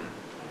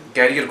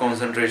carrier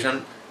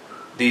concentration,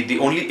 the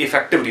only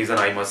effective reason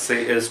I must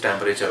say, is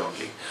temperature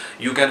only.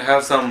 You can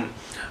have some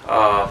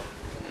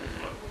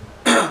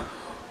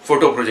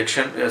photo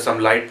projection, some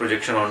light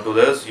projection onto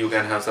this, you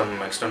can have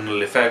some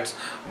external effects,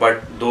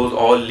 but those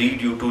all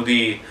lead you to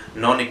the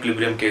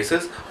non-equilibrium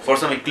cases. For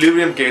some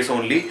equilibrium case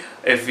only,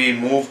 if we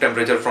move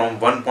temperature from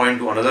one point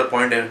to another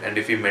point and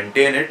if we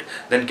maintain it,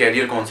 then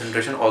carrier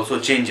concentration also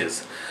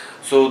changes.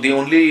 So the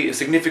only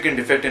significant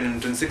effect in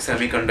intrinsic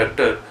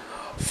semiconductor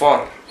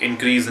for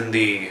increase in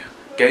the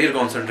carrier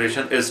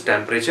concentration is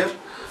temperature,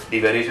 the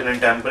variation in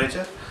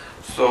temperature.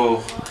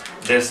 So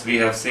this we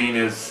have seen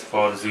is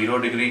for 0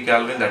 degree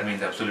Kelvin, that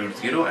means absolute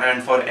zero,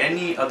 and for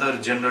any other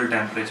general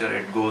temperature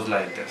it goes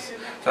like this.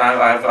 So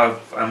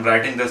I'm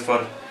writing this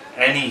for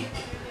any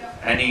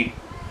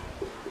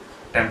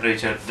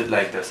temperature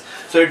like this.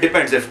 So it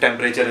depends. If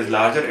temperature is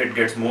larger, it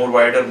gets more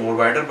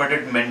wider, but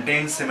it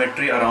maintains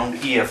symmetry around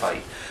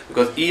EFI,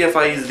 because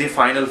EFI is the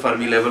final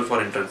Fermi level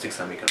for intrinsic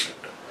semiconductor.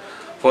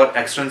 For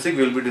extrinsic,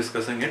 we will be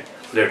discussing it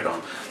later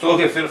on. So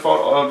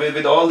okay,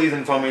 with all these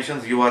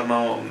informations, you are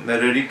now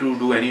ready to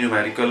do any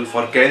numerical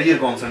for carrier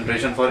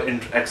concentration for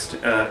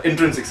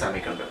intrinsic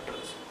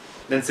semiconductors.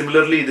 Then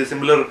similarly, the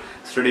similar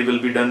study will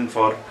be done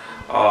for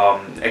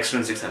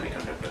extrinsic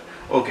semiconductor.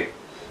 Okay,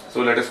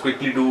 so let us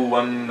quickly do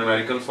one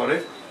numerical for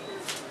it.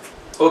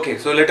 Okay,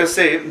 so let us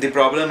say the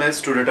problem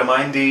is to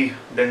determine the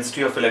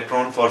density of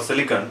electron for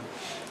silicon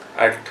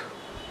at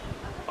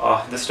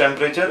this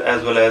temperature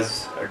as well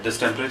as at this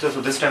temperature.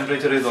 So this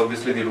temperature is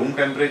obviously the room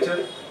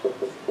temperature.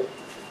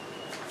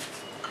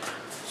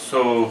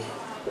 So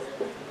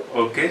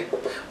okay,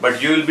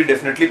 but you will be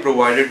definitely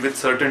provided with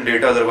certain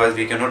data, otherwise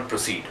we cannot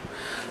proceed.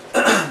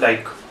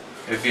 Like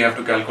if we have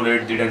to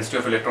calculate the density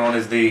of electron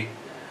is the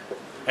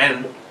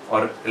N,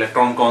 or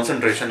electron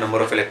concentration,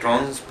 number of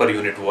electrons per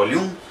unit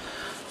volume.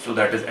 So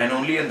that is N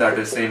only, and that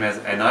is same as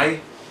Ni.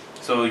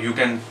 So you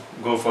can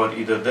go for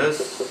either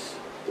this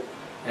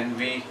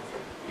NV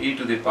e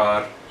to the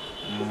power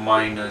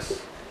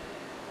minus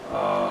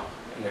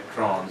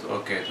electrons.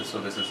 Okay, so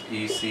this is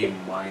EC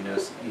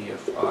minus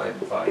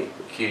EFI by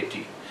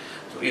KT.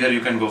 So either you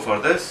can go for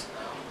this,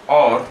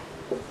 or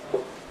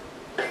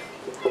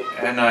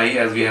Ni,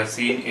 as we have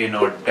seen, A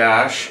naught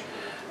dash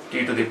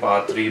t to the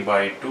power 3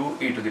 by 2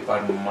 e to the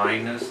power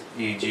minus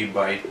Eg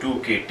by 2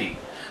 KT,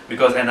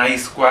 because Ni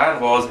square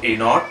was A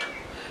naught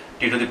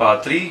T to the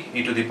power 3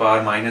 e to the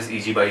power minus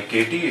Eg by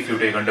Kt. If you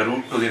take under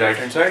root to the right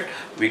hand side,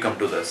 we come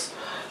to this.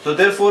 So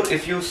therefore,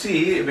 if you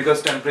see,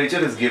 because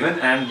temperature is given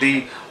and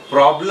the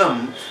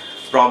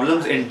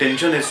problem's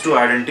intention is to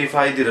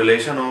identify the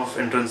relation of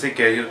intrinsic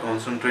carrier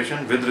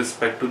concentration with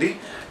respect to the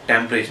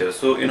temperature.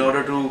 So in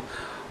order to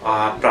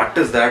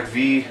practice that,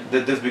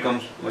 this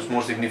becomes much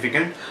more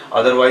significant.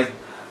 Otherwise,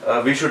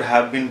 we should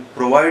have been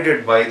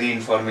provided by the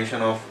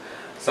information of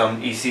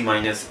some EC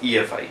minus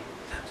EFI.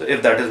 So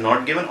if that is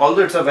not given,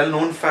 although it's a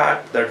well-known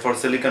fact that for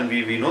silicon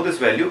we know this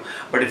value,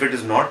 but if it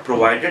is not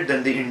provided,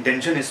 then the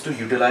intention is to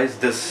utilize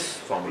this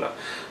formula.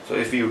 So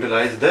if we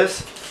utilize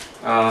this,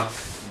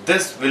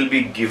 this will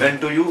be given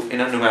to you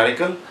in a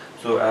numerical.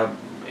 So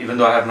even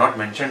though I have not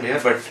mentioned here,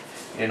 but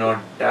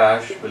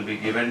dash will be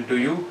given to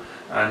you,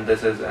 and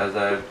this is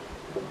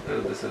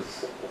this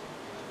is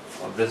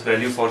of this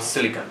value for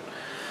silicon.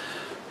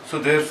 So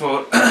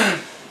therefore,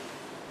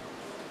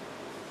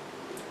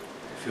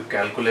 if you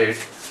calculate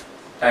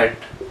at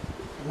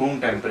room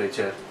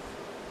temperature,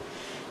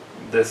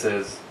 this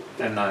is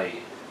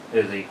Ni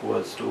is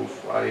equals to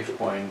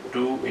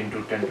 5.2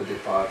 into 10 to the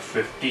power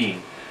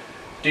 15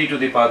 T to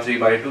the power 3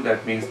 by 2,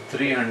 that means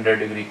 300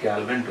 degree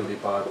Kelvin to the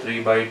power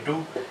 3 by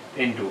 2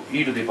 into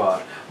e to the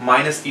power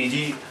minus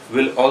Eg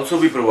will also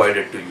be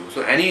provided to you.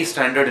 So any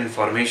standard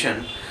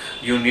information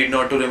you need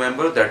not to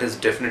remember, that is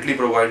definitely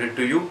provided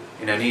to you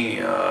in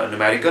any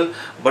numerical,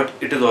 but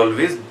it is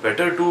always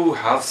better to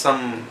have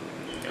some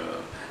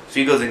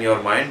figures in your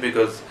mind,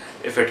 because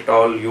if at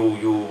all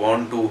you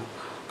want to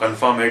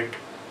confirm it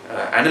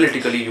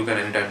analytically, you can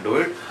anytime do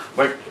it,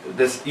 but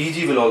this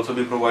Eg will also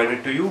be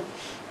provided to you.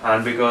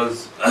 And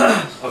because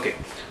okay,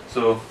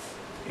 so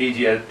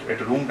Eg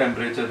at room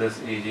temperature, this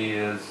Eg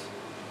is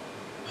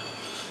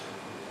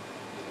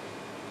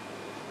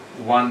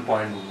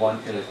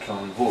 1.1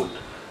 electron volt,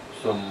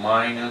 so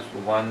minus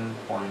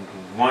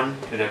 1.1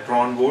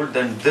 electron volt,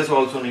 then this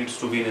also needs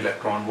to be in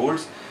electron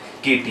volts,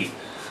 Kt.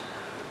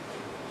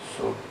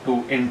 So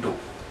 2 into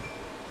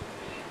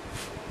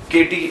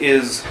Kt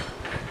is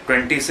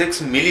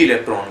 26 milli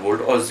electron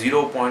volt or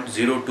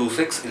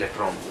 0.026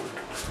 electron volt.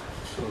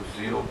 So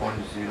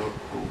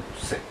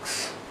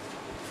 0.026.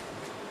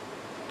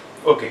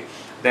 Okay,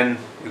 then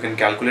you can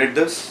calculate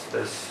this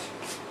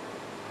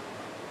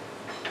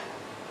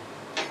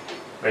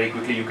very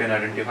quickly. You can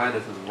identify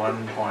this is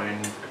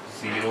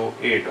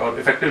 1.08 or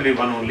effectively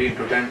 1 only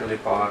into 10 to the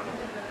power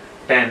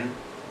 10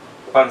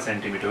 per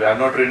centimeter. I have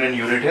not written in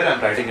unit here, I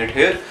am writing it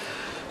here.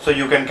 So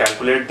you can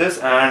calculate this,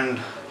 and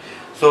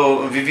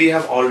so we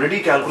have already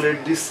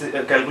calculated the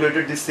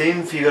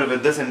same figure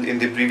with this in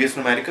the previous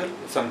numerical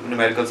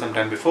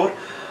sometime before.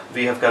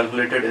 We have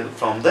calculated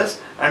from this,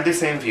 and the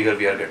same figure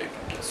we are getting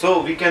from this.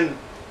 So we can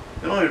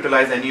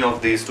utilize any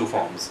of these two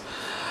forms.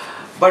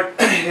 But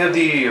here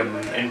the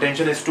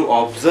intention is to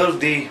observe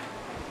the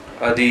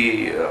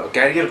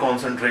carrier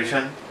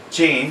concentration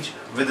change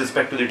with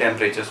respect to the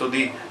temperature. So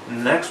the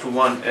next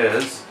one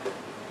is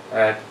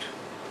at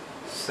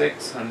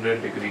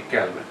 600 degree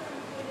Kelvin.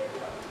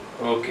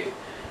 Okay,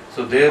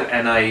 so there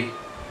Ni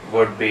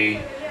would be,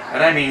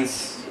 Ni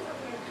means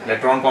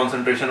electron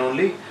concentration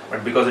only,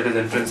 but because it is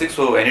intrinsic,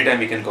 so anytime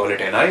we can call it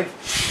Ni.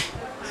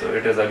 So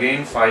it is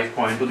again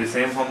 5.2, the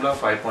same formula,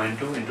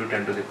 5.2 into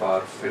 10 to the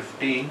power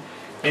 15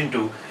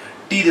 into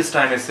T, this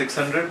time is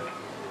 600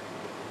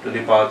 to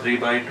the power 3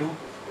 by 2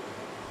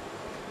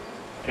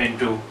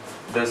 into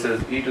this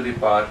is e to the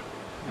power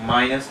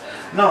minus.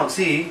 Now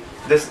see,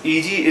 this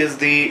Eg is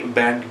the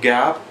band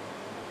gap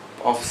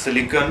of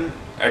silicon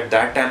at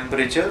that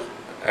temperature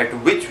at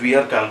which we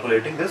are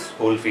calculating this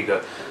whole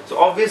figure. So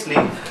obviously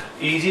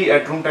Eg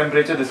at room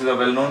temperature, this is a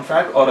well-known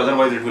fact, or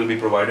otherwise it will be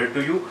provided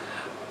to you.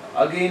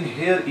 Again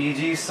here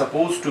Eg is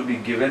supposed to be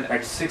given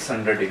at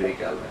 600 degree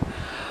Kelvin.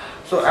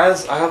 So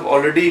as I have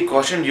already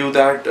cautioned you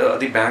that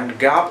the band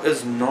gap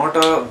is not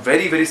a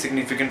very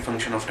significant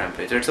function of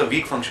temperature, it's a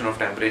weak function of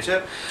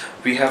temperature.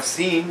 We have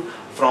seen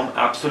from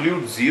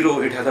absolute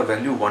 0 it has a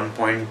value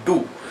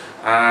 1.2,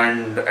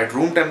 and at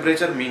room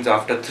temperature means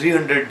after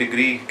 300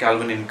 degree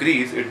Kelvin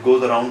increase it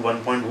goes around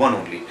 1.1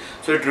 only,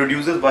 so it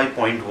reduces by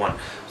 0.1.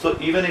 So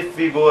even if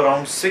we go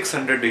around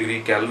 600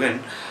 degree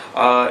Kelvin,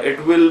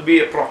 it will be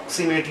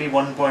approximately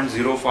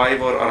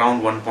 1.05 or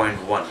around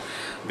 1.1,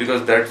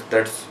 because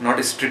that's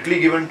not strictly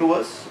given to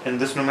us in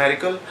this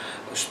numerical.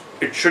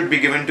 It should be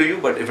given to you,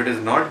 but if it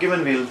is not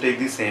given, we will take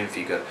the same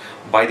figure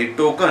by the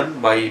token,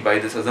 by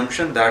this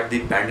assumption that the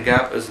band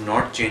gap is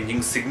not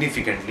changing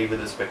significantly with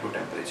respect to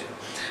temperature.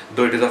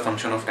 Though it is a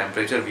function of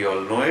temperature, we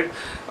all know it,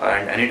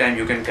 and anytime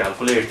you can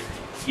calculate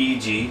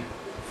Eg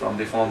from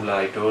the formula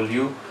I told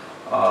you,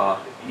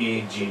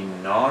 Eg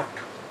naught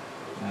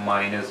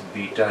minus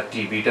beta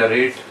T, beta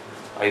rate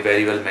I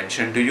very well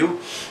mentioned to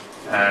you,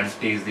 and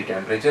T is the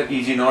temperature.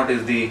 Eg naught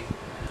is the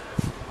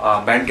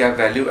band gap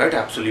value at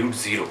absolute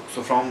 0.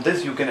 So from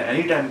this you can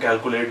anytime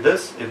calculate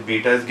this. If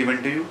beta is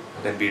given to you,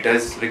 then beta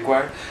is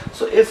required.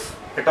 So if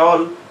at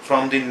all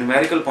from the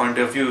numerical point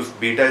of view, if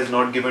beta is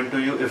not given to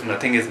you, if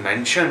nothing is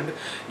mentioned,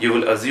 you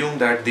will assume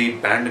that the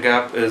band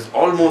gap is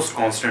almost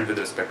constant with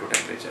respect to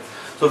temperature.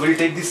 So we'll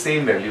take the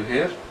same value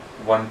here,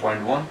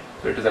 1.1,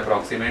 so it is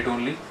approximate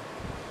only.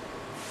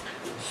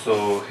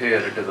 So here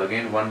it is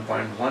again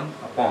 1.1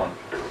 upon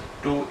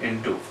 2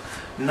 into,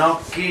 now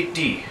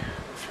KT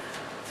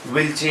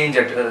will change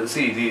at,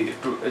 see the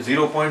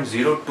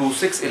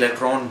 0.026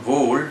 electron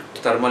volt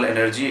thermal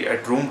energy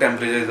at room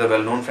temperature is a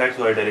well known fact,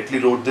 so I directly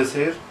wrote this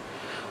here.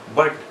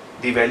 But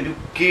the value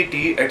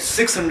KT at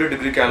 600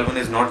 degree Kelvin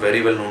is not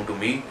very well known to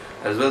me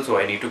as well, so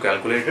I need to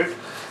calculate it.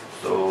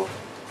 So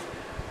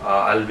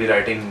I'll be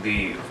writing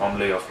the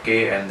formula of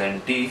K and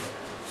then T.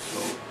 So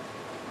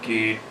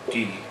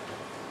KT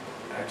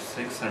at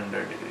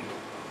 600 degree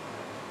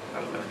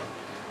Kelvin.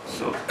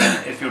 So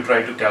if you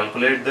try to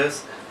calculate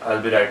this,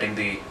 I'll be writing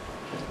the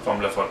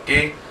formula for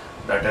K,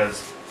 that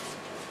is,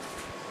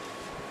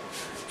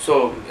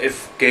 so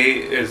if K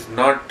is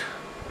not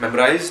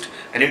memorized,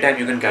 anytime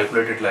you can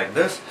calculate it like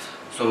this.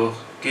 So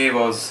K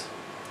was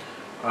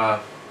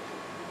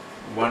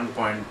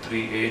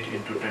 1.38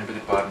 into 10 to the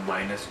power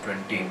minus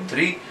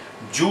 23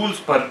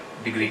 joules per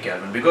degree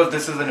Kelvin, because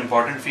this is an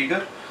important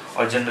figure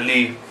or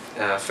generally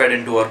fed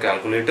into our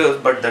calculators,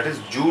 but that is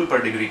joule per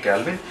degree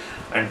Kelvin,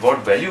 and what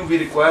value we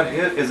require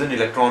here is an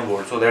electron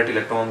volt, so that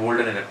electron volt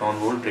and electron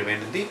volt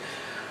remain in the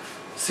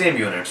same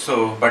unit.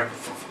 So but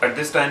at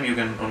this time you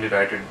can only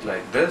write it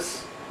like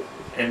this,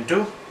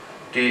 into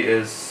K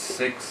is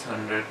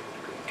 600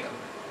 Kelvin.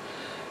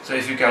 So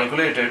if you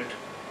calculate it,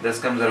 this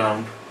comes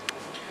around,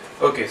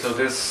 okay, so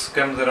this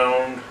comes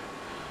around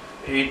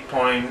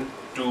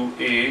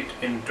 8.28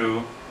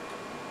 into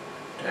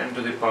 10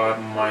 to the power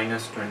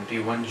minus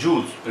 21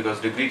 joules, because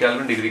degree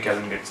Kelvin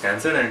gets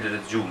cancelled and it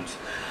is joules.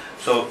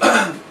 So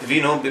we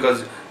know,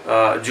 because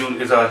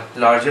joule is a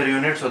larger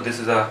unit, so this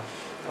is a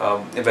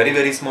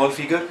very small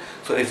figure.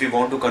 So if we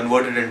want to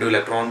convert it into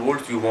electron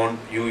volts, you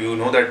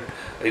know that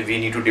we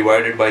need to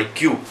divide it by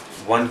Q,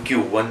 one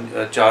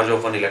charge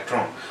of one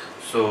electron.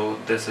 So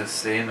this is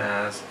same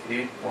as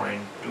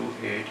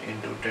 8.28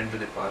 into 10 to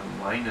the power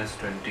minus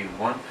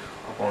 21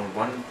 upon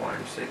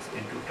 1.6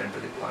 into 10 to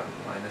the power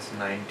minus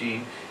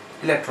 19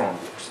 electron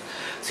volts.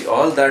 See,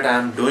 all that I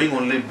am doing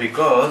only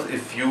because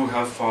if you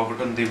have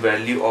forgotten the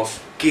value of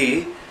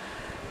K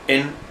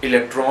in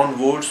electron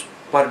volts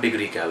per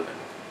degree Kelvin,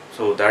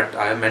 so that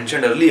I have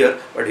mentioned earlier,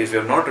 but if you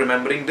are not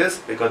remembering this,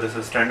 because this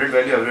is standard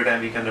value, every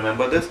time we can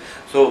remember this,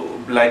 so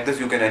like this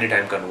you can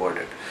anytime convert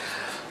it.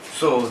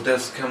 So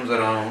this comes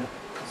around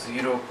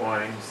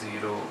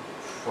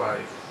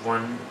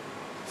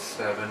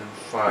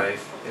 0.055175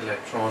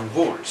 electron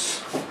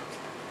volts.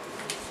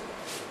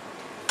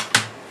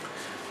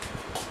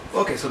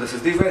 Okay, so this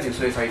is the value.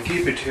 So if I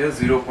keep it here,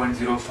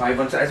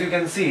 0.051, so as you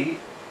can see,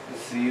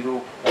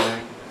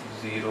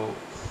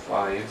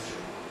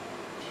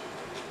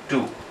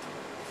 0.052.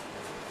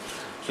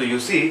 So you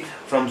see,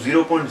 from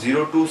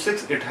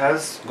 0.026 it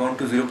has gone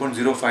to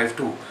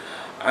 0.052,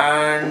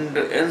 and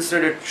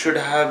instead it should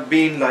have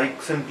been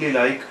like simply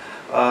like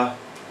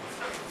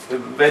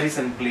very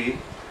simply,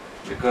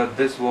 because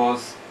this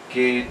was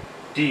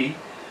KT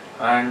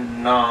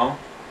and now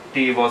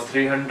T was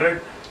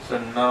 300, so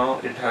now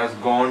it has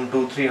gone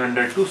to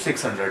 300 to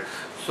 600,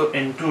 so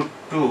into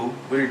 2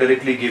 will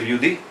directly give you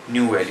the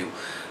new value.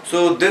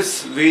 So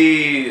this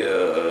we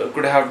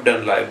could have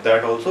done like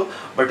that also,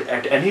 but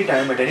at any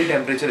time, at any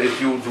temperature, if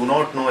you do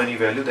not know any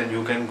value, then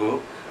you can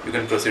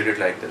proceed it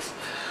like this.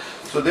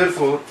 So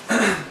therefore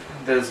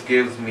this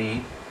gives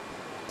me,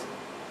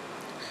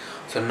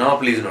 so now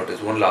please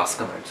notice one last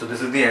comment. So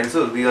this is the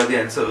answer, these are the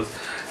answers.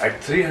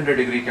 At 300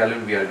 degree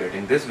Kelvin we are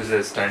getting this, which is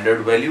a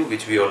standard value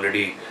which we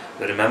already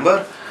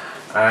remember,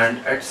 and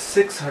at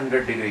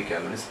 600 degree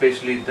Kelvin,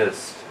 especially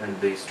this and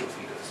these two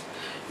figures,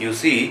 you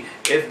see,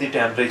 if the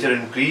temperature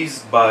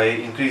increases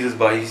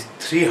by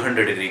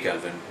 300 degree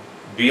Kelvin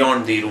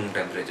beyond the room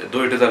temperature,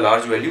 though it is a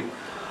large value,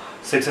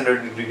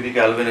 600 degree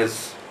Kelvin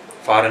is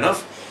far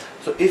enough.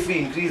 So if we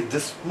increase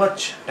this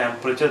much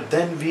temperature,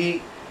 then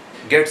we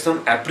get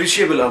some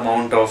appreciable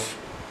amount of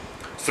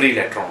free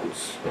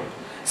electrons.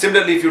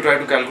 Similarly, if you try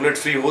to calculate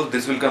free holes,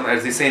 this will come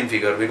as the same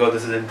figure, because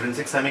this is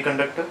intrinsic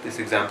semiconductor. This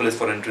example is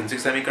for intrinsic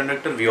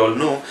semiconductor. We all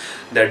know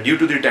that due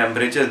to the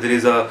temperature there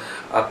is a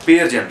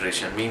pair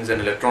generation, means an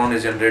electron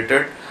is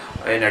generated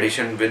in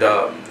addition with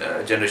a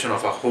generation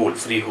of a hole,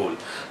 free hole.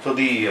 So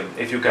the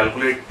if you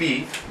calculate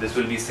P, this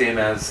will be same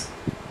as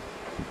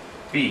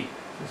P.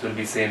 This will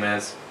be same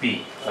as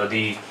P.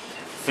 The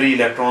free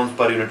electrons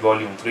per unit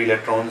volume, free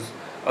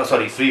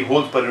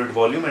holes per unit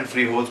volume and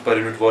free holes per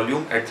unit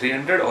volume at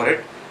 300 or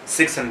at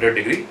 600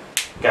 degree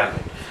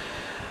Kelvin.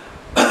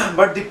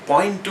 But the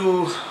point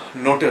to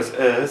notice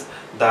is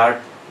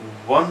that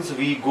once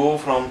we go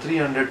from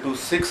 300 to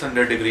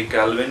 600 degree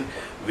Kelvin,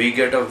 we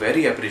get a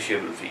very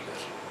appreciable figure,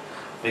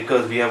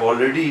 because we have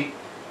already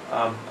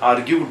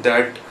argued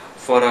that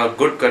for a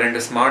good current,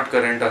 a smart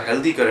current, a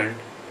healthy current,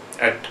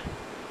 at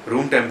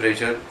room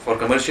temperature for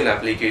commercial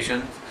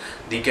applications,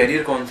 the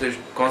carrier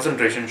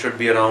concentration should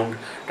be around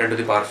 10 to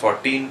the power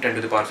 14, 10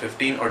 to the power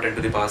 15 or 10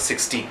 to the power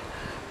 16.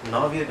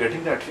 Now we are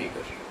getting that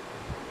figure.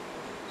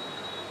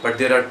 But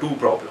there are two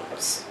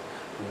problems.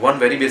 One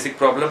very basic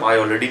problem I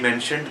already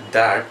mentioned,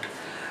 that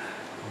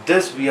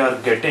this we are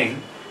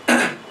getting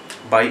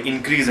by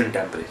increase in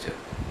temperature.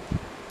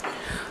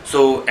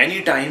 So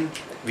anytime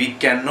we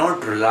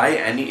cannot rely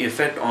any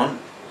effect on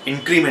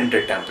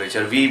incremented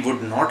temperature. We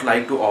would not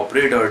like to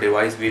operate our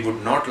device, we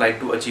would not like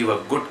to achieve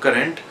a good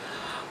current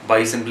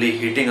by simply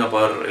heating up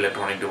our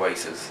electronic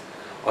devices,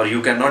 or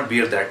you cannot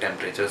bear that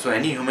temperature. So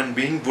any human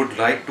being would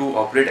like to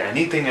operate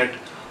anything at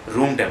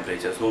room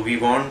temperature. So we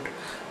want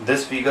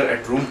this figure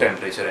at room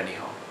temperature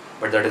anyhow,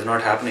 but that is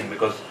not happening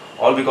because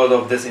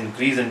of this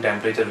increase in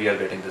temperature we are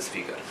getting this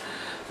figure.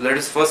 So that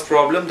is first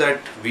problem, that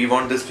we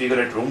want this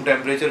figure at room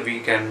temperature, we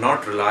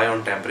cannot rely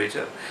on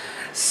temperature.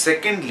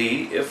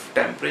 Secondly, if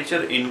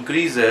temperature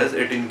increases,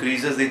 it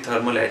increases the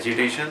thermal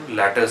agitation,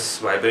 lattice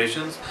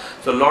vibrations.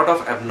 So a lot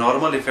of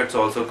abnormal effects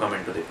also come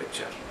into the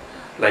picture,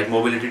 like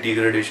mobility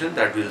degradation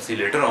that we'll see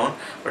later on,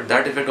 but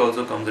that effect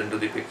also comes into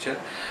the picture.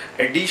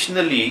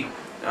 Additionally,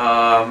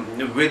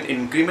 with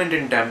increment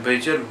in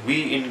temperature,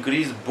 we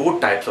increase both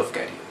types of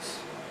carriers,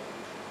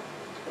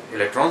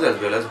 electrons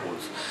as well as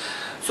holes.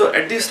 So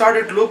at the start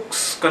it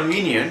looks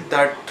convenient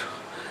that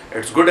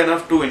it's good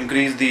enough to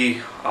increase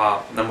the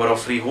number of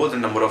free holes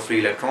and number of free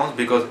electrons,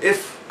 because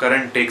if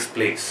current takes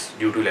place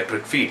due to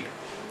electric field,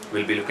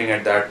 we'll be looking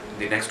at that in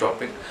the next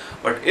topic,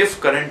 but if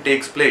current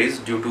takes place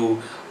due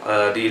to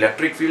the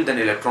electric field, then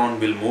electron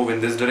will move in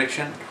this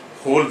direction,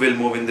 hole will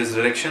move in this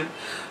direction.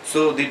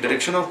 So the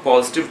direction of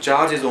positive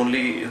charge is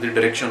only the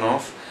direction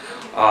of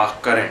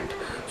current.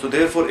 So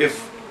therefore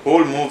if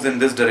hole moves in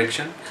this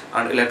direction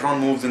and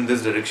electron moves in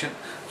this direction,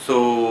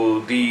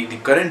 so the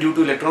current due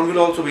to electron will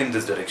also be in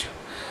this direction.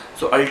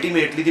 So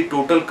ultimately the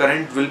total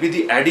current will be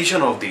the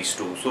addition of these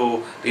two.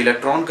 So the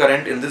electron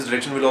current in this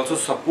direction will also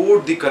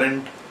support the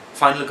current,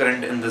 final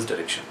current in this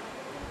direction.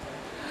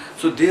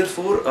 So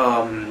therefore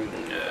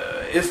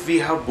if we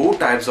have both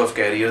types of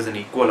carriers in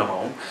equal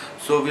amount,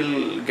 so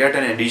we'll get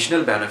an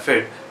additional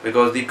benefit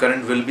because the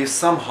current will be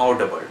somehow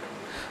doubled.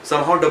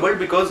 Somehow doubled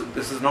because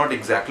this is not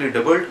exactly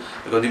doubled,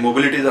 because the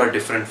mobilities are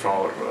different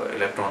for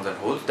electrons and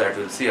holes, that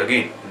we'll see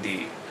again in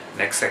the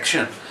next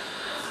section.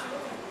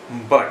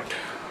 But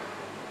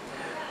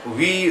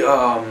we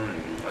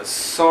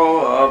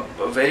saw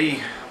a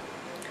very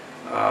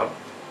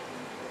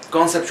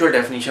conceptual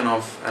definition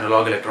of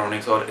analog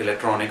electronics or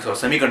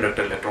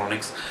semiconductor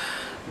electronics,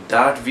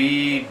 that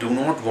we do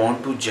not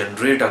want to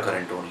generate a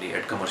current only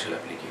at commercial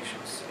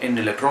applications. In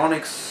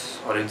electronics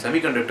or in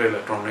semiconductor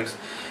electronics,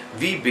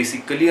 we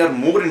basically are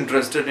more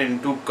interested in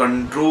to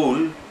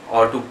control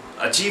or to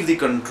achieve the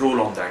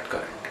control on that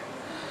current.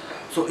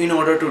 So in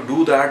order to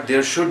do that,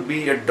 there should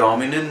be a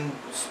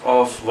dominance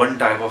of one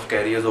type of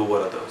carriers over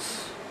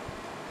others.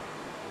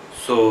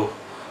 So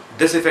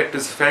this effect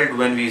is felt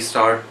when we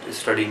start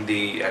studying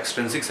the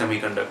extrinsic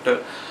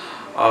semiconductor,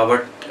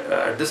 but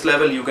at this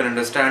level you can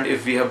understand,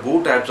 if we have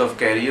both types of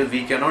carriers,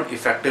 we cannot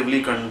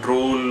effectively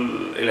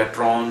control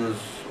electrons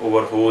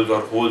over holes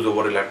or holes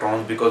over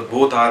electrons, because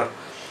both are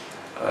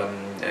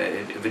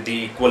with the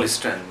equal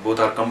strength, both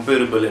are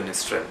comparable in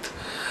strength.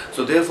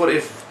 So therefore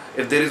if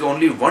there is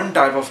only one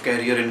type of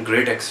carrier in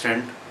great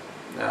extent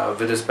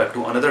with respect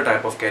to another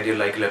type of carrier,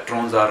 like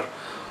electrons are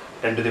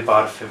 10 to the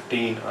power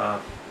 15,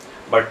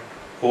 but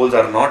holes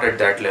are not at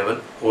that level,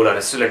 holes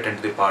are still at 10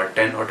 to the power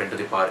 10 or 10 to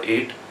the power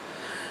 8,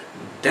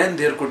 then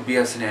there could be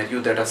a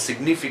scenario that a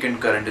significant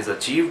current is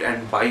achieved,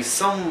 and by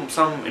some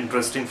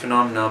interesting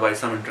phenomena, by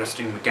some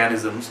interesting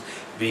mechanisms,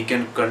 we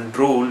can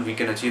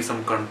achieve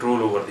some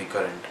control over the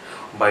current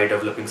by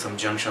developing some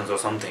junctions or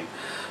something.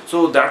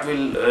 So that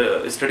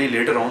we'll study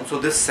later on. So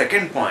this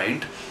second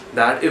point,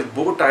 that if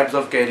both types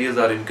of carriers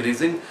are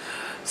increasing,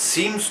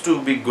 seems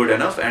to be good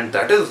enough, and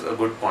that is a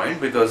good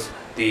point, because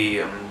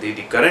the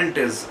current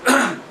is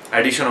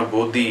addition of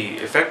both the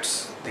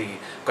effects, the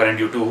current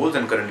due to holes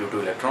and current due to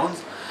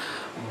electrons.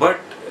 But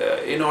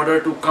in order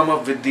to come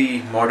up with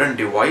the modern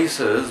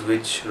devices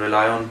which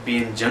rely on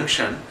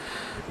pn-Junction,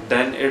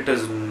 then it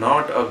is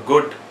not a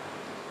good,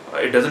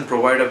 it doesn't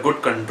provide a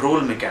good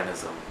control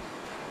mechanism.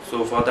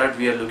 So for that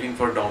we are looking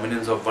for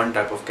dominance of one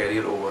type of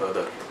carrier over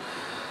other.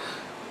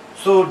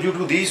 So due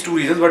to these two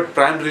reasons, but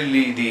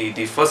primarily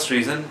the first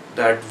reason,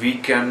 that we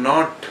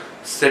cannot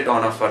sit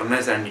on a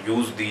furnace and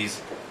use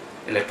these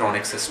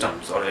electronic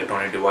systems or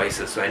electronic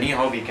devices. So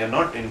anyhow we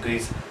cannot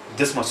increase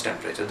this much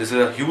temperature. This is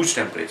a huge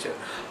temperature.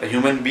 A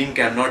human being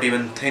cannot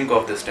even think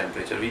of this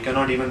temperature. We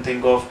cannot even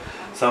think of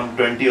some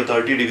 20 or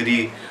 30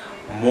 degree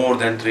more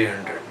than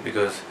 300,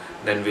 because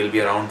then we'll be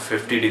around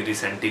 50 degrees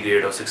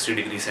centigrade or 60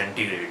 degrees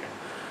centigrade.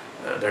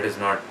 That is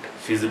not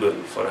feasible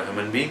for a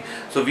human being.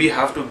 So we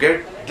have to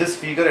get this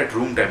figure at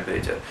room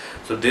temperature.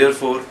 So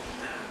therefore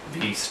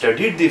we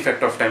studied the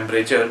effect of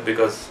temperature,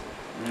 because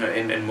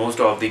in most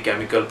of the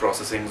chemical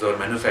processings or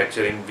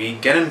manufacturing we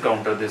can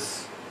encounter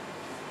this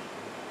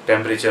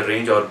temperature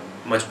range or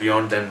much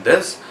beyond than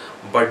this,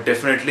 but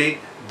definitely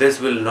this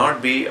will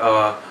not be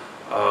a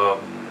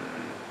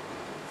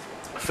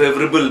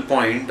favorable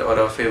point or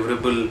a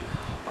favorable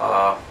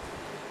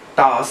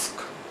task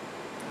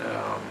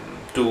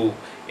to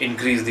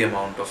increase the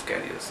amount of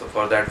carriers. So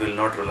for that we will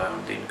not rely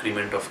on the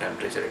increment of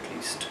temperature at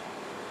least.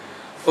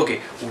 Okay,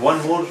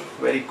 one more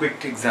very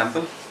quick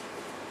example.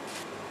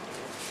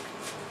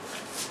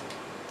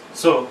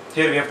 So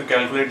here we have to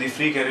calculate the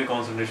free carrier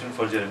concentration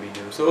for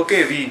germanium. So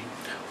okay, we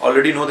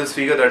already know this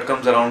figure that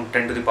comes around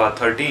 10 to the power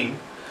 13.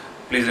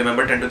 Please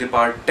remember 10 to the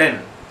power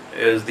 10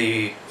 is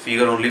the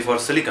figure only for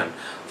silicon.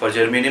 For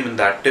germanium, in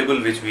that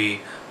table which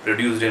we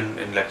produced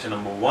in lecture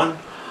number 1,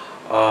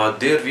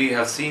 there we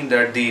have seen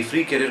that the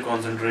free carrier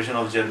concentration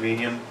of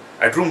germanium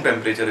at room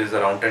temperature is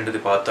around 10 to the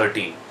power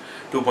 13,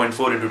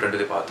 2.4 into 10 to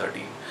the power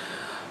 13.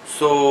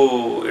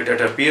 So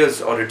it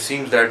appears, or it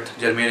seems, that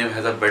germanium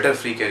has a better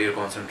free carrier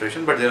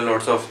concentration, but there are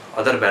lots of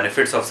other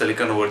benefits of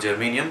silicon over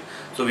germanium.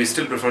 So we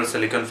still prefer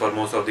silicon for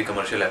most of the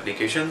commercial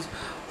applications,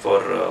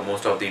 for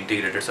most of the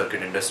integrated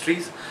circuit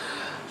industries.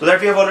 So that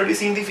we have already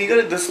seen the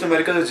figure. This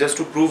numerical is just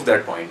to prove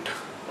that point.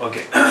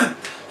 Okay.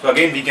 So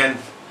again we can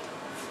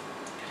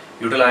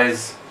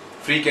utilize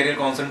free carrier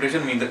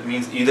concentration,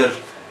 means either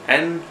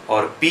N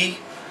or P,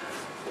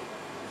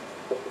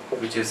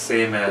 which is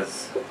same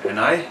as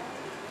Ni.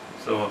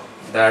 So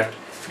that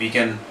we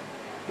can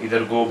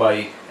either go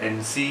by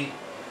Nc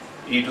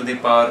e to the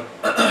power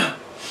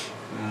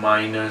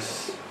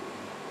minus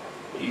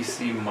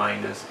Ec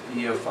minus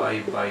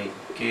EFI by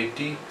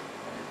kT.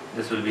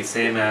 This will be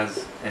same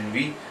as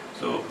Nv.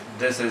 So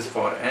this is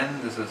for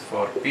N, this is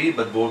for P,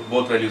 but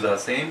both values are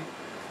same.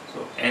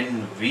 So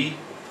Nv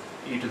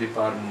e to the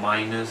power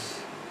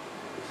minus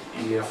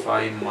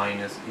EFI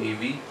minus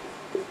EV.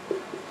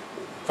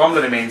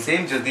 Formula remains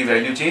same, just the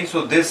value change.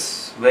 So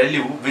this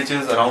value, which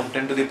is around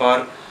 10 to the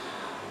power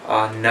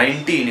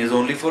 19, is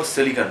only for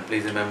silicon,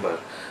 please remember.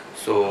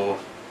 So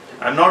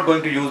I'm not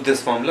going to use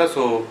this formula,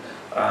 so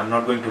I'm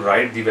not going to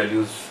write the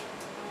values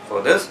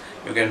for this.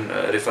 You can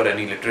refer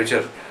any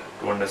literature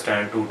to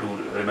understand, to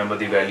remember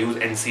the values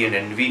Nc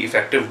and Nv,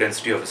 effective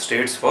density of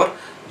states for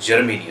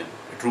germanium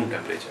at room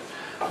temperature.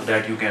 So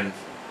that you can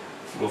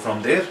go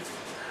from there.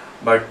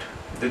 But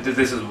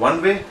this is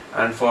one way,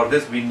 and for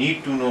this we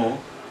need to know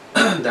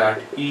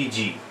that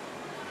Eg,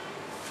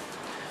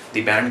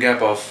 the band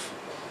gap of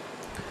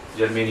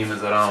germanium,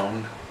 is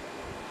around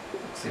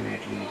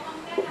approximately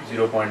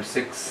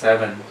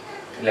 0.67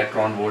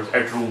 electron volts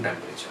at room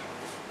temperature.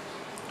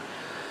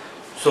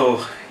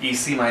 So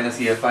Ec minus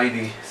EFI,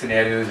 the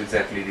scenario is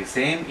exactly the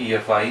same.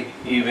 EFI,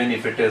 even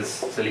if it is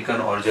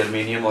silicon or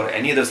germanium or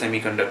any other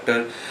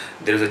semiconductor,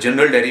 there is a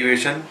general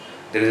derivation,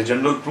 there is a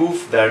general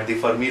proof that the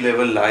Fermi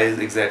level lies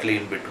exactly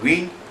in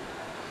between.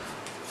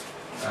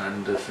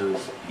 And this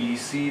is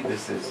Ec,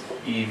 this is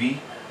Ev.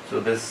 So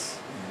this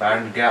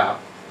band gap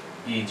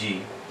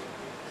Eg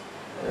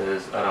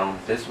is around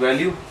this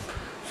value.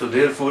 So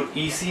therefore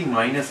Ec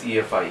minus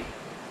EFI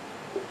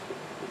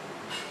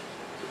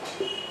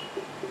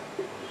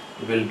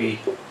will be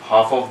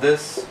half of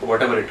this,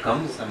 whatever it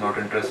comes, I'm not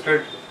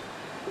interested.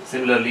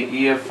 Similarly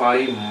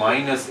EFI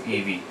minus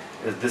Ev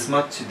is this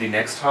much, the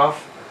next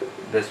half,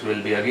 this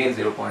will be again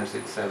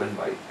 0.67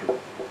 by 2.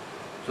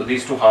 So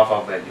these two half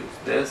values,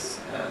 this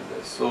and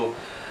this. So,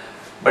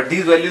 but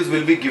these values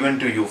will be given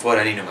to you for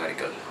any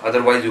numerical.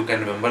 Otherwise you can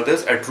remember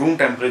this. At room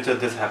temperature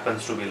this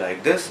happens to be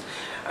like this.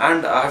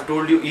 And I have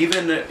told you,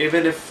 even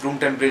if room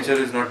temperature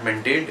is not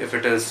maintained, if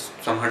it is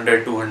some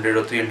 100, 200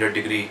 or 300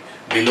 degree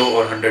below,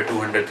 or 100,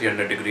 200,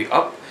 300 degree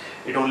up,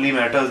 it only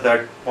matters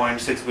that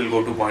 0.6 will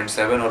go to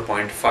 0.7 or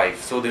 0.5.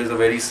 So there is a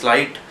very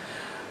slight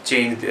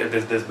change.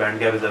 This band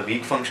gap is a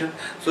weak function.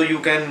 So you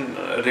can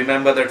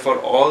remember that for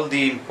all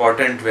the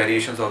important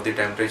variations of the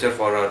temperature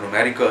for our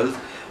numericals,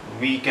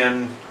 we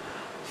can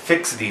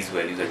fix these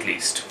values at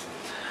least.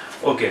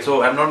 Okay,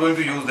 so I'm not going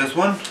to use this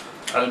one.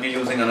 I'll be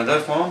using another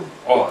form,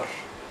 or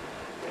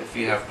if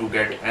we have to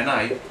get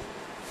Ni.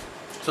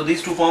 So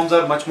these two forms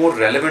are much more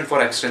relevant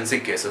for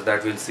extrinsic cases,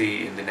 that we'll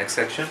see in the next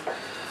section.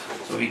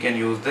 So we can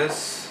use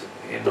this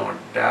A naught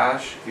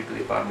dash e to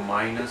the power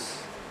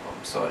minus,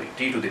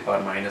 t to the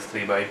power minus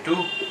 3 by 2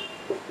 e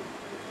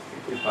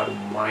to the power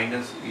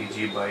minus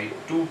Eg by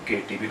 2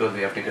 kT, because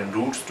we have taken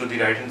roots to the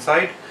right hand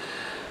side.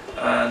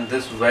 And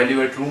this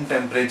value at room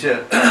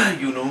temperature,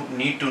 you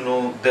need to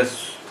know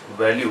this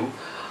value.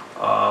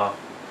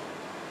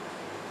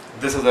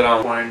 This is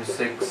around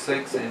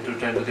 0.66 into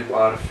 10 to the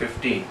power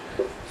 15.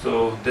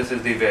 So this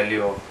is the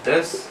value of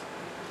this.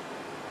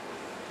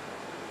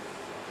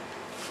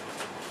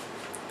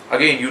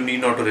 Again, you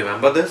need not to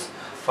remember this.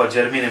 For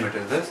germanium it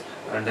is this,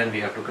 and then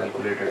we have to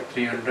calculate at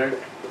 300 to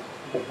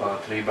the power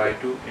 3 by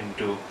 2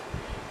 into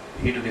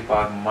e to the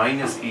power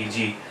minus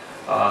Eg.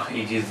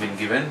 Eg has been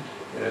given.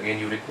 Here again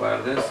you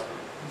require this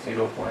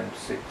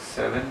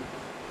 0.67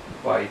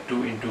 by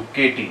 2 into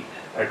kT.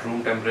 At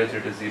room temperature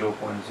it is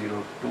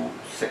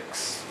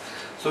 0.026.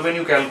 So when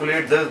you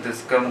calculate this,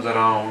 this comes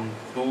around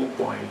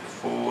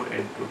 2.4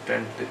 into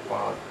 10 to the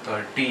power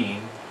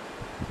 13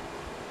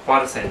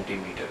 per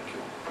centimeter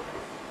cube.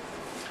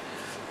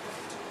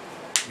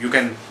 you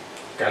can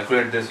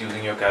calculate this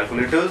using your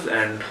calculators,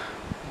 and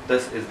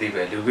this is the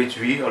value which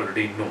we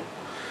already know.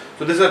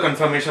 So this is a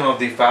confirmation of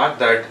the fact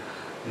that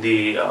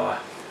the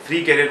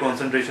free carrier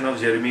concentration of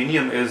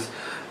germanium is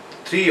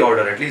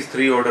at least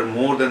 3 order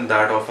more than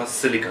that of a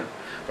silicon.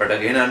 But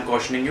again, I am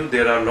cautioning you,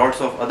 there are lots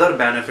of other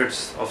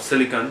benefits of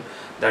silicon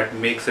that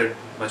makes it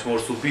much more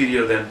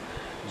superior than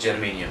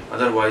germanium.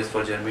 Otherwise,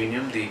 for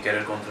germanium, the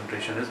carrier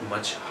concentration is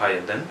much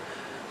higher than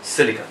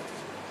silicon.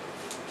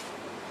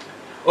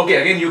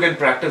 Okay, again, you can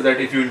practice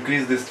that. If you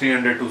increase this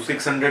 300 to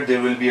 600,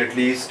 there will be at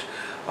least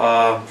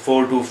 4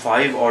 to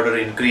 5 order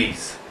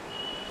increase.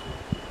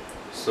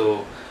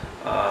 So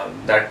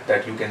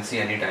that you can see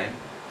anytime.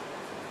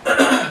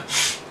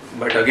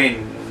 But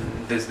again,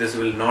 this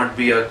will not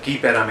be a key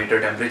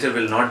parameter. Temperature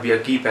will not be a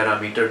key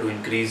parameter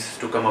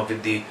to come up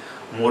with the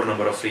more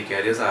number of free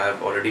carriers. I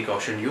have already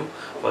cautioned you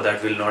for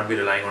that. Will not be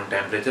relying on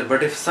temperature.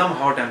 But if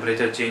somehow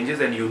temperature changes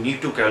and you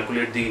need to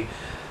calculate the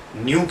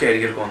new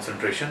carrier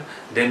concentration,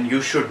 then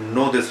you should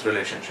know this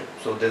relationship.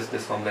 So this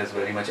formula is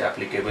very much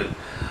applicable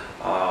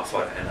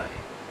for Ni.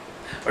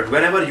 But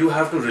whenever you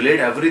have to relate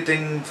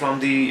everything from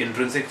the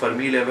intrinsic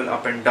Fermi level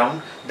up and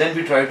down, then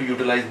we try to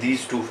utilize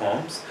these two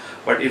forms.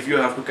 But if you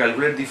have to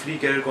calculate the free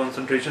carrier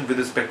concentration with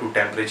respect to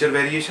temperature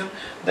variation,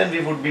 then we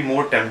would be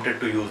more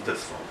tempted to use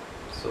this form.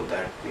 So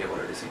that we have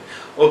already seen.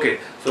 Okay,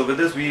 so with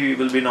this we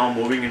will be now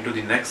moving into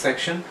the next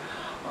section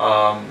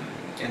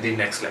in the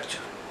next lecture.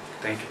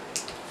 Thank you.